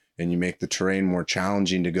down and you make the terrain more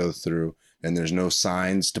challenging to go through, and there's no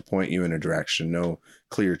signs to point you in a direction, no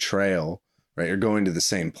clear trail, right? You're going to the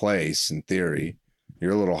same place in theory.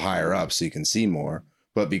 You're a little higher up so you can see more.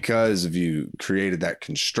 But because of you created that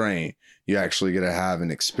constraint, you actually get to have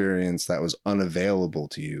an experience that was unavailable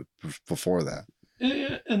to you before that.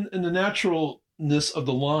 And the naturalness of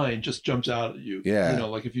the line just jumps out at you.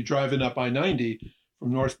 Yeah. If you're driving up I-90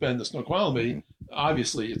 from North Bend to Snoqualmie,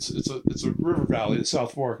 obviously it's a river valley, the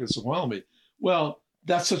South Fork of Snoqualmie. Well,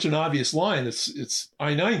 that's such an obvious line. It's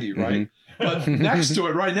I-90, right? But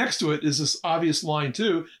right next to it is this obvious line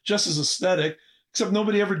too, just as aesthetic, except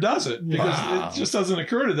nobody ever does it because Wow. it just doesn't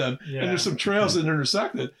occur to them. Yeah. And there's some trails that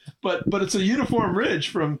intersect it, but it's a uniform ridge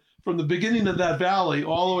from the beginning of that valley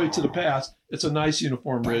all the way to the pass. It's a nice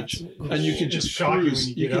uniform ridge, and you can It's just shocking cruise.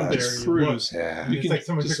 when you get can up just there. cruise. Yeah. You It's can like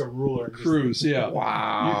someone just took a ruler and just- cruise. Yeah.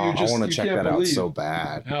 Wow. You just- I want you to check can't that out believe so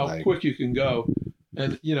bad. How Like, quick you can go,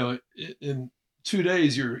 and in 2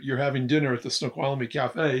 days you're having dinner at the Snoqualmie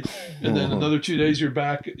Cafe, and then another 2 days you're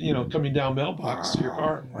back, coming down Mailbox to your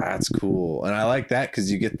car. That's cool. And I like that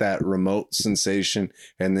because you get that remote sensation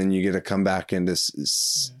and then you get to come back into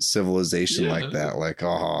civilization Yeah. like that. Like,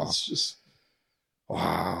 oh, It's just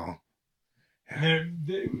wow.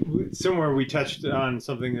 Somewhere we touched on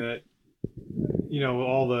something that,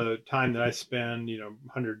 all the time that I spend,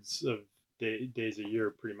 hundreds of days a year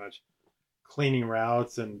pretty much cleaning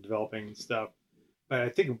routes and developing stuff. But I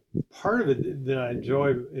think part of it that I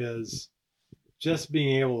enjoy is just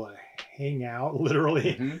being able to hang out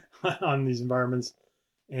literally on these environments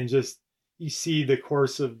and just you see the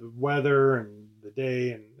course of the weather and the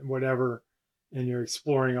day and whatever, and you're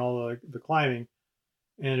exploring all the climbing.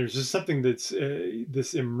 And there's just something that's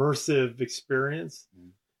this immersive experience.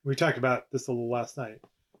 We talked about this a little last night,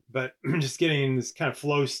 but just getting in this kind of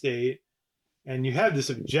flow state, and you have this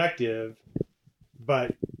objective,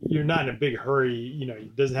 but you're not in a big hurry.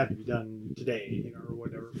 It doesn't have to be done today, or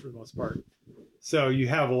whatever for the most part. So you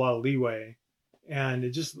have a lot of leeway, and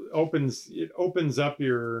it just opens up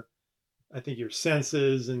your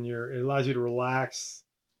senses, and it allows you to relax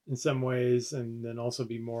in some ways, and then also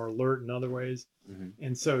be more alert in other ways.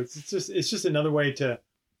 And so it's just another way to,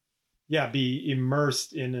 be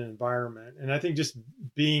immersed in an environment. And I think just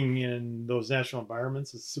being in those natural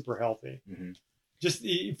environments is super healthy. Just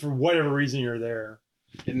for whatever reason you're there.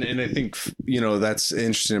 And I think, that's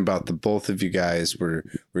interesting about the both of you guys where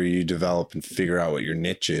you develop and figure out what your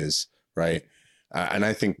niche is. Right. And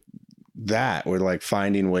I think that we're like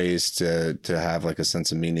finding ways to have like a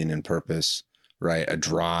sense of meaning and purpose, right? A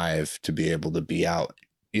drive to be able to be out,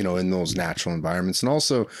 in those natural environments, and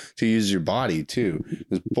also to use your body too.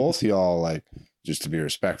 Because both y'all, like, just to be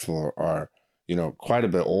respectful, are, quite a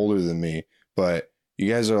bit older than me, but you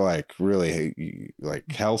guys are like really like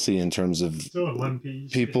healthy in terms of Still in one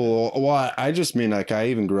piece. people. Well, I just mean like I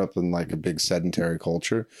even grew up in like a big sedentary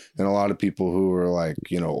culture, and a lot of people who were like,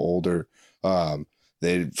 older,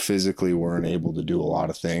 they physically weren't able to do a lot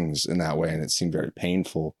of things in that way, and it seemed very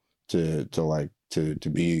painful to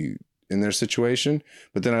be in their situation.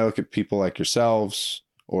 But then I look at people like yourselves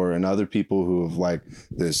and other people who have like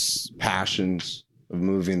this passions of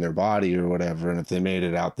moving their body or whatever, and if they made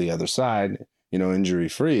it out the other side, injury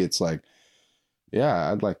free, it's like,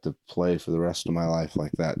 yeah, I'd like to play for the rest of my life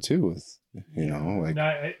like that too. With like, No,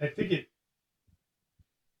 I think it.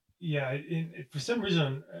 Yeah, for some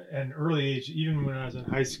reason, at an early age, even when I was in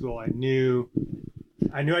high school, I knew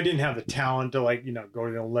I didn't have the talent to go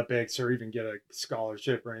to the Olympics or even get a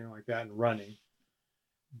scholarship or anything like that in running.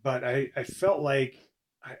 But I felt like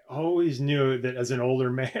I always knew that as an old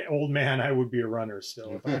man, I would be a runner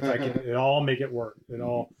still. If I could at all make it work, at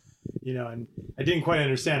all, and I didn't quite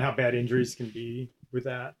understand how bad injuries can be with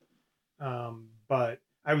that. But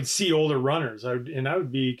I would see older runners, I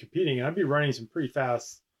would be competing, and I'd be running some pretty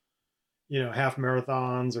fast, half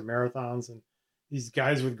marathons or marathons, and these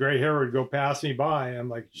guys with gray hair would go past me by. I'm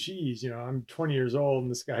like, geez, I'm 20 years old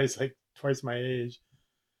and this guy's like twice my age.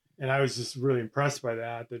 And I was just really impressed by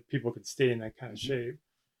that people could stay in that kind of shape.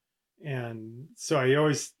 And so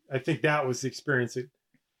I think that was the experience that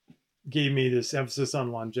gave me this emphasis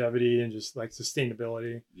on longevity and just like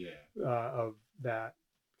sustainability of that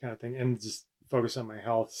kind of thing, and just focus on my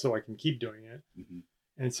health so I can keep doing it.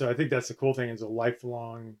 And so I think that's the cool thing, is a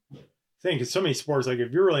lifelong thing. Because so many sports, like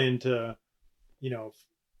if you're really into,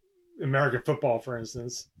 American football, for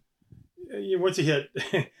instance, once you hit,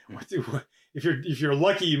 if you're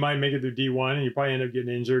lucky, you might make it through D1, and you probably end up getting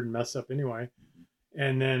injured and messed up anyway.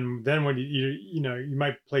 And then when you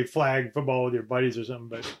might play flag football with your buddies or something,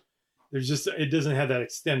 but it doesn't have that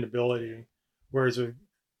extendability. Whereas with,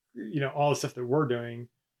 all the stuff that we're doing,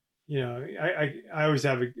 I always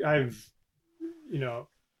have, what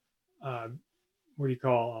do you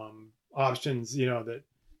call, options, that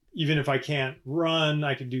even if I can't run,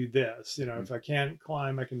 I can do this, if I can't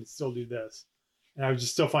climb, I can still do this. And I would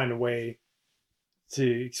just still find a way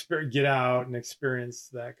to get out and experience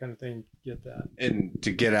that kind of thing, get that. And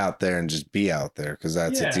to get out there and just be out there, because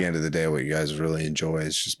that's at the end of the day what you guys really enjoy,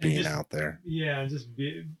 is just being out there. Yeah, and just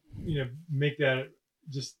be, make that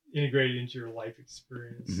just integrated into your life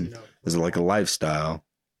experience. Is it like a lifestyle?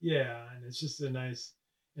 Yeah, and it's just and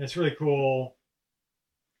it's really cool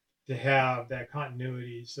to have that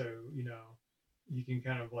continuity. So you can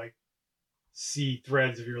kind of like see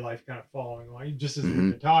threads of your life kind of following along. Just as we've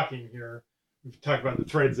been talking here, we've talked about the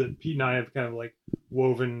threads that Pete and I have kind of like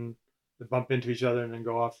woven that bump into each other and then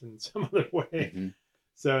go off in some other way.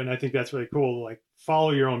 So, and I think that's really cool to like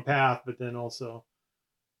follow your own path, but then also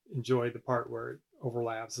enjoy the part where it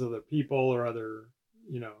overlaps with other people or other,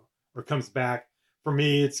 or comes back. For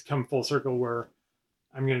me, it's come full circle where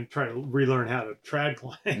I'm going to try to relearn how to trad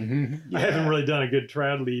climb. I haven't really done a good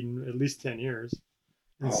trad lead in at least 10 years.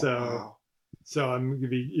 And so I'm going to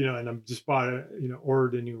be, and I'm just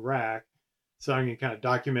ordered a new rack. So I'm going to kind of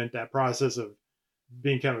document that process of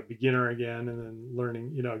being kind of a beginner again and then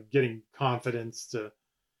learning, getting confidence to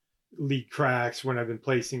lead cracks when I've been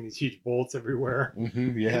placing these huge bolts everywhere.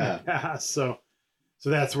 So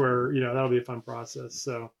that's where, that'll be a fun process.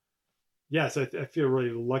 So yes, I feel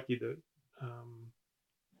really lucky that,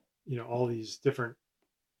 all these different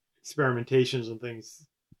experimentations and things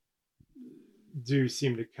do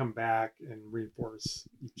seem to come back and reinforce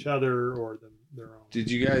each other or their own. Did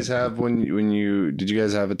you guys have did you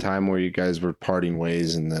guys have a time where you guys were parting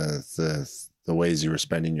ways in the ways you were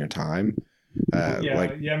spending your time? I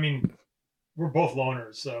mean, we're both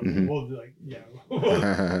loners, so we'll be like,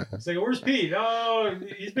 it's like, where's Pete? Oh,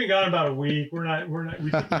 he's been gone about a week. We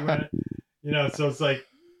think he went, so it's like,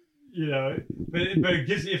 but it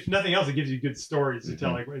gives you, if nothing else, it gives you good stories to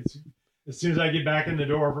tell. Like, as soon as I get back in the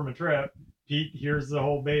door from a trip, Pete, here's the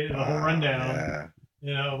whole rundown.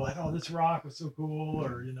 Like, oh, this rock was so cool,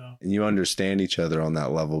 or And you understand each other on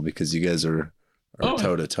that level because you guys are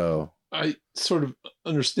toe to toe. I sort of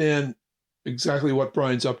understand exactly what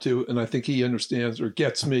Brian's up to, and I think he understands or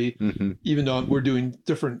gets me, even though we're doing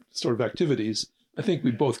different sort of activities. I think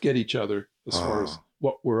we both get each other as far as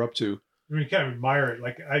what we're up to. I mean, kind of admire it.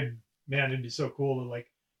 Like, it'd be so cool to like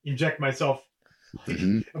inject myself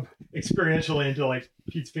experientially into like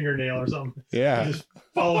Pete's fingernail or something. Yeah. And just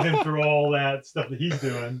follow him through all that stuff that he's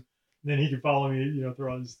doing. And then he can follow me, through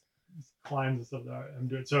all these climbs and stuff that I'm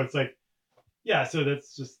doing. So it's like, so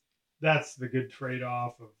that's the good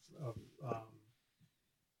trade-off of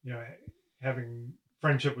having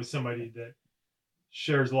friendship with somebody that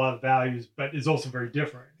shares a lot of values, but is also very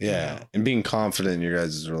different. And being confident in your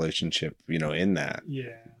guys' relationship, in that.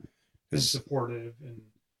 And supportive, and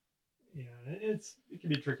it can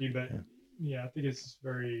be tricky, but I think it's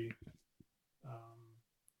very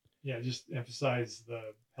just emphasize the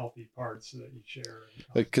healthy parts that you share.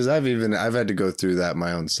 Like, because I've had to go through that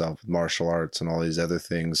my own self with martial arts and all these other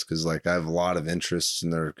things, because like I have a lot of interests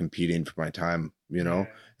and they're competing for my time, and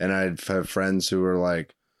I'd have friends who are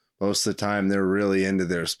like, most of the time they're really into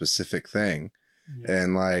their specific thing.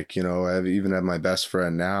 And like, I've even had my best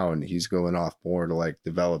friend now, and he's going off more to like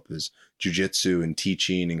develop his jujitsu and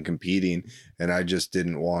teaching and competing. And I just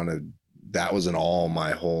didn't want to, that wasn't all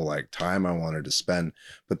my whole like time I wanted to spend.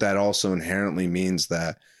 But that also inherently means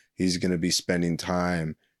that he's going to be spending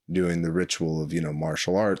time doing the ritual of,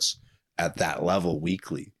 martial arts at that level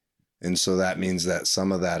weekly. And so that means that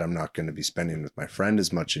some of that I'm not going to be spending with my friend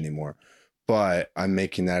as much anymore, but I'm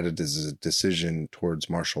making that as a decision towards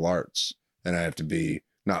martial arts. And I have to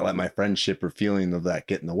not let my friendship or feeling of that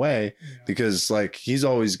get in the way, because like he's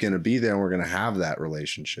always going to be there and we're going to have that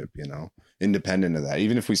relationship, independent of that.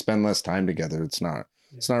 Even if we spend less time together, it's not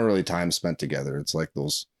really time spent together. It's like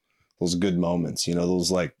those good moments, those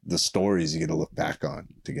like the stories you get to look back on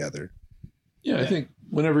together. Yeah. I think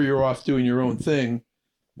whenever you're off doing your own thing,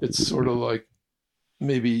 it's sort of like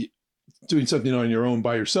maybe doing something on your own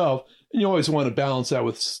by yourself. And you always want to balance that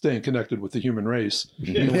with staying connected with the human race,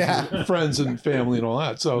 with friends and family and all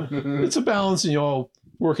that. So it's a balance, and you all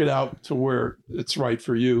work it out to where it's right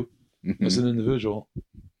for you as an individual.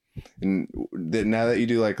 And now that you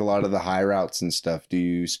do like a lot of the high routes and stuff, do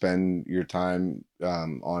you spend your time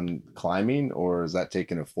on climbing, or is that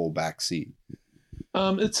taking a full back seat?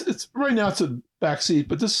 It's right now it's a back seat,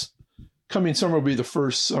 but this coming summer will be the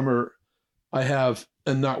first summer I have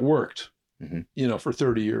and not worked, for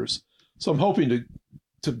 30 years. So I'm hoping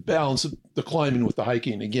to balance the climbing with the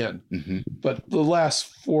hiking again. But the last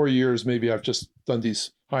 4 years, maybe I've just done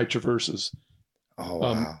these high traverses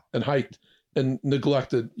and hiked and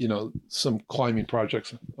neglected, some climbing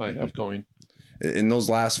projects I have going. In those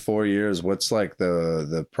last 4 years, what's like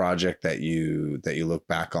the project that you look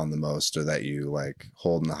back on the most, or that you like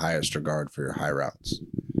hold in the highest regard for your high routes?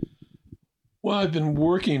 Well, I've been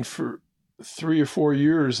working for 3 or 4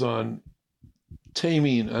 years on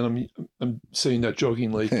taming, and I'm saying that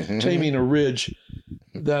jokingly, taming a ridge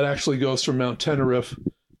that actually goes from Mount Tenerife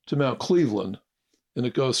to Mount Cleveland, and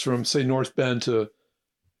it goes from, say, North Bend to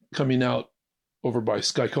coming out over by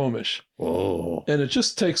Skykomish. Oh. And it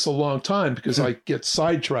just takes a long time because I get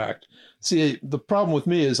sidetracked. See, the problem with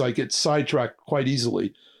me is I get sidetracked quite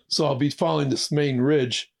easily. So I'll be following this main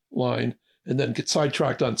ridge line and then get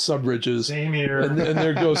sidetracked on sub ridges. Same here. And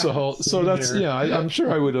there goes the whole. So that's, here. yeah, I'm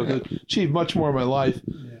sure I would have achieved much more in my life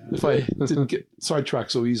if I didn't get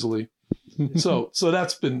sidetracked so easily. So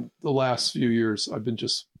that's been the last few years. I've been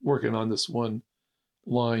just working on this one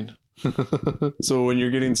line. So when you're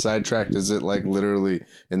getting sidetracked, is it like literally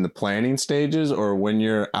in the planning stages, or when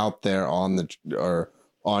you're out there on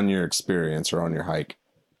your experience or on your hike?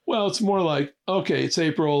 Well, it's more like, okay, it's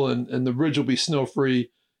April and the ridge will be snow free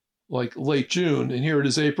like late June, and here it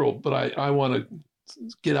is April, but I want to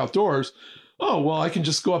get outdoors. Oh, well, I can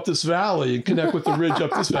just go up this valley and connect with the ridge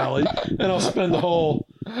up this valley, and I'll spend the whole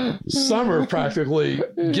summer practically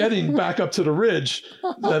getting back up to the ridge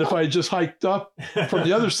that if I just hiked up from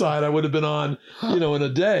the other side, I would have been on, in a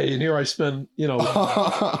day. And here I spend,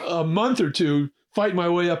 a month or two fighting my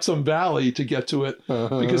way up some valley to get to it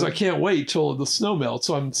because I can't wait till the snow melts.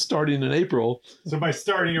 So I'm starting in April. So by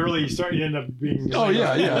starting early, you end up being. Oh,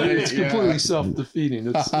 yeah. It's completely self-defeating.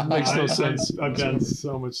 It makes no sense. I've done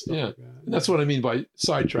so much stuff like that. And that's what I mean by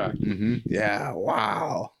sidetrack. Mm-hmm. Yeah.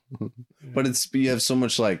 Wow. But you have so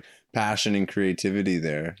much like passion and creativity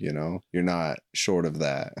there, you're not short of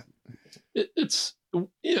that. It's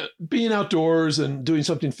being outdoors and doing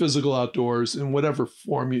something physical outdoors in whatever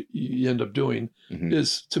form you end up doing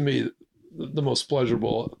is, to me, the most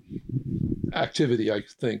pleasurable activity, I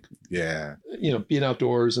think. Yeah. being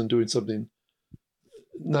outdoors and doing something,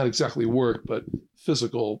 not exactly work, but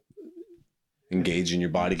physical. Engaging your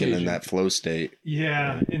body, getting in that flow state.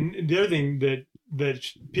 Yeah. And the other thing that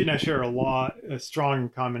Pete and I share a strong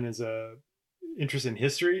common is a interest in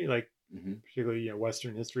history, like particularly,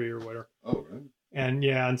 Western history or whatever. Oh, right.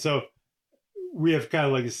 And so we have kind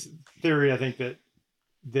of like this theory, I think,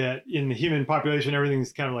 that in the human population,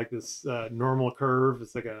 everything's kind of like this normal curve.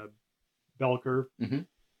 It's like a bell curve.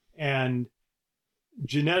 And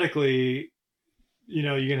genetically,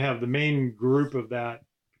 you can have the main group of that,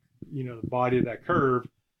 the body of that curve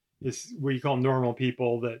is what you call normal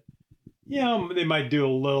people that, they might do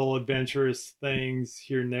a little adventurous things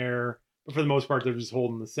here and there, but for the most part, they're just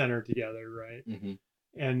holding the center together. Right.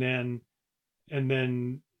 And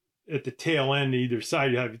then at the tail end, either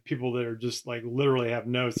side, you have people that are just like literally have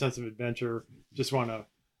no sense of adventure, just want to,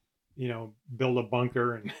 build a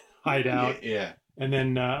bunker and hide out. Yeah. And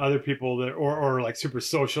then other people that, or like super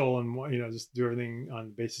social and, just do everything on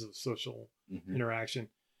the basis of social interaction.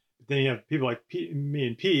 But then you have people like me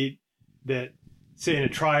and Pete that say in a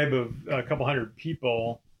tribe of a couple hundred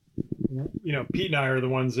people, Pete and I are the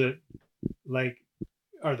ones that like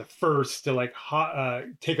are the first to like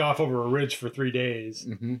take off over a ridge for 3 days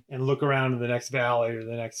and look around in the next valley or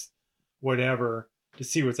the next whatever to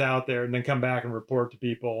see what's out there, and then come back and report to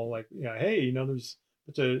people like, hey, there's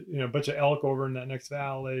a bunch of elk over in that next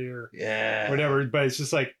valley or whatever. But it's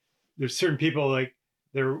just like there's certain people like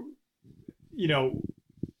they're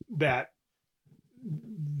that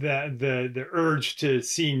the urge to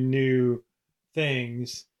see new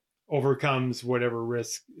things overcomes whatever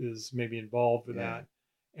risk is maybe involved with that,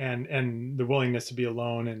 and the willingness to be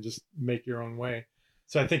alone and just make your own way.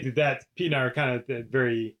 So I think that Pete and I are kind of at the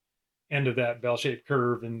very end of that bell-shaped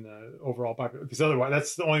curve in the overall population, because otherwise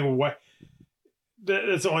that's the only way.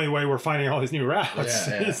 That's the only way we're finding all these new routes.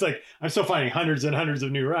 It's like I'm still finding hundreds and hundreds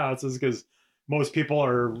of new routes, is because most people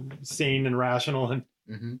are sane and rational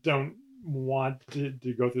and don't want to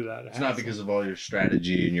go through that. It's not because of all your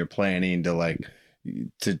strategy and your planning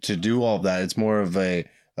to do all of that. It's more of a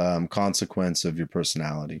consequence of your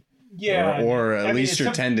personality. Or at least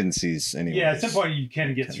your tendencies anyway. Yeah, at some point you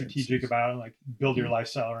can get strategic about it, like build your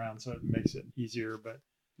lifestyle around so it makes it easier, but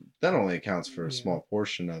that only accounts for a small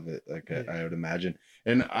portion of it, I would imagine.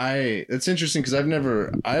 And it's interesting because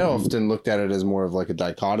I often looked at it as more of like a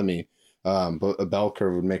dichotomy, but a bell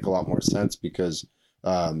curve would make a lot more sense because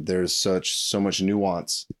there's so much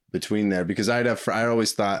nuance between there. Because I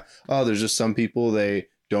always thought, there's just some people they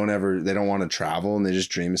don't want to travel and they just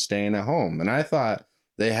dream of staying at home. And I thought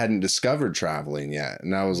they hadn't discovered traveling yet.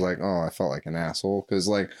 And I was like, I felt like an asshole because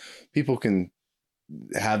like people can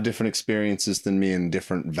have different experiences than me and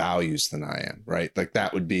different values than I am, right? Like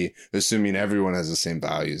that would be assuming everyone has the same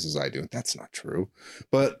values as I do. That's not true.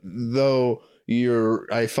 But though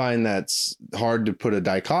I find that's hard to put a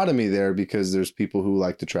dichotomy there because there's people who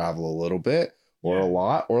like to travel a little bit or a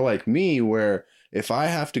lot, or like me, where if I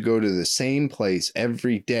have to go to the same place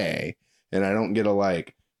every day and I don't get to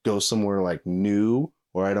like go somewhere like new,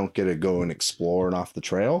 or I don't get to go and explore and off the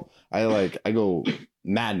trail, I go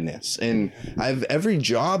madness. And every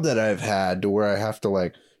job that I've had to where I have to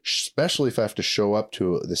like especially if I have to show up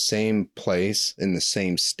to the same place in the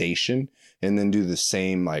same station and then do the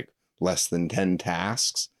same like less than 10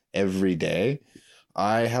 tasks every day.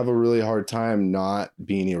 I have a really hard time not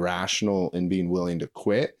being irrational and being willing to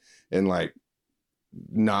quit and like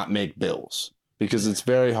not make bills, because it's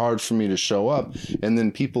very hard for me to show up. And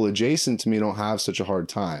then people adjacent to me don't have such a hard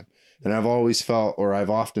time. And I've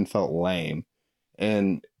often felt lame.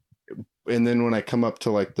 And then when I come up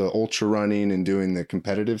to like the ultra running and doing the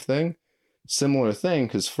competitive thing, similar thing,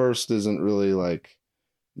 because first isn't really like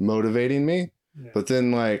motivating me, but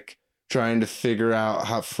then like trying to figure out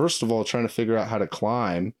how to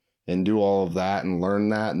climb and do all of that and learn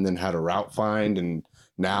that, and then how to route find, and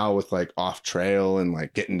now with like off trail and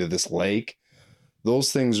like getting to this lake,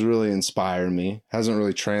 those things really inspire me. Hasn't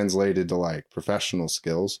really translated to like professional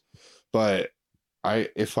skills, but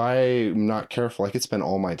if I'm not careful, I could spend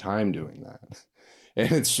all my time doing that.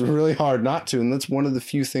 And it's really hard not to. And that's one of the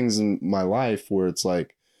few things in my life where it's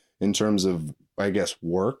like, in terms of, I guess,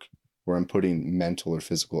 work, where I'm putting mental or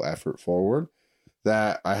physical effort forward,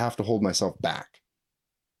 that I have to hold myself back.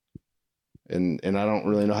 And I don't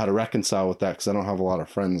really know how to reconcile with that, because I don't have a lot of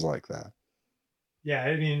friends like that. Yeah,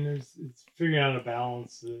 I mean, it's figuring out a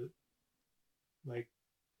balance. Like,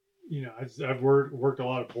 you know, I've worked a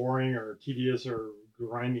lot of boring or tedious or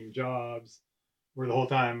grinding jobs where the whole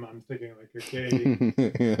time I'm thinking like, okay,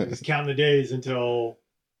 just counting the days until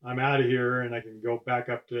I'm out of here and I can go back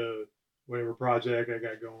up to whatever project I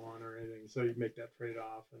got going or anything. So you make that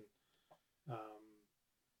trade-off.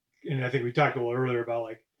 And I think we talked a little earlier about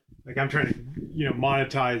like I'm trying to, you know,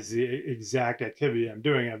 monetize the exact activity I'm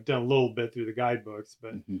doing. I've done a little bit through the guidebooks,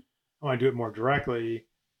 but I want to do it more directly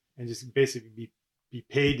and just basically be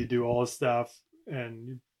paid to do all this stuff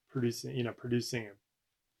and producing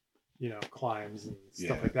climbs and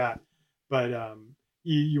stuff like that. But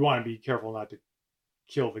you want to be careful not to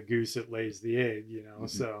kill the goose that lays the egg, you know?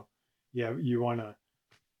 So yeah, you want to,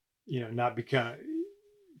 you know, not become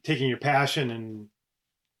taking your passion and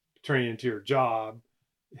turning it into your job.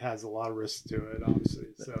 It has a lot of risk to it, obviously.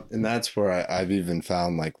 So, and that's where I've even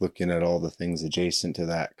found, like, looking at all the things adjacent to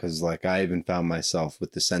that, because like I even found myself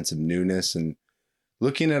with the sense of newness and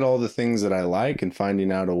looking at all the things that I like and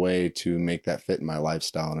finding out a way to make that fit in my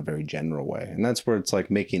lifestyle in a very general way. And that's where it's like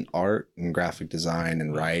making art and graphic design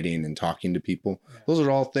and writing and talking to people. Those are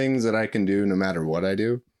all things that I can do no matter what I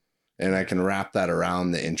do. And I can wrap that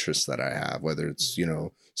around the interests that I have, whether it's, you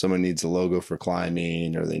know, someone needs a logo for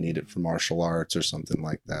climbing or they need it for martial arts or something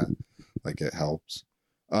like that. Like, it helps.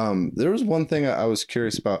 There was one thing I was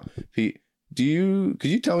curious about, Pete. Could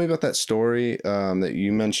you tell me about that story that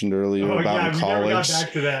you mentioned earlier about in college? Never got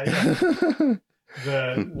back to that.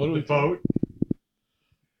 Yeah. the boat.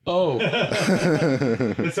 Oh,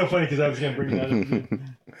 it's so funny because I was going to bring that up.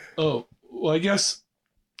 Oh, well, I guess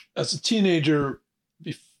as a teenager,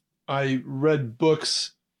 I read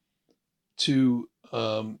books to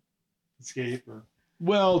escape, or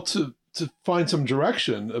to find some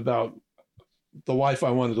direction about the life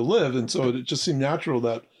I wanted to live, and so it just seemed natural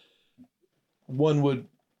that one would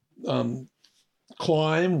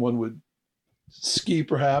climb, one would ski,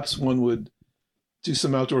 perhaps one would do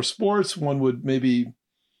some outdoor sports, one would maybe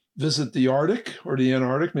visit the Arctic or the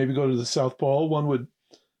Antarctic, maybe go to the South Pole, one would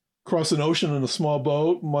cross an ocean in a small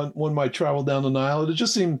boat, one might travel down the Nile. It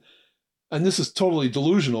just seemed, and this is totally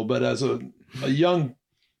delusional, but as a young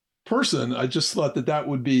person, I just thought that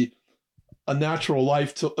would be a natural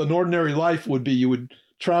life. An ordinary life would be, you would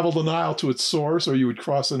travel the Nile to its source, or you would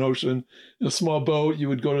cross an ocean in a small boat, you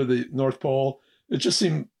would go to the North Pole. It just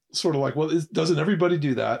seemed sort of like, well, doesn't everybody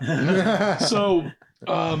do that? So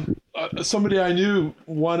somebody I knew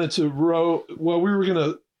wanted to row. Well, we were going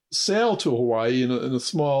to sail to Hawaii in a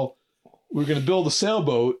small, we were going to build a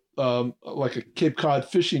sailboat, like a Cape Cod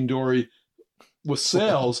fishing dory with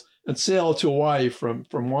sails, and sail to Hawaii from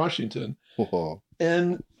Washington. Whoa.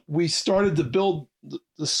 And we started to build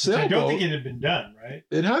the sailboat. I don't think it had been done, right?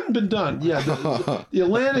 It hadn't been done. Yeah. The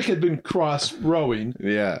Atlantic had been crossed rowing.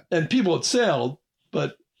 Yeah. And people had sailed,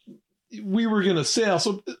 but we were going to sail.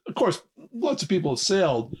 So, of course, lots of people had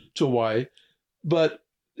sailed to Hawaii, but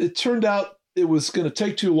it turned out it was going to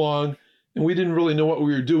take too long, and we didn't really know what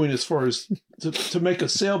we were doing as far as to make a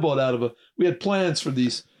sailboat out of we had plans for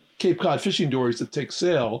these Cape Cod fishing dories that take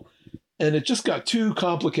sail, and it just got too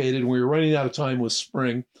complicated, and we were running out of time with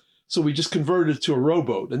spring. So we just converted it to a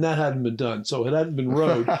rowboat, and that hadn't been done. So it hadn't been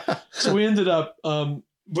rowed. So we ended up...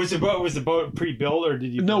 Was the boat pre-built, or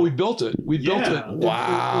did you... No, we built it. We built it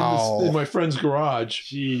in my friend's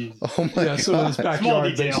garage. Jeez. Oh my God. So in his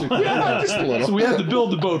backyard, basically. Yeah, just a little. So we had to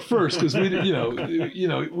build the boat first, because we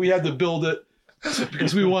had to build it.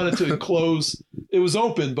 because we wanted to enclose. It was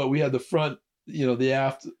open, but we had the front, the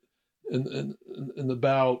aft and the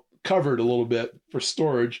bow covered a little bit for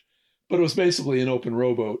storage, but it was basically an open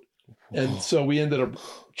rowboat. And so we ended up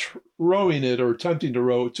rowing it, or attempting to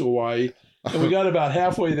row it to Hawaii. And we got about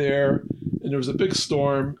halfway there, and there was a big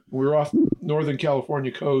storm. We were off Northern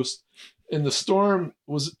California coast, and the storm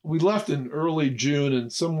we left in early June,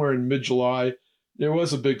 and somewhere in mid-July, there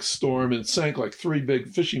was a big storm, and it sank like 3 big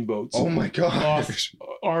fishing boats. Oh my Off gosh.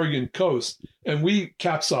 Oregon coast. And we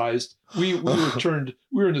capsized. We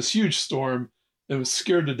were in this huge storm and was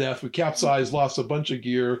scared to death. We capsized, lost a bunch of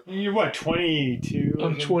gear. You're what, 22?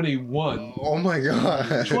 I'm 21. Oh my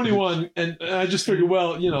god. 21, and I just figured,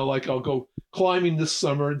 well, like I'll go climbing this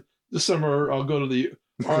summer. This summer I'll go to the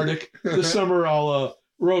Arctic. This summer I'll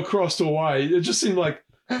row across to Hawaii. It just seemed like,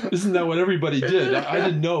 isn't that what everybody did? I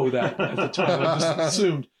didn't know that at the time. I just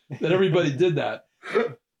assumed that everybody did that.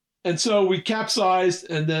 And so we capsized,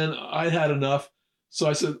 and then I had enough. So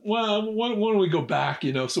I said, well, why don't we go back?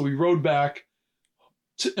 So we rowed back,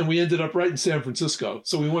 and we ended up right in San Francisco.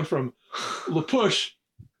 So we went from La Push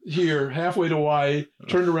here, halfway to Hawaii,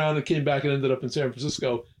 turned around and came back and ended up in San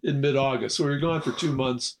Francisco in mid-August. So we were gone for 2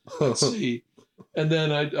 months at sea. And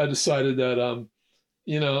then I decided that,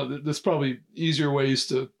 there's probably easier ways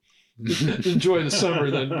to enjoy the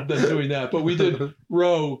summer than doing that. But we did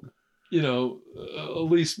row, at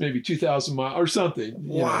least maybe 2,000 miles or something.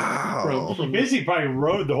 Wow. You basically probably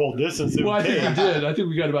rode the whole distance. Well, I think we did. I think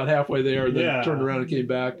we got about halfway there, and then turned around and came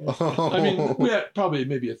back. I mean, we had probably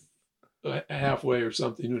maybe a halfway or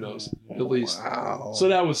something. Who knows? At least. Wow. So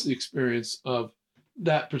that was the experience of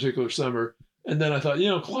that particular summer. And then I thought,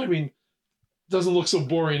 climbing doesn't look so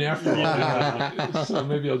boring after all. So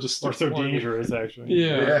maybe I'll just Or start so climbing. dangerous, actually.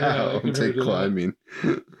 Yeah. I I'll can take do that. climbing.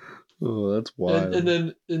 Oh, that's wild. And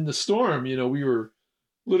then in the storm, we were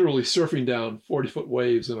literally surfing down 40-foot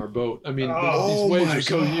waves in our boat. I mean, these waves are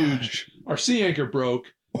so huge. Our sea anchor broke,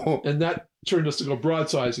 and that turned us to go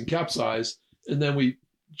broadside and capsize. And then we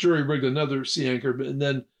jury rigged another sea anchor. And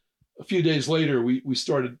then a few days later, we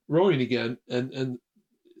started rowing again, and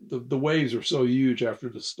the waves are so huge after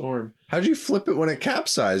the storm. How'd you flip it when it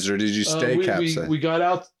capsized, or did you stay capsized? We got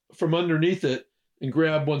out from underneath it and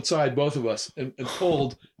grabbed one side, both of us, and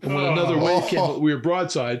pulled. And when another wave came, we were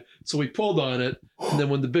broadside, so we pulled on it. And then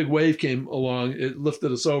when the big wave came along, it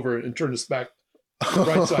lifted us over and turned us back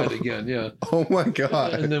right side again. Yeah. Oh my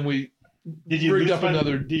god. And then we Did you rigged lose up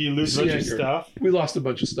another Did you lose a sea bunch of anchor. stuff? We lost a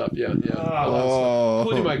bunch of stuff. Yeah. A lot of stuff, Oh.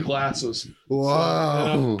 including my glasses. Wow.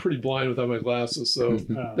 And I'm pretty blind without my glasses, so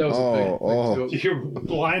that was a big thing to You're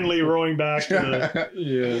blindly rowing back to the. go.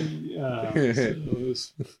 Yeah. So it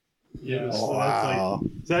was, Yeah, so Wow.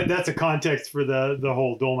 that's a context for the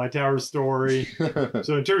whole Dolomite Tower story.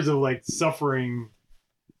 So in terms of like suffering,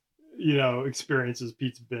 experiences,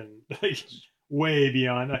 Pete's been like way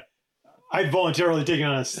beyond. I've voluntarily taken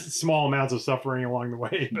on small amounts of suffering along the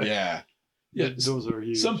way, but Yeah. those are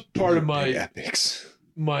huge. Some part of Big my epics.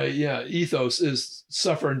 ethos is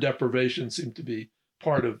suffer and deprivation seem to be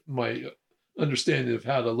part of my understanding of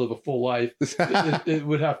how to live a full life. It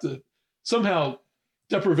would have to somehow,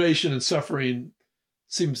 deprivation and suffering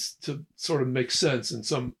seems to sort of make sense in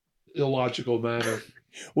some illogical manner.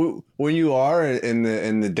 When you are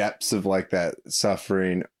in the depths of like that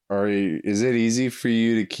suffering, is it easy for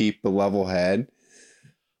you to keep a level head?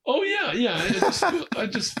 Oh yeah. I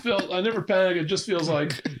just felt I never panic. It just feels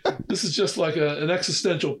like this is just like an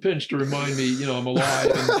existential pinch to remind me, I'm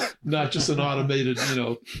alive and not just an automated,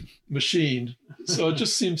 machine. So it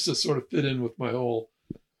just seems to sort of fit in with my whole,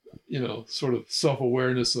 sort of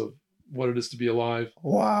self-awareness of what it is to be alive.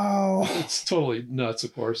 Wow. It's totally nuts,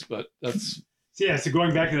 of course, but that's So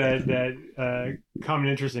going back to that common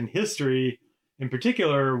interest in history, in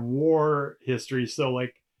particular war history. So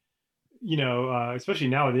like, especially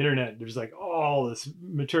now with the internet, there's like all this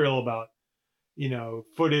material about,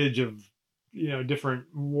 footage of, different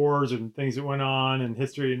wars and things that went on and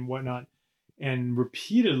history and whatnot. And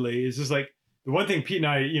repeatedly, it's just like the one thing Pete and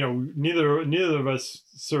I, neither of us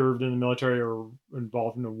served in the military or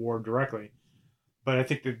involved in the war directly. But I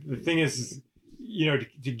think the thing is,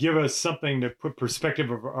 to give us something to put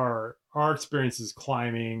perspective of our experiences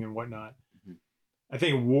climbing and whatnot. I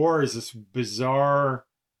think war is this bizarre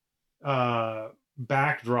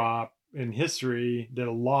backdrop in history that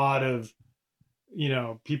a lot of,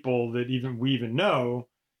 people that we even know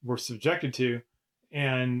were subjected to.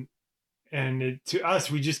 And to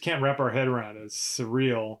us, we just can't wrap our head around it. It's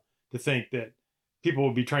surreal to think that people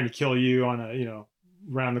will be trying to kill you on a,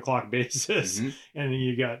 round the clock basis. Mm-hmm. And then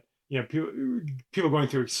you got, people going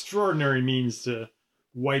through extraordinary means to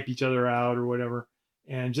wipe each other out or whatever.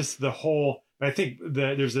 And just the whole, But I think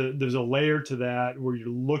that there's a layer to that where you're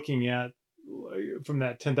looking at from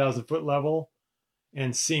that 10,000 foot level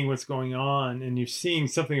and seeing what's going on, and you're seeing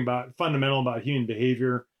something about fundamental about human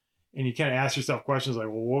behavior, and you kind of ask yourself questions like,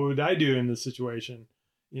 well, what would I do in this situation?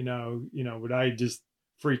 Would I just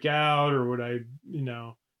freak out, or would I,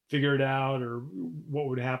 figure it out, or what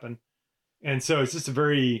would happen? And so it's just to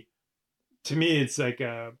me, it's like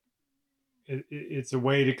it's a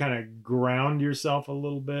way to kind of ground yourself a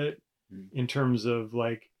little bit in terms of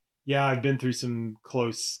like, yeah, I've been through some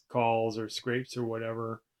close calls or scrapes or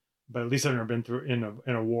whatever, but at least I've never been through in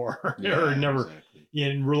a war or never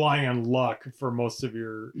relying on luck for most of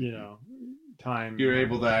your, time. You're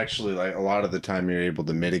able to actually, like, a lot of the time you're able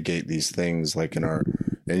to mitigate these things, like and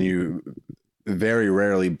you very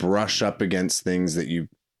rarely brush up against things that you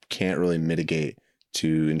can't really mitigate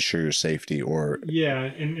to ensure your safety and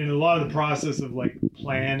a lot of the process of like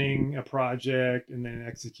planning a project and then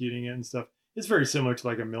executing it and stuff, it's very similar to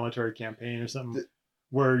like a military campaign or something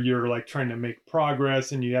where you're like trying to make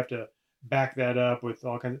progress and you have to back that up with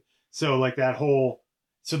all kinds of, so like that whole,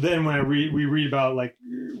 so then when we read about like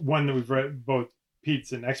one that we've read, both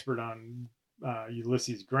Pete's an expert on,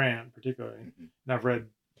 Ulysses Grant particularly, and I've read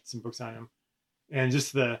some books on him, and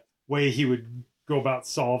just the way he would go about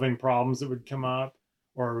solving problems that would come up,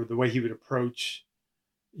 or the way he would approach,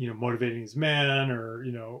 motivating his men, or,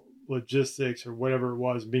 logistics or whatever it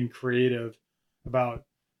was, being creative about,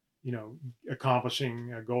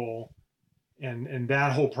 accomplishing a goal. And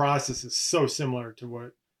that whole process is so similar to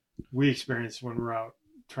what we experience when we're out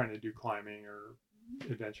trying to do climbing or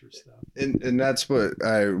adventure stuff. And that's what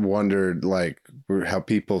I wondered, like, how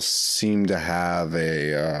people seem to have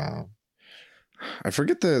I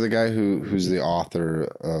forget the guy who's the author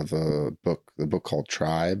of the book called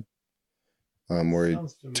Tribe, where he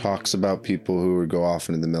talks about people who would go off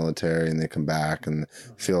into the military and they come back and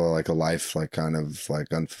feel like a life like kind of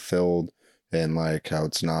like unfulfilled, and like how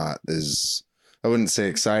it's not as, I wouldn't say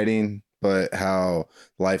exciting, but how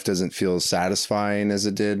life doesn't feel as satisfying as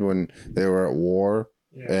it did when they were at war.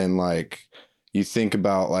 Yeah. And like, you think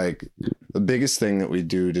about like the biggest thing that we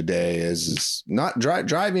do today is not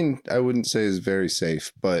driving. I wouldn't say is very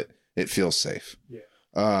safe, but it feels safe.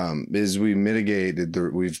 Yeah. Is we mitigated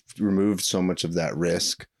we've removed so much of that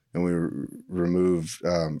risk, and we removed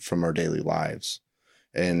from our daily lives.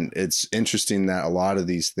 And it's interesting that a lot of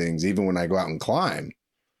these things, even when I go out and climb,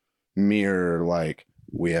 mirror like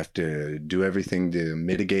we have to do everything to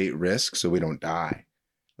mitigate risk so we don't die.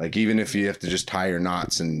 Like, even if you have to just tie your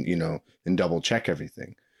knots and, and double check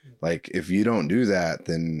everything. Like, if you don't do that,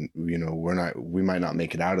 then, we might not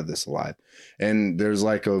make it out of this alive. And there's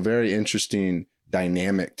like a very interesting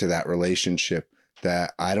dynamic to that relationship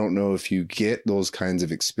that I don't know if you get those kinds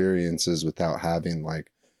of experiences without having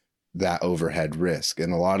like that overhead risk.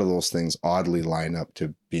 And a lot of those things oddly line up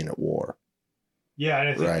to being at war. Yeah. And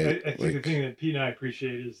I think, right? I think like, the thing that Pete and I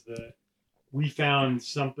appreciate is that we found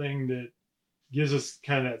something that gives us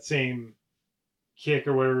kind of that same kick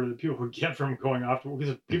or whatever that people would get from going off to war.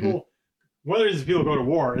 Because people, one of the reasons people go to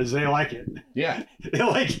war is they like it. Yeah. They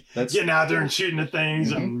like getting out there and shooting at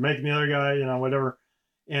things and making the other guy, whatever.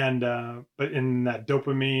 And, but in that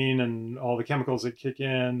dopamine and all the chemicals that kick in,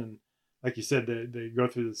 and like you said, they go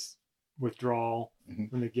through this withdrawal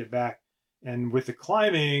when they get back. And with the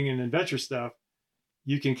climbing and adventure stuff,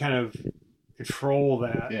 you can kind of control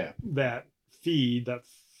that, that feed,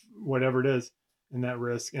 whatever it is, and that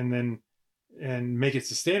risk, and make it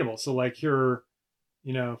sustainable. So like you're,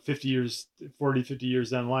 50 years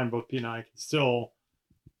down the line, both Pete and I can still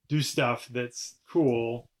do stuff that's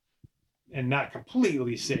cool and not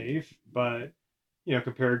completely safe, but,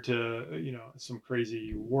 compared to, some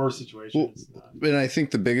crazy war situations. And I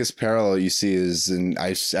think the biggest parallel you see is, and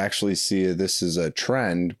I actually see this as a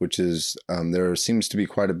trend, which is there seems to be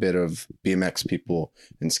quite a bit of BMX people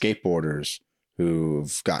and skateboarders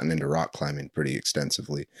who've gotten into rock climbing pretty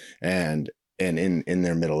extensively and in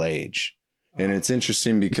their middle age. And it's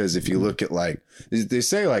interesting because if you look at like, they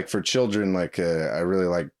say like for children, like I really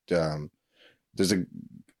like, there's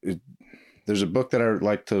a book that I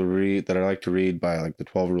like to read by like the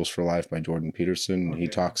 12 Rules for Life by Jordan Peterson. Okay. He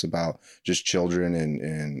talks about just children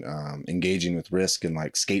and engaging with risk and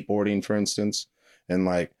like skateboarding, for instance, and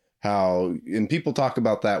like, how, and people talk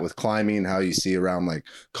about that with climbing, how you see around like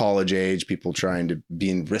college age, people trying to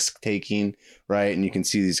be in risk taking, right? And you can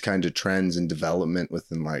see these kinds of trends and development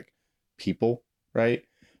within like people, right?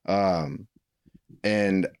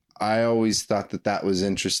 And I always thought that was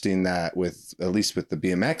interesting, that with, at least with the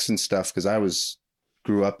BMX and stuff, because I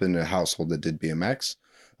grew up in a household that did BMX.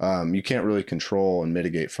 you can't really control and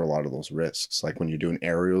mitigate for a lot of those risks. Like when you're doing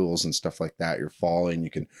aerials and stuff like that, you're falling, you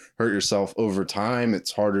can hurt yourself over time.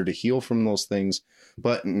 It's harder to heal from those things.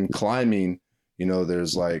 But in climbing, you know,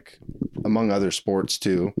 there's like, among other sports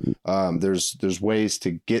too, there's ways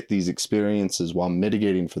to get these experiences while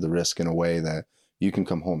mitigating for the risk in a way that you can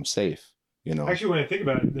come home safe, you know. Actually, when I think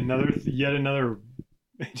about it, yet another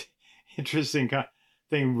interesting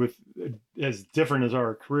thing with, as different as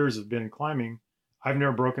our careers have been in climbing, I've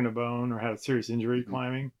never broken a bone or had a serious injury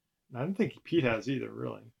climbing. I don't think Pete has either,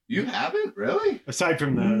 really. You haven't, really? Aside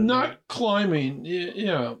from not climbing.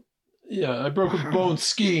 Yeah. I broke a bone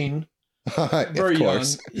skiing. Very of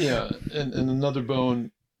course. young, yeah, and another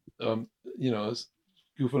bone, you know, is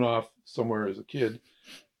goofing off somewhere as a kid.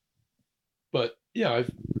 But yeah,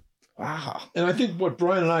 Wow. And I think what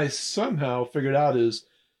Brian and I somehow figured out is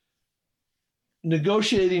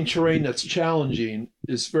negotiating terrain that's challenging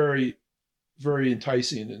is very, very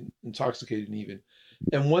enticing and intoxicating even.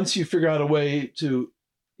 And once you figure out a way to,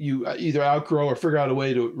 you either outgrow or figure out a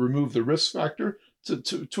way to remove the risk factor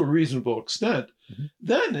to a reasonable extent,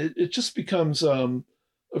 then it just becomes a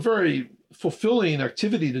very fulfilling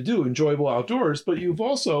activity to do, enjoyable outdoors. But you've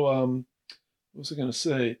also, what was I going to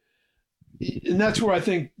say? And that's where I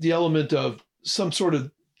think the element of some sort of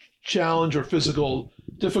challenge or physical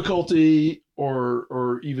difficulty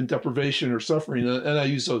or even deprivation or suffering, and I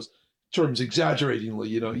use those terms exaggeratingly,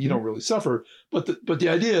 you know, you don't really suffer. But the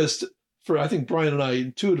idea is, I think Brian and I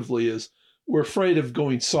intuitively is, we're afraid of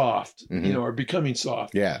going soft, you know, or becoming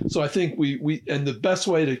soft. Yeah. So I think we and the best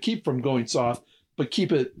way to keep from going soft, but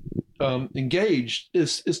keep it engaged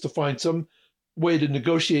is to find some way to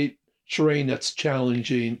negotiate terrain that's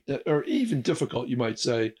challenging or even difficult, you might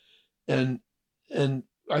say. And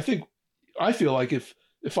I feel like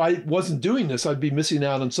if I wasn't doing this, I'd be missing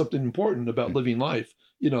out on something important about living life,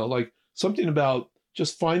 you know, like something about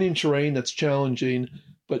just finding terrain that's challenging,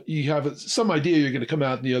 but you have some idea you're going to come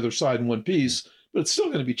out on the other side in one piece, but it's still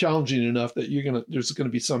going to be challenging enough that there's going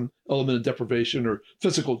to be some element of deprivation or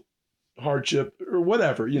physical hardship or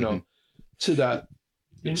whatever, you know, to that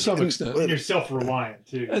to some extent. And you're self-reliant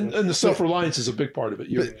too. And the self-reliance is a big part of it.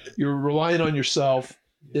 You're relying on yourself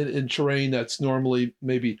in terrain that's normally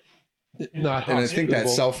maybe not. And I think that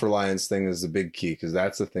self-reliance thing is the big key, because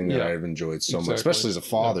that's the thing that I've enjoyed so much, especially as a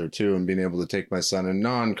father too, and being able to take my son in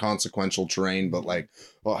non-consequential terrain, but like,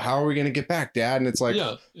 well, how are we going to get back, Dad? And it's like,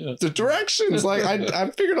 the directions, like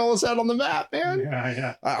I figured all this out on the map, man.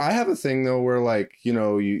 Yeah. I have a thing though, where like, you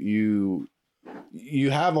know, you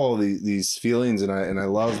have all these feelings, and I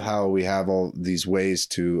love how we have all these ways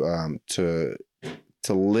to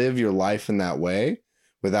live your life in that way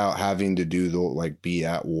without having to do the, like, be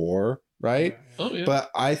at war, right? Oh, yeah.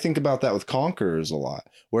 But I think about that with conquerors a lot.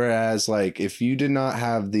 Whereas, like, if you did not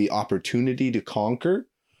have the opportunity to conquer,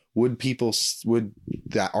 would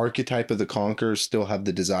that archetype of the conqueror still have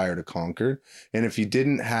the desire to conquer? And if you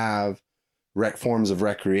didn't have forms of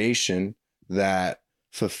recreation that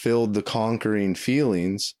fulfilled the conquering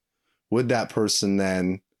feelings, would that person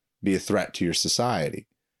then be a threat to your society?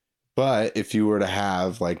 But if you were to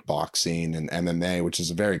have like boxing and MMA, which is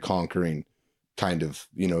a very conquering kind of,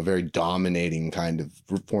 you know, very dominating kind of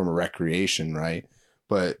form of recreation, right?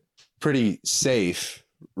 But pretty safe,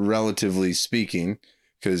 relatively speaking,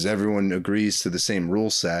 because everyone agrees to the same rule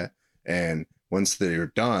set. And once they're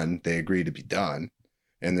done, they agree to be done.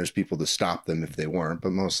 And there's people to stop them if they weren't,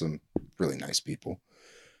 but most of them really nice people.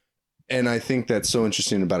 And I think that's so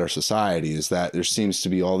interesting about our society, is that there seems to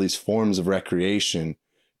be all these forms of recreation,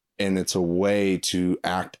 and it's a way to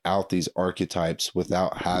act out these archetypes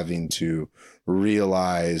without having to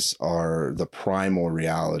realize the primal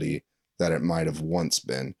reality that it might have once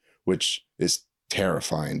been, which is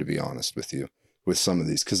terrifying, to be honest with you, with some of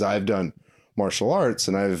these. Because I've done martial arts,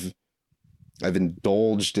 and I've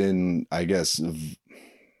indulged in, I guess,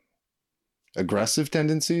 aggressive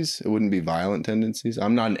tendencies. It wouldn't be violent tendencies.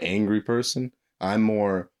 I'm not an angry person. I'm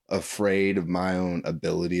more afraid of my own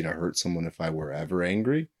ability to hurt someone if I were ever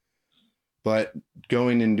angry. But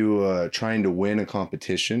going into trying to win a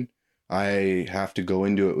competition, I have to go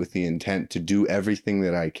into it with the intent to do everything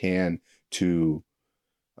that I can to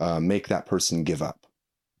make that person give up.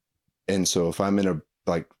 And so if I'm in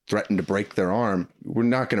threaten to break their arm, we're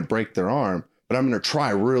not going to break their arm, but I'm going to try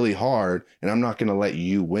really hard, and I'm not going to let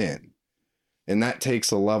you win. And that takes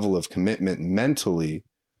a level of commitment mentally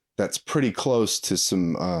that's pretty close to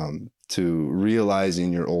some to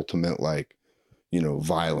realizing your ultimate, like, you know,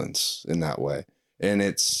 violence in that way. And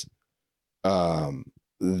it's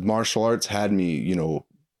martial arts had me, you know,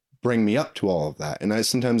 bring me up to all of that. And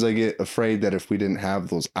sometimes I get afraid that if we didn't have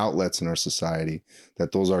those outlets in our society,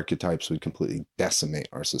 that those archetypes would completely decimate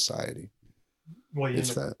our society. Well, you It's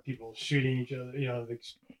end up that. with people shooting each other,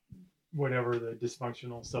 whatever the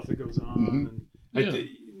dysfunctional stuff that goes on. Mhm. And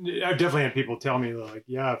Yeah. I've definitely had people tell me like,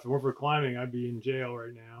 yeah, if it weren't for climbing, I'd be in jail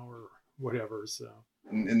right now or whatever. So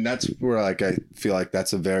And that's where like I feel like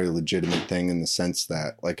that's a very legitimate thing in the sense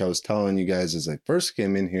that, like I was telling you guys as I first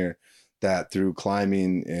came in here, that through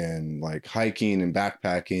climbing and like hiking and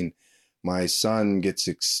backpacking, my son gets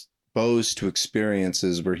exposed to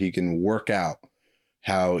experiences where he can work out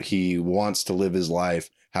how he wants to live his life,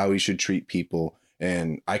 how he should treat people,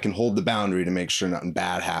 and I can hold the boundary to make sure nothing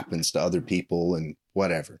bad happens to other people and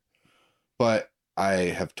whatever. But I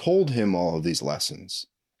have told him all of these lessons,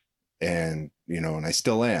 and and I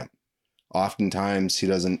still am. Oftentimes he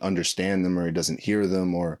doesn't understand them, or he doesn't hear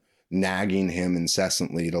them, or nagging him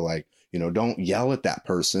incessantly to like, don't yell at that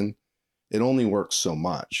person. It only works so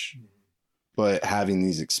much. But having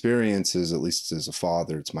these experiences, at least as a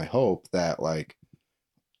father, it's my hope that like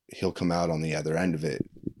he'll come out on the other end of it.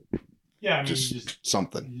 yeah, I mean, Just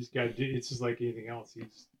something. you just got to do. It's just like anything else. You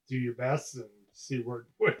just do your best and see what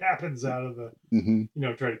happens out of the. Hmm.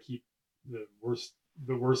 Try to keep the worst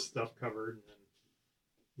stuff covered and then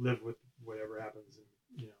live with whatever happens. And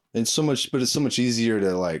It's so much, but it's so much easier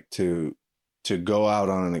to like to go out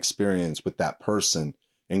on an experience with that person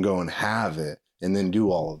and go and have it and then do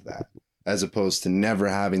all of that, as opposed to never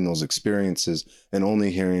having those experiences and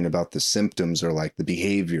only hearing about the symptoms or like the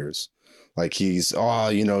behaviors. Like he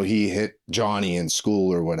hit Johnny in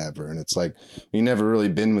school or whatever. And it's like, you never really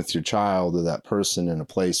been with your child or that person in a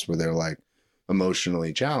place where they're like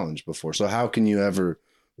emotionally challenged before. So how can you ever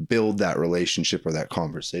build that relationship or that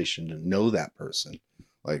conversation to know that person?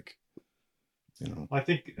 Like, I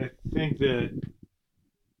think that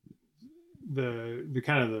the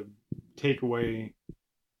kind of the takeaway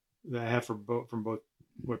that I have from both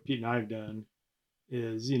what Pete and I have done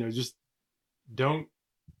is, just don't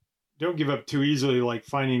give up too easily, like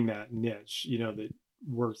finding that niche, that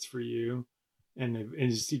works for you and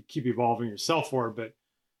just keep evolving yourself for it.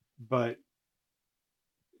 But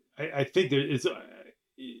I think that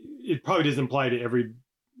it probably doesn't apply to every,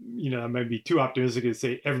 I might be too optimistic to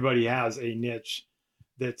say everybody has a niche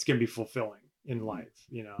that's going to be fulfilling in life.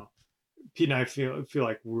 Pete and I feel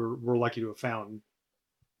like we're lucky to have found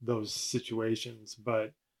those situations,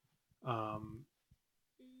 but I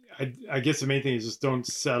guess the main thing is just don't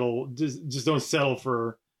settle. Just don't settle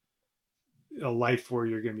for a life where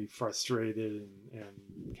you're going to be frustrated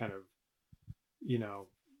and kind of,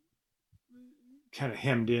 kind of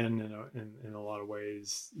hemmed in a lot of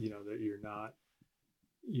ways. That you're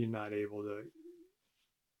not able to,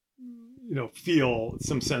 feel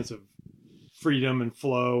some sense of freedom and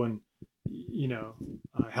flow and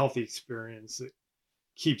a healthy experience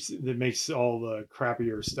that makes all the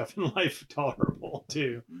crappier stuff in life tolerable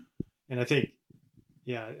too. And I think,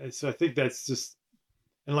 so I think that's just,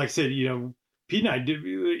 and like I said, Pete and I did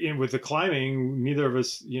with the climbing, neither of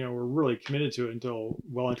us, were really committed to it until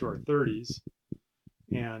well into our 30s.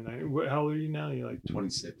 And how old are you now? You're like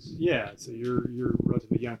 26. Yeah. So you're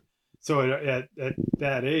relatively young. So at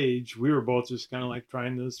that age, we were both just kind of like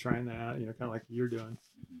trying this, trying that, kind of like you're doing.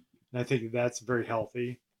 And I think that's very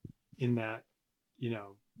healthy in that,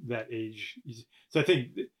 that age. So I think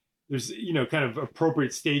there's, kind of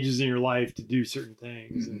appropriate stages in your life to do certain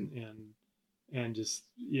things and just,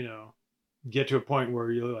 get to a point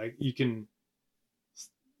where you're like, you can,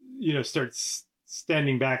 start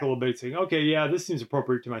standing back a little bit saying, okay, yeah, this seems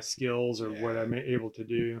appropriate to my skills or what I'm able to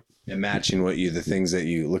do. And matching the things that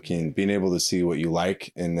you being able to see what you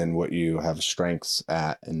like and then what you have strengths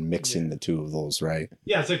at and mixing the two of those, right?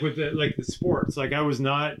 Yeah. It's like with the sports, like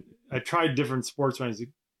I tried different sports when I was a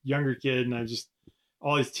younger kid and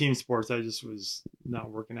all these team sports, I just was not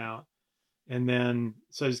working out. And then,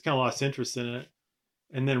 so I just kind of lost interest in it.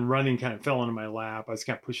 And then running kind of fell into my lap. I was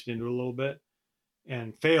kind of pushed into it a little bit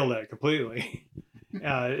and failed at it completely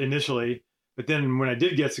initially. But then when I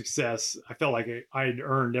did get success, I felt like I had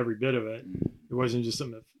earned every bit of it. It wasn't just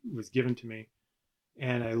something that was given to me.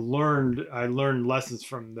 And I learned lessons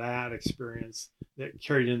from that experience that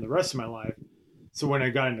carried into the rest of my life. So when I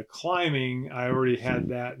got into climbing, I already had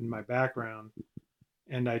that in my background.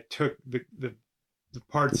 And I took the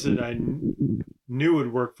parts that I knew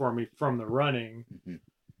would work for me from the running.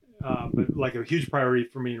 But like a huge priority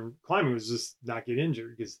for me in climbing was just not get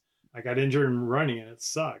injured, because I got injured in running and it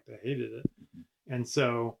sucked. I hated it. And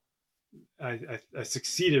so I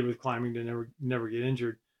succeeded with climbing to never get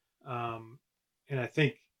injured. And I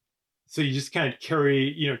think, so you just kind of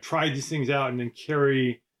carry, try these things out and then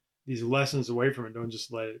carry these lessons away from it. Don't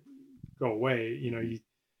just let it go away.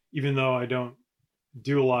 Even though I don't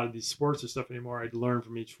do a lot of these sports or stuff anymore, I'd learn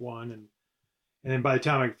from each one. And then by the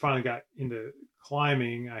time I finally got into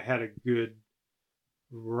climbing, I had a good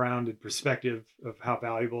rounded perspective of how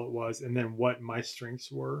valuable it was and then what my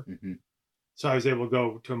strengths were. Mm-hmm. So I was able to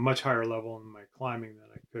go to a much higher level in my climbing than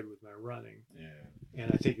I could with my running. Yeah.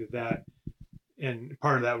 And I think and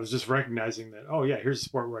part of that was just recognizing that, oh yeah, here's a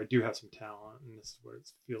sport where I do have some talent and this is what it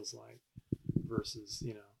feels like versus,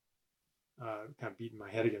 kind of beating my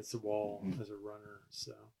head against the wall as a runner.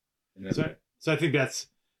 So I think that's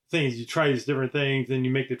things you try these different things and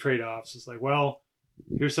you make the trade-offs. It's like, well,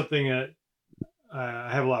 here's something that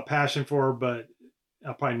I have a lot of passion for, but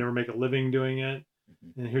I'll probably never make a living doing it.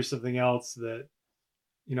 And here's something else that,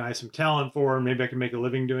 I have some talent for, and maybe I can make a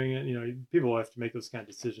living doing it. People have to make those kind of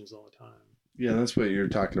decisions all the time. Yeah, that's what you're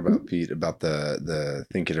talking about, Pete, about the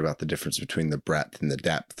thinking about the difference between the breadth and the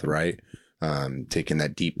depth, right? Taking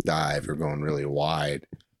that deep dive or going really wide.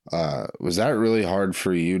 Was that really hard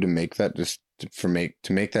for you to make that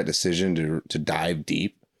make that decision to dive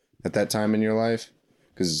deep at that time in your life?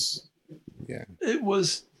 Because it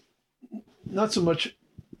was not so much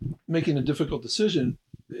making a difficult decision.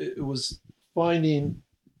 It was finding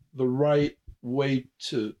the right way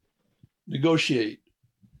to negotiate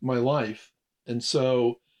my life. And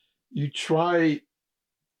so you try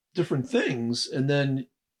different things and then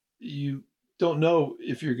you don't know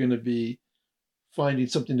if you're going to be finding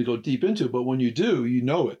something to go deep into, but when you do, you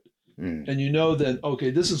know it. And you know that, okay,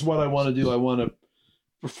 this is what I want to do. I want to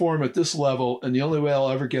perform at this level. And the only way I'll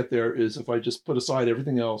ever get there is if I just put aside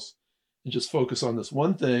everything else and just focus on this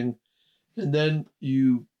one thing. And then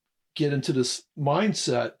you get into this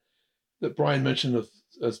mindset that Brian mentioned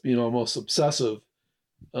as being almost obsessive.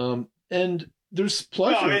 And there's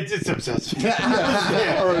pleasure. No, it's obsessive.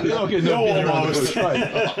 Yeah. Okay, no, almost. Right.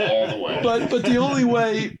 all the way. But the only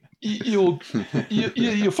way you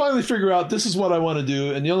finally figure out this is what I want to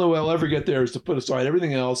do, and the only way I'll ever get there is to put aside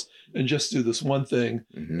everything else and just do this one thing,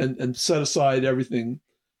 and set aside everything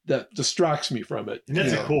that distracts me from it. And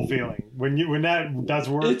that's a cool feeling when that does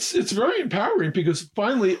work. It's very empowering because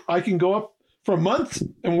finally I can go up for a month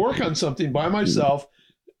and work on something by myself,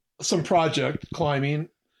 some project, climbing,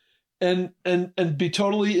 and be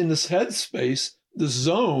totally in this headspace, this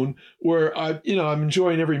zone where I'm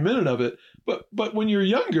enjoying every minute of it. But when you're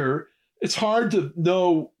younger, it's hard to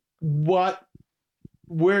know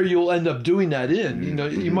where you'll end up doing that in.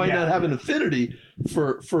 You might not have an affinity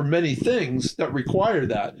for many things that require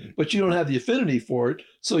that, but you don't have the affinity for it.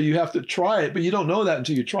 So you have to try it, but you don't know that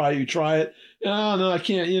until you try it. Oh no, I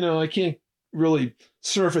can't, I can't really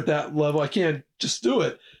surf at that level. I can't just do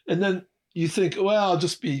it. And then you think, well, I'll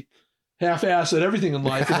just be half-assed at everything in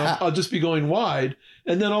life and I'll just be going wide.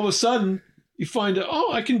 And then all of a sudden you find out,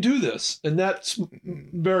 oh, I can do this. And that's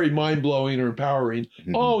very mind-blowing or empowering.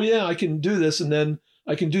 Mm-hmm. Oh yeah, I can do this. And then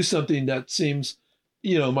I can do something that seems,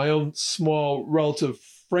 my own small relative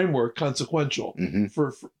framework consequential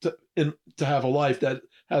to have a life that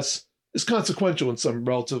is consequential in some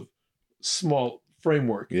relative small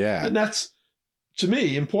framework. Yeah. And that's, to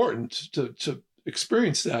me, important to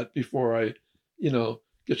experience that before I,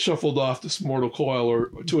 get shuffled off this mortal coil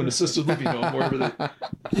or to an assisted living home, wherever they,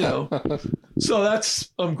 So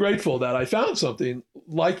I'm grateful that I found something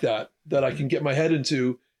like that I can get my head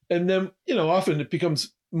into. And then, often it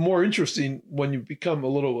becomes more interesting when you become a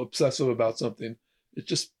little obsessive about something. It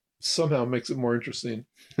just somehow makes it more interesting.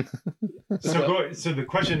 So the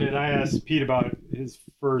question that I asked Pete about his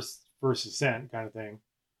first ascent kind of thing,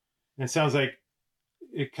 and it sounds like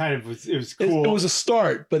it kind of was, it was cool. It was a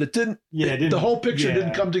start, but it didn't, the whole picture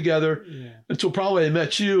didn't come together until probably I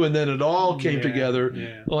met you, and then it all came together.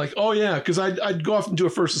 Yeah. Like, oh yeah, because I'd go off and do a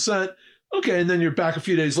first ascent. Okay, and then you're back a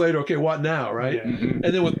few days later. Okay, what now, right? Yeah. And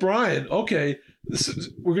then with Brian, okay,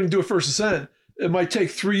 we're going to do a first ascent. It might take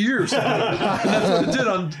 3 years. And that's what it did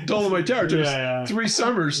on Dolomite Tower. It took 3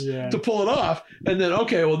 summers to pull it off. And then,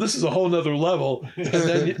 okay, well, this is a whole nother level. And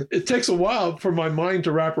then it takes a while for my mind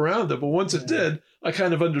to wrap around it. But once it did, I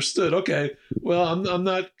kind of understood, okay, well, I'm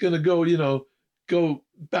not going to go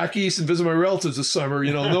back east and visit my relatives this summer.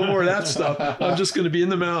 No more of that stuff. I'm just going to be in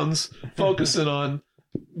the mountains focusing on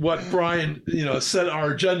what Brian, set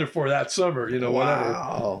our agenda for that summer, whatever.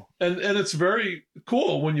 Wow. And it's very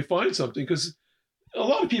cool when you find something, because a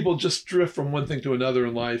lot of people just drift from one thing to another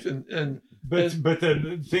in life. But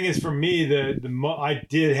the thing is, for me, I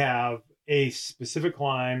did have a specific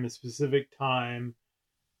climb, a specific time,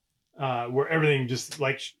 where everything just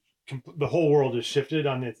like the whole world just shifted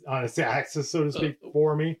on its axis, so to speak,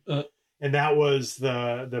 for me. And that was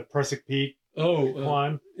the Prusik Peak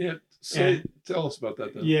climb. Yeah. Tell us about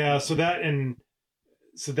that then. Yeah. So that, and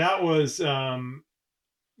so that was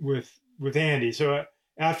with Andy. So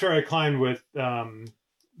after I climbed with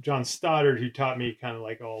John Stoddard, who taught me kind of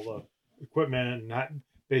like all the equipment and not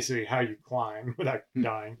basically how you climb without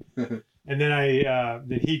dying. And then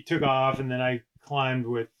then he took off, and then I climbed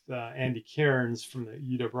with Andy Cairns from the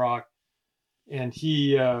UW Rock, and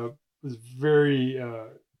he was very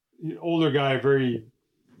older guy, very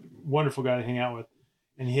wonderful guy to hang out with,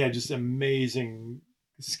 and he had just amazing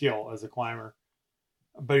skill as a climber.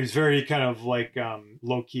 But he's very kind of like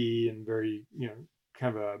low key and very,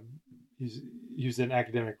 kind of he was an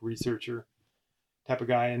academic researcher type of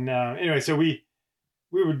guy. And anyway, so we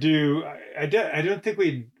would do, I don't think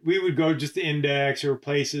we would go just to Index or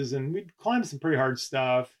places, and we'd climb some pretty hard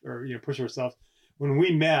stuff or, push ourselves. When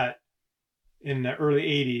we met in the early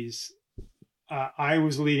 80s, I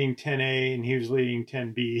was leading 10A and he was leading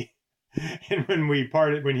 10B. And when we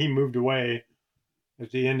parted, when he moved away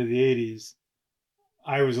at the end of the 80s,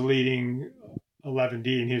 I was leading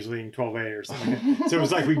 11D and he was leading 12A or something. So it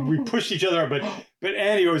was like we pushed each other up, but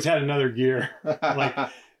Andy always had another gear. Like,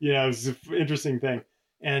 it was an interesting thing.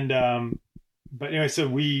 And but anyway, so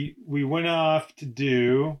we went off to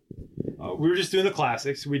do. We were just doing the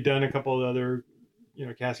classics. We'd done a couple of other,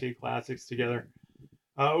 Cascade classics together.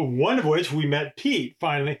 One of which we met Pete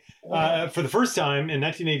finally for the first time in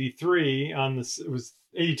 1983 on this. It was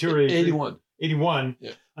 82 or 81. 81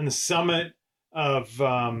 Yeah. On the summit of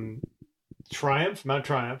Mount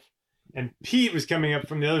Triumph, and Pete was coming up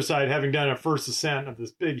from the other side, having done a first ascent of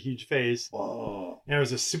this big, huge face. Whoa. And it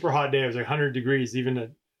was a super hot day. It was like 100 degrees, even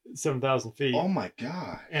at 7,000 feet. Oh my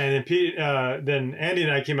God. And then then Andy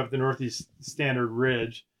and I came up the Northeast Standard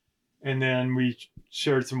Ridge, and then we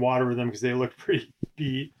shared some water with them because they looked pretty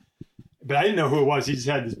beat. But I didn't know who it was. He just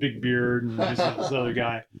had this big beard, and this other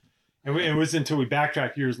guy. And it was until we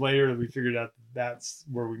backtracked years later that we figured out that's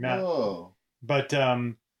where we met. Oh. But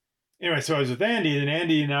anyway, so I was with Andy, and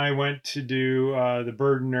Andy and I went to do the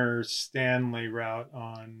Burdener Stanley route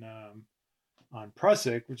on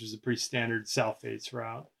Prusik, which is a pretty standard south face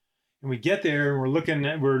route. And we get there,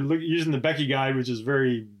 and we're using the Becky guide, which is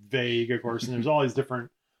very vague, of course, and there's all these different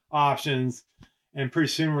options. And pretty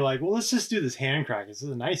soon we're like, well, let's just do this hand crack. This is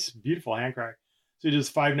a nice, beautiful hand crack. So we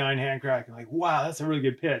just 5.9 hand crack, and like, wow, that's a really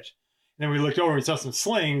good pitch. And then we looked over and saw some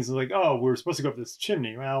slings, and like, oh, we were supposed to go up this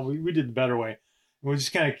chimney. Well, we did the better way. And we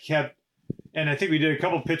just kind of kept, and I think we did a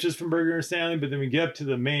couple pitches from Burdener Stanley, but then we get up to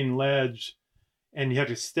the main ledge, and you have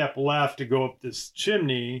to step left to go up this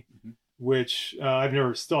chimney, which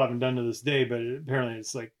I've still haven't done to this day, but apparently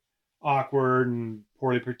it's like awkward and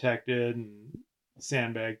poorly protected and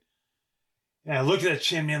sandbagged. And I looked at that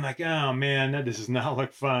chimney, I'm like, oh man, this does not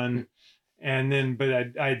look fun. And then,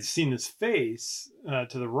 but I'd seen this face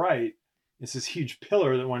to the right. It's this huge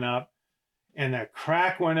pillar that went up, and that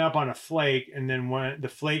crack went up on a flake, and then when the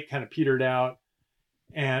flake kind of petered out,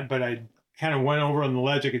 but I kind of went over on the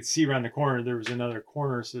ledge. I could see around the corner there was another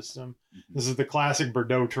corner system. This is the classic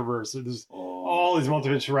Bordeaux traverse. So there's all these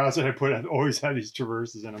multi-pitch routes that I put. I've always had these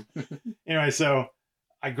traverses in them. Anyway, so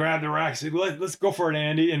I grabbed the rack. I said, let's go for it,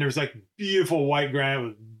 Andy. And there was like beautiful white granite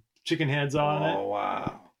with chicken heads on it. Oh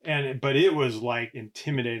wow! But it was like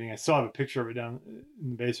intimidating. I still have a picture of it down in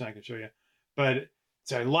the basement I can show you. But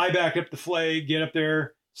so I lie back up the flake, get up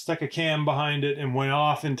there, stuck a cam behind it, and went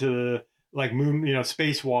off into the like moon,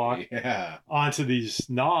 spacewalk onto these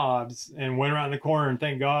knobs, and went around the corner, and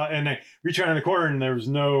thank God. And I reached around the corner, and there was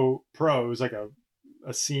no pro. It was like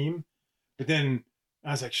a seam. But then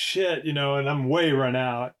I was like, shit, and I'm way run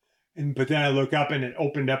out. But then I look up, and it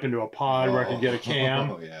opened up into a pod where I could get a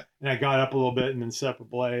cam. And I got up a little bit and then set up a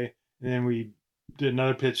belay. And then we did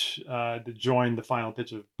another pitch to join the final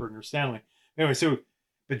pitch of Burdener Stanley. Anyway,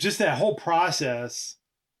 but just that whole process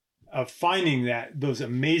of finding those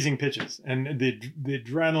amazing pitches and the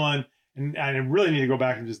adrenaline, and I really need to go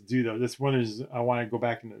back and just do those. That's one of the reasons I want to go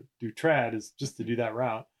back and do trad, is just to do that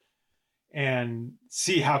route and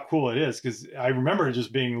see how cool it is. Because I remember it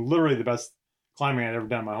just being literally the best climbing I'd ever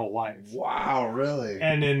done my whole life. Wow, really?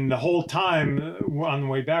 And then the whole time on the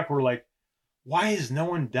way back, we're like, why has no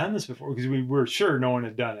one done this before? Because we were sure no one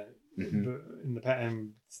had done it in the past,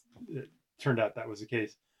 and it turned out that was the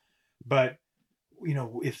case. But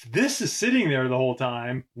if this is sitting there the whole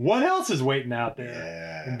time, what else is waiting out there?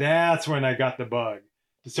 Yeah. And that's when I got the bug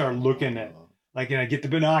to start looking at, and I get the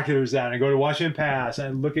binoculars out, and I go to Washington Pass, and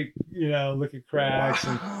I look at cracks,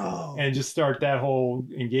 and just start that whole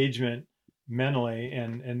engagement mentally,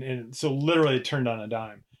 and so literally it turned on a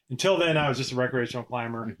dime. Until then, I was just a recreational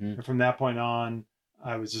climber, and from that point on,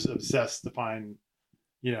 I was just obsessed to find,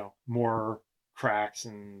 more cracks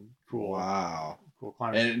and cool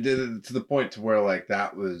climbing. And to the point to where like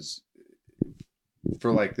that was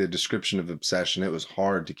for like the description of obsession, it was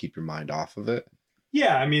hard to keep your mind off of it.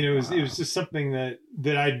 Yeah, I mean, it was just something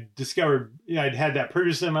that I discovered. Yeah, I'd had that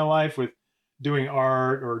previously in my life with doing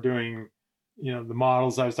art or doing, the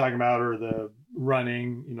models I was talking about or the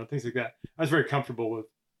running, things like that. I was very comfortable with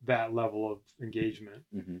that level of engagement.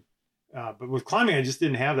 Mm-hmm. But with climbing, I just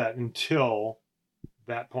didn't have that until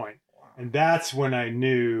that point. And that's when I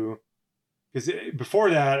knew, because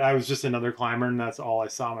before that, I was just another climber, and that's all I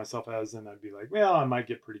saw myself as. And I'd be like, well, I might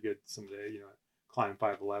get pretty good someday, climb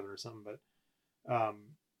 5'11" or something.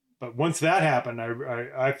 But once that happened,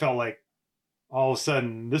 I felt like all of a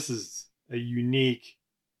sudden this is a unique,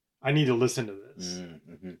 I need to listen to this,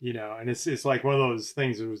 and it's like one of those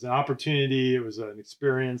things. It was an opportunity. It was an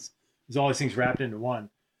experience. There's all these things wrapped into one.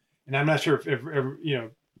 And I'm not sure if ever,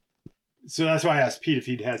 so that's why I asked Pete if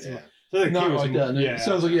he'd had some. Yeah. So I think Not Pete was like that. And yeah. It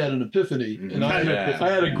sounds like he had an epiphany, and I Yeah.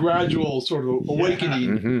 had a gradual sort of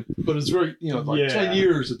awakening. Mm-hmm. But it's very, like 10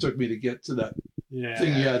 years it took me to get to that Yeah.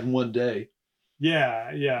 thing you had in one day.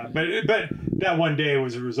 Yeah. But that one day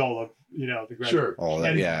was a result of, the graduate. Sure. All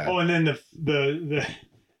that, And, yeah. Oh, and then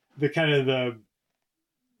the kind of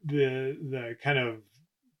the kind of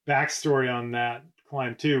backstory on that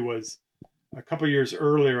climb too was a couple years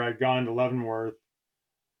earlier I'd gone to Leavenworth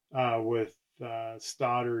with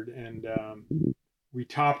Stoddard, and I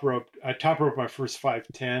top roped my first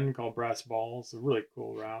 5'10" called Brass Balls, a really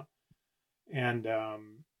cool route, and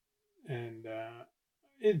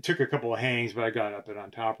it took a couple of hangs, but I got up it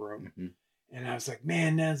on top rope. Mm-hmm. And I was like,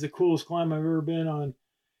 man, that's the coolest climb I've ever been on.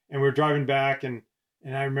 And we were driving back, and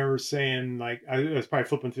I remember saying, like, I was probably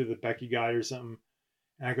flipping through the Becky guide or something,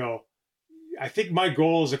 and I go, I think my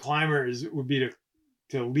goal as a climber would be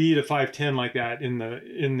to lead a 5'10" like that in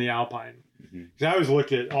the Alpine. Because I always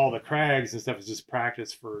looked at all the crags and stuff as just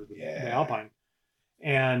practice for the Alpine.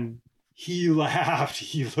 And he laughed.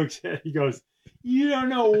 He goes, you don't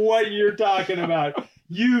know what you're talking about.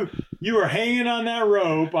 You were hanging on that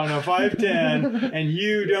rope on a 5'10", and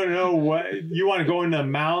you don't know what you want to go into the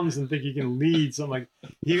mountains and think you can lead something. Like,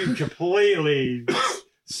 he completely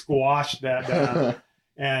squashed that down,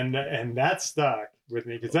 and that stuck with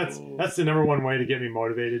me, because that's the number one way to get me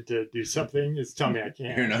motivated to do something, is tell me I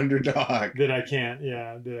can't. You're an underdog. That I can't.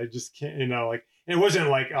 Yeah, that I just can't. Like, and it wasn't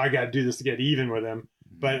like I got to do this to get even with him,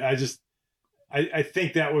 but I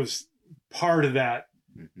think that was part of that.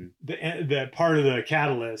 Mm-hmm. The part of the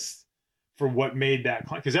catalyst for what made that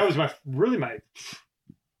climb, because that was I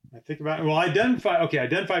think about it. Well, I done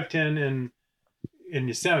 5'10" in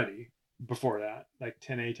Yosemite before that, like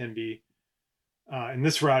 10A, 10B, and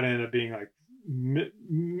this route ended up being like mid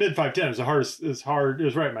 5'10". It was the hardest. It was hard. It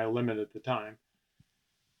was right at my limit at the time.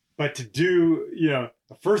 But to do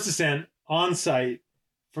the first ascent on site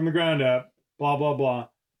from the ground up, blah blah blah,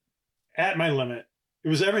 at my limit. It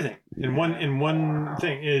was everything in one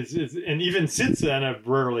thing. Is and even since then, I've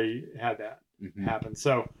rarely had that happen.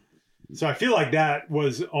 So I feel like that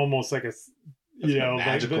was almost like a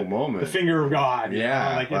magical like moment, the finger of God.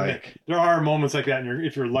 Yeah, like there are moments like that,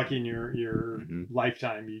 if you're lucky in your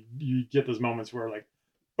lifetime, you get those moments where like,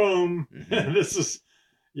 boom, this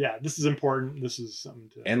is important. This is something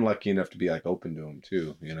to, and lucky enough to be like open to them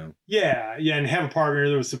too, Yeah, and have a partner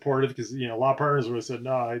that was supportive, because a lot of partners would have said,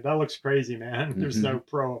 no, that looks crazy, man. There's no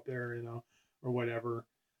pro up there, or whatever.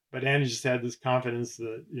 But Andy just had this confidence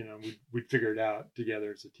that we'd figure it out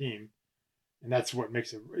together as a team, and that's what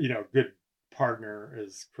makes a good partner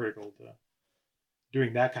is critical to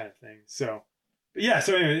doing that kind of thing. So, yeah.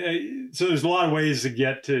 So anyway, so there's a lot of ways to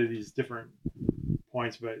get to these different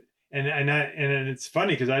points, but. And it's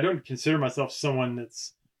funny because I don't consider myself someone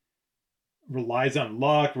that's relies on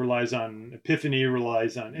luck, relies on epiphany,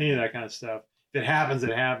 relies on any of that kind of stuff. If it happens,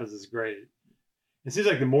 it happens. It's great. It seems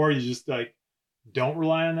like the more you just like don't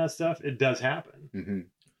rely on that stuff, it does happen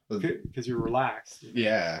because you're relaxed.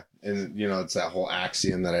 Yeah, and it's that whole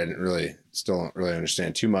axiom that I still don't really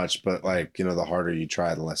understand too much. But like the harder you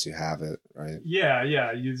try, the less you have it, right? Yeah.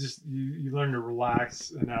 You just you learn to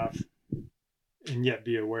relax enough. And yet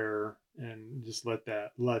be aware and just let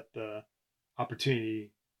the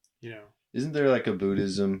opportunity, Isn't there like a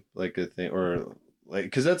Buddhism, like a thing, or like,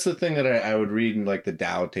 because that's the thing that I would read in like the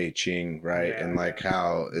Tao Te Ching, right? Yeah. And like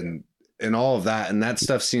how and all of that, and that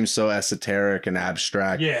stuff seems so esoteric and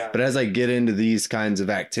abstract. Yeah. But as I get into these kinds of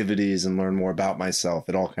activities and learn more about myself,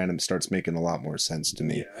 it all kind of starts making a lot more sense to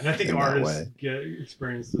me. Yeah, and I think artists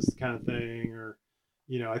experience this kind of thing, or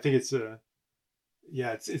I think it's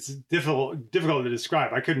it's difficult to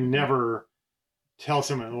describe. I could never tell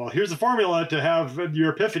someone, well, here's a formula to have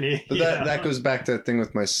your epiphany. But that goes back to that thing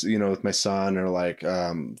with my, with my son, or like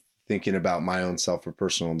thinking about my own self for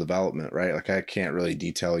personal development, right? Like I can't really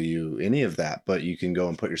detail you any of that, but you can go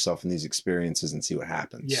and put yourself in these experiences and see what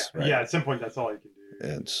happens. Yeah. Right? Yeah. At some point, that's all you can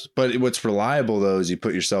do. But what's reliable though is you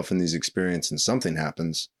put yourself in these experiences and something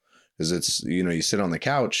happens, because it's, you know, you sit on the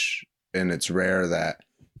couch and it's rare that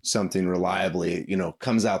something reliably, you know,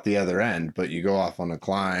 comes out the other end, but you go off on a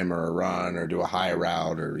climb or a run or do a high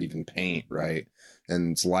route or even paint, right?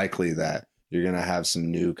 And it's likely that you're going to have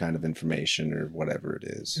some new kind of information or whatever it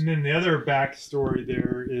is. And then the other backstory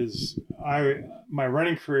there is my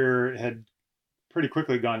running career had pretty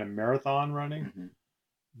quickly gone to marathon running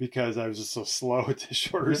because I was just so slow at the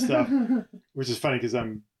shorter stuff, which is funny because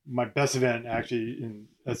my best event actually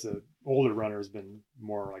as an older runner has been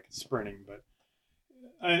more like sprinting. But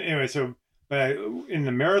anyway, in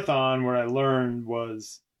the marathon, what I learned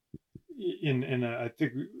was I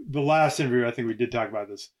think the last interview, I think we did talk about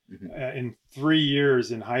this. In 3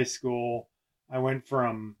 years in high school, I went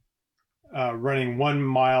from running 1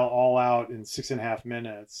 mile all out in 6.5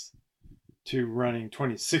 minutes to running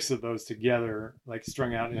 26 of those together, like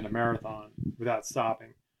strung out in a marathon without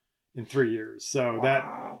stopping in 3 years. So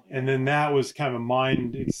and then that was kind of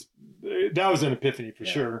that was an epiphany for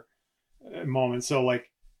sure moment. So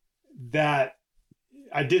like that,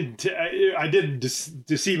 I didn't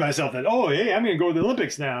deceive myself that, oh, hey, I'm going to go to the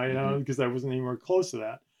Olympics now, you know, because I wasn't anywhere close to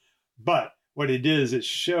that. But what it did is it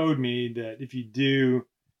showed me that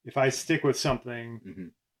if I stick with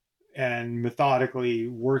something and methodically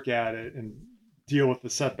work at it and deal with the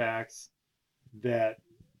setbacks, that,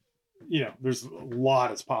 you know, there's a lot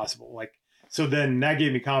that's possible. Like, so then that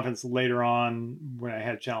gave me confidence later on when I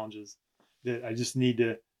had challenges that I just need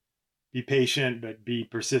to be patient, but be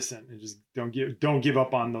persistent, and just don't give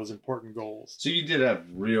up on those important goals. So you did have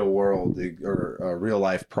real world or real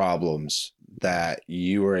life problems that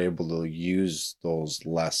you were able to use those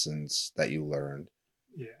lessons that you learned.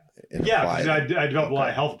 Yeah. Because I developed a lot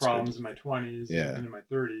of health problems in my 20s and in my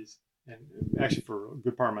 30s, and actually for a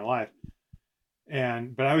good part of my life.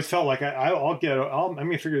 But I always felt like I'm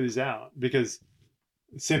going to figure these out, because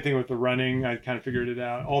same thing with the running. I kind of figured it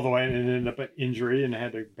out, although I ended up at injury and I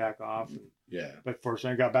had to back off. But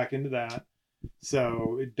fortunately, I got back into that.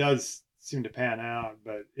 So it does seem to pan out,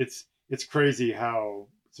 but it's crazy how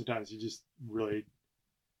sometimes you just really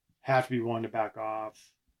have to be willing to back off,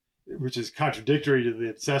 which is contradictory to the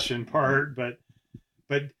obsession part, but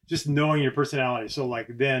just knowing your personality. So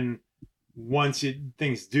like then once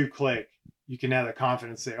things do click, you can have the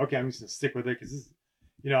confidence to say, okay, I'm just going to stick with it, because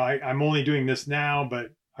you know, I'm only doing this now,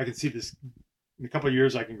 but I can see this in a couple of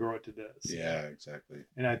years, I can grow it to this. Yeah, exactly.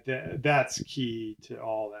 And that's key to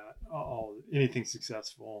all that. Anything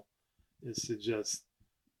successful is to just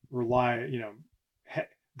rely, you know,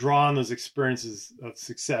 draw on those experiences of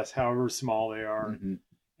success, however small they are,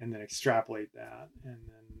 and then extrapolate that. And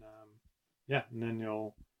then, and then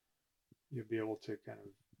you'll be able to kind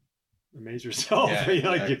of amaze yourself,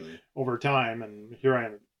 over time. And here I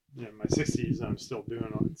am, you know, in my 60s, and I'm still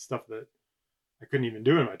doing all stuff that I couldn't even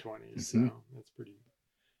do in my 20s. So that's pretty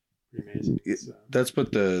amazing. That's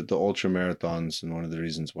what the ultra marathons, and one of the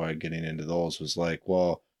reasons why getting into those was like,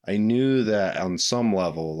 well, I knew that on some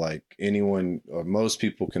level, like anyone or most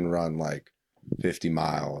people can run like 50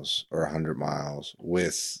 miles or 100 miles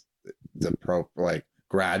with the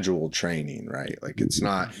gradual training, right? Like it's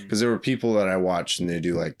not, because there were people that I watched and they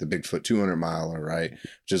do like the Bigfoot 200 miler, right?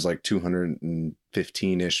 Which is like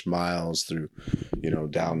 215-ish miles through, you know,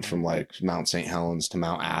 down from like Mount St. Helens to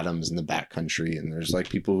Mount Adams in the backcountry. And there's like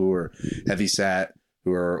people who are heavy set,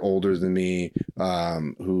 who are older than me,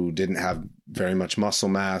 who didn't have very much muscle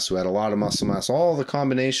mass, who had a lot of muscle mass, all the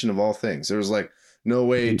combination of all things. There was like no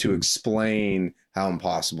way to explain how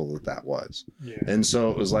impossible that was. Yeah. And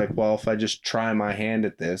so it was like, well, if I just try my hand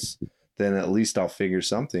at this, then at least I'll figure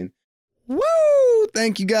something. Woo!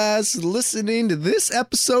 Thank you guys for listening to this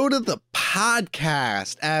episode of the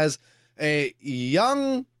podcast. As a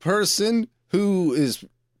young person who is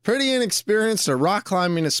pretty inexperienced at rock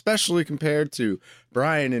climbing, especially compared to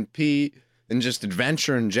Brian and Pete, and just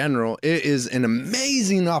adventure in general, it is an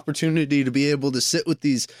amazing opportunity to be able to sit with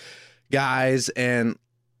these guys and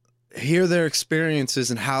hear their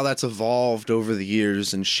experiences and how that's evolved over the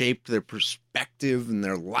years and shaped their perspective and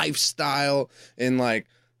their lifestyle and like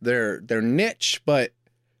their niche, but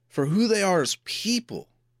for who they are as people.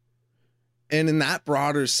 And in that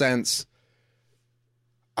broader sense,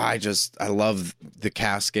 I love the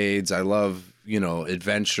Cascades. I love, you know,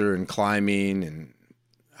 adventure and climbing and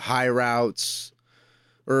high routes,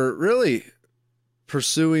 or really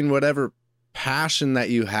pursuing whatever passion that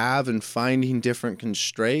you have and finding different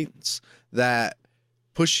constraints that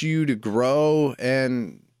push you to grow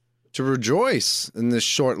and to rejoice in this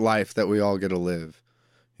short life that we all get to live,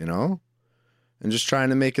 you know? And just trying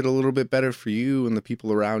to make it a little bit better for you and the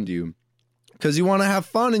people around you. Because you want to have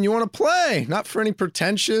fun and you want to play, not for any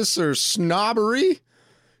pretentious or snobbery,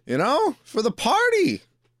 you know, for the party.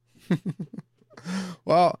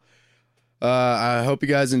 Well, I hope you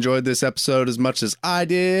guys enjoyed this episode as much as I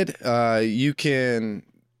did. You can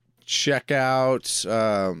check out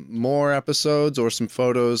more episodes or some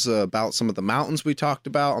photos about some of the mountains we talked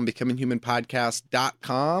about on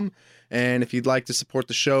becominghumanpodcast.com. And if you'd like to support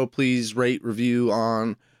the show, please rate, review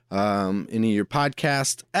on any of your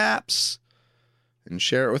podcast apps and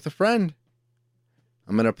share it with a friend.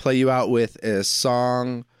 I'm going to play you out with a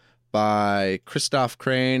song by Christoph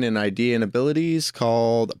Crane and Idea and Abilities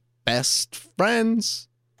called Best Friends.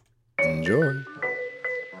 Enjoy.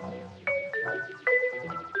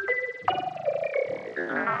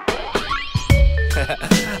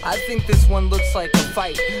 I think this one looks like a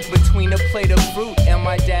fight between a plate of fruit and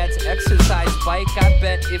my dad's exercise bike. I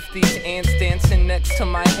bet if these ants dancing next to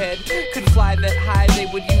my head could fly that high, they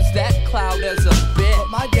would use that cloud as a bit. But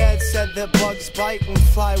my dad said that bugs bite and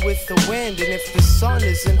fly with the wind, and if the sun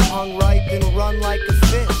isn't hung right, then run like a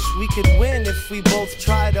fish. We could win if we both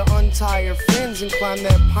try to untie our fins and climb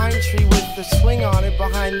that pine tree with the swing on it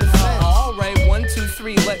behind the fence. Alright, 1, 2,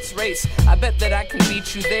 3, let's race. I bet that I can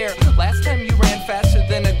beat you there. Last time you ran faster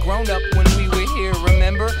than a grown-up when we were here,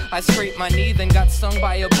 remember? I scraped my knee, then got stung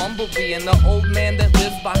by a bumblebee, and the old man that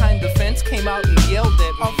lived behind the fence came out and yelled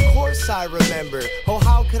at me. Of course I remember. Oh,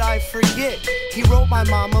 how could I forget? He wrote my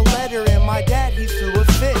mom a letter, and my dad, he threw a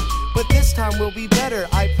fit. But this time we'll be better,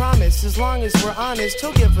 I promise. As long as we're honest,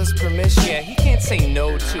 he'll give us permission. Yeah, he can't say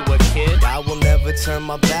no to a kid. I will never turn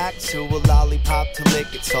my back to a lollipop to lick.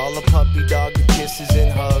 It's all a puppy dog that kisses and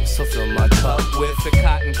hugs. So fill my cup With the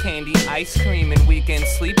cotton candy, ice cream, and weekend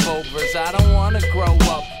sleepovers. I don't wanna grow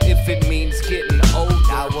up if it means getting older.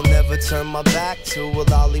 I will never turn my back to a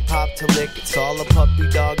lollipop to lick. It's all a puppy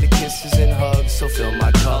dog that kisses and hugs. So fill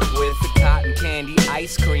my cup With the cotton candy,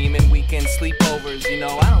 ice cream, and weekend sleepovers. You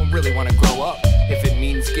know, I don't really wanna grow up if it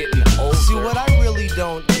means getting older. See, what I really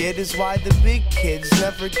don't get is why the big kids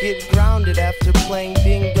never get grounded after playing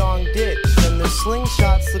ding dong ditch. And their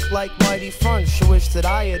slingshots look like mighty fun. Sure wish that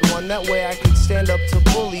I had one. That way I could stand up to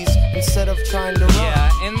bullies instead of trying to run.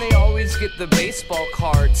 Yeah, and they always get the baseball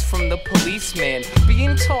cards from the policeman.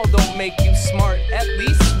 Being tall don't make you smart. At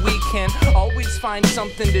least we can always find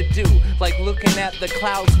something to do, like looking at the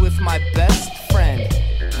clouds with my best friend.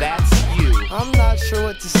 That's you. I'm not sure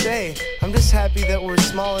what to say. I'm just happy that we're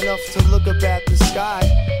small enough to look up at the sky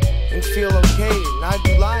and feel okay. And I'd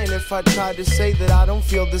be lying if I tried to say that I don't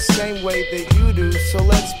feel the same way that you do. So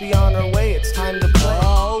let's be on our way, it's time to play.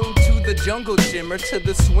 Oh, to the jungle gym or to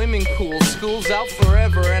the swimming pool. School's out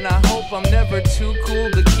forever, and I hope I'm never too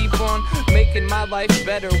cool to keep on making my life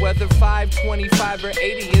better. Whether 5, 25, or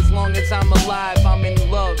 80, as long as I'm alive, I'm in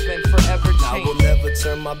love and forever I will change. never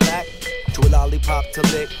turn my back to a lollipop to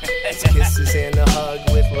lick. It's kisses and a hug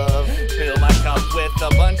with love. Fill my cup with a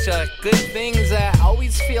bunch of good things that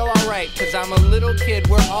always feel alright. Cause I'm a little kid,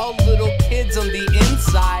 we're all little kids on the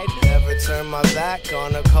inside. Never turn my back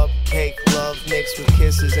on a cupcake love mixed with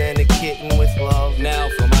kisses and a kitten with love. Now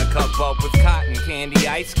fill my cup up with cotton candy,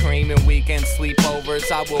 ice cream, and weekend sleepovers.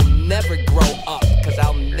 I will never grow up, cause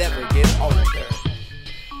I'll never get older.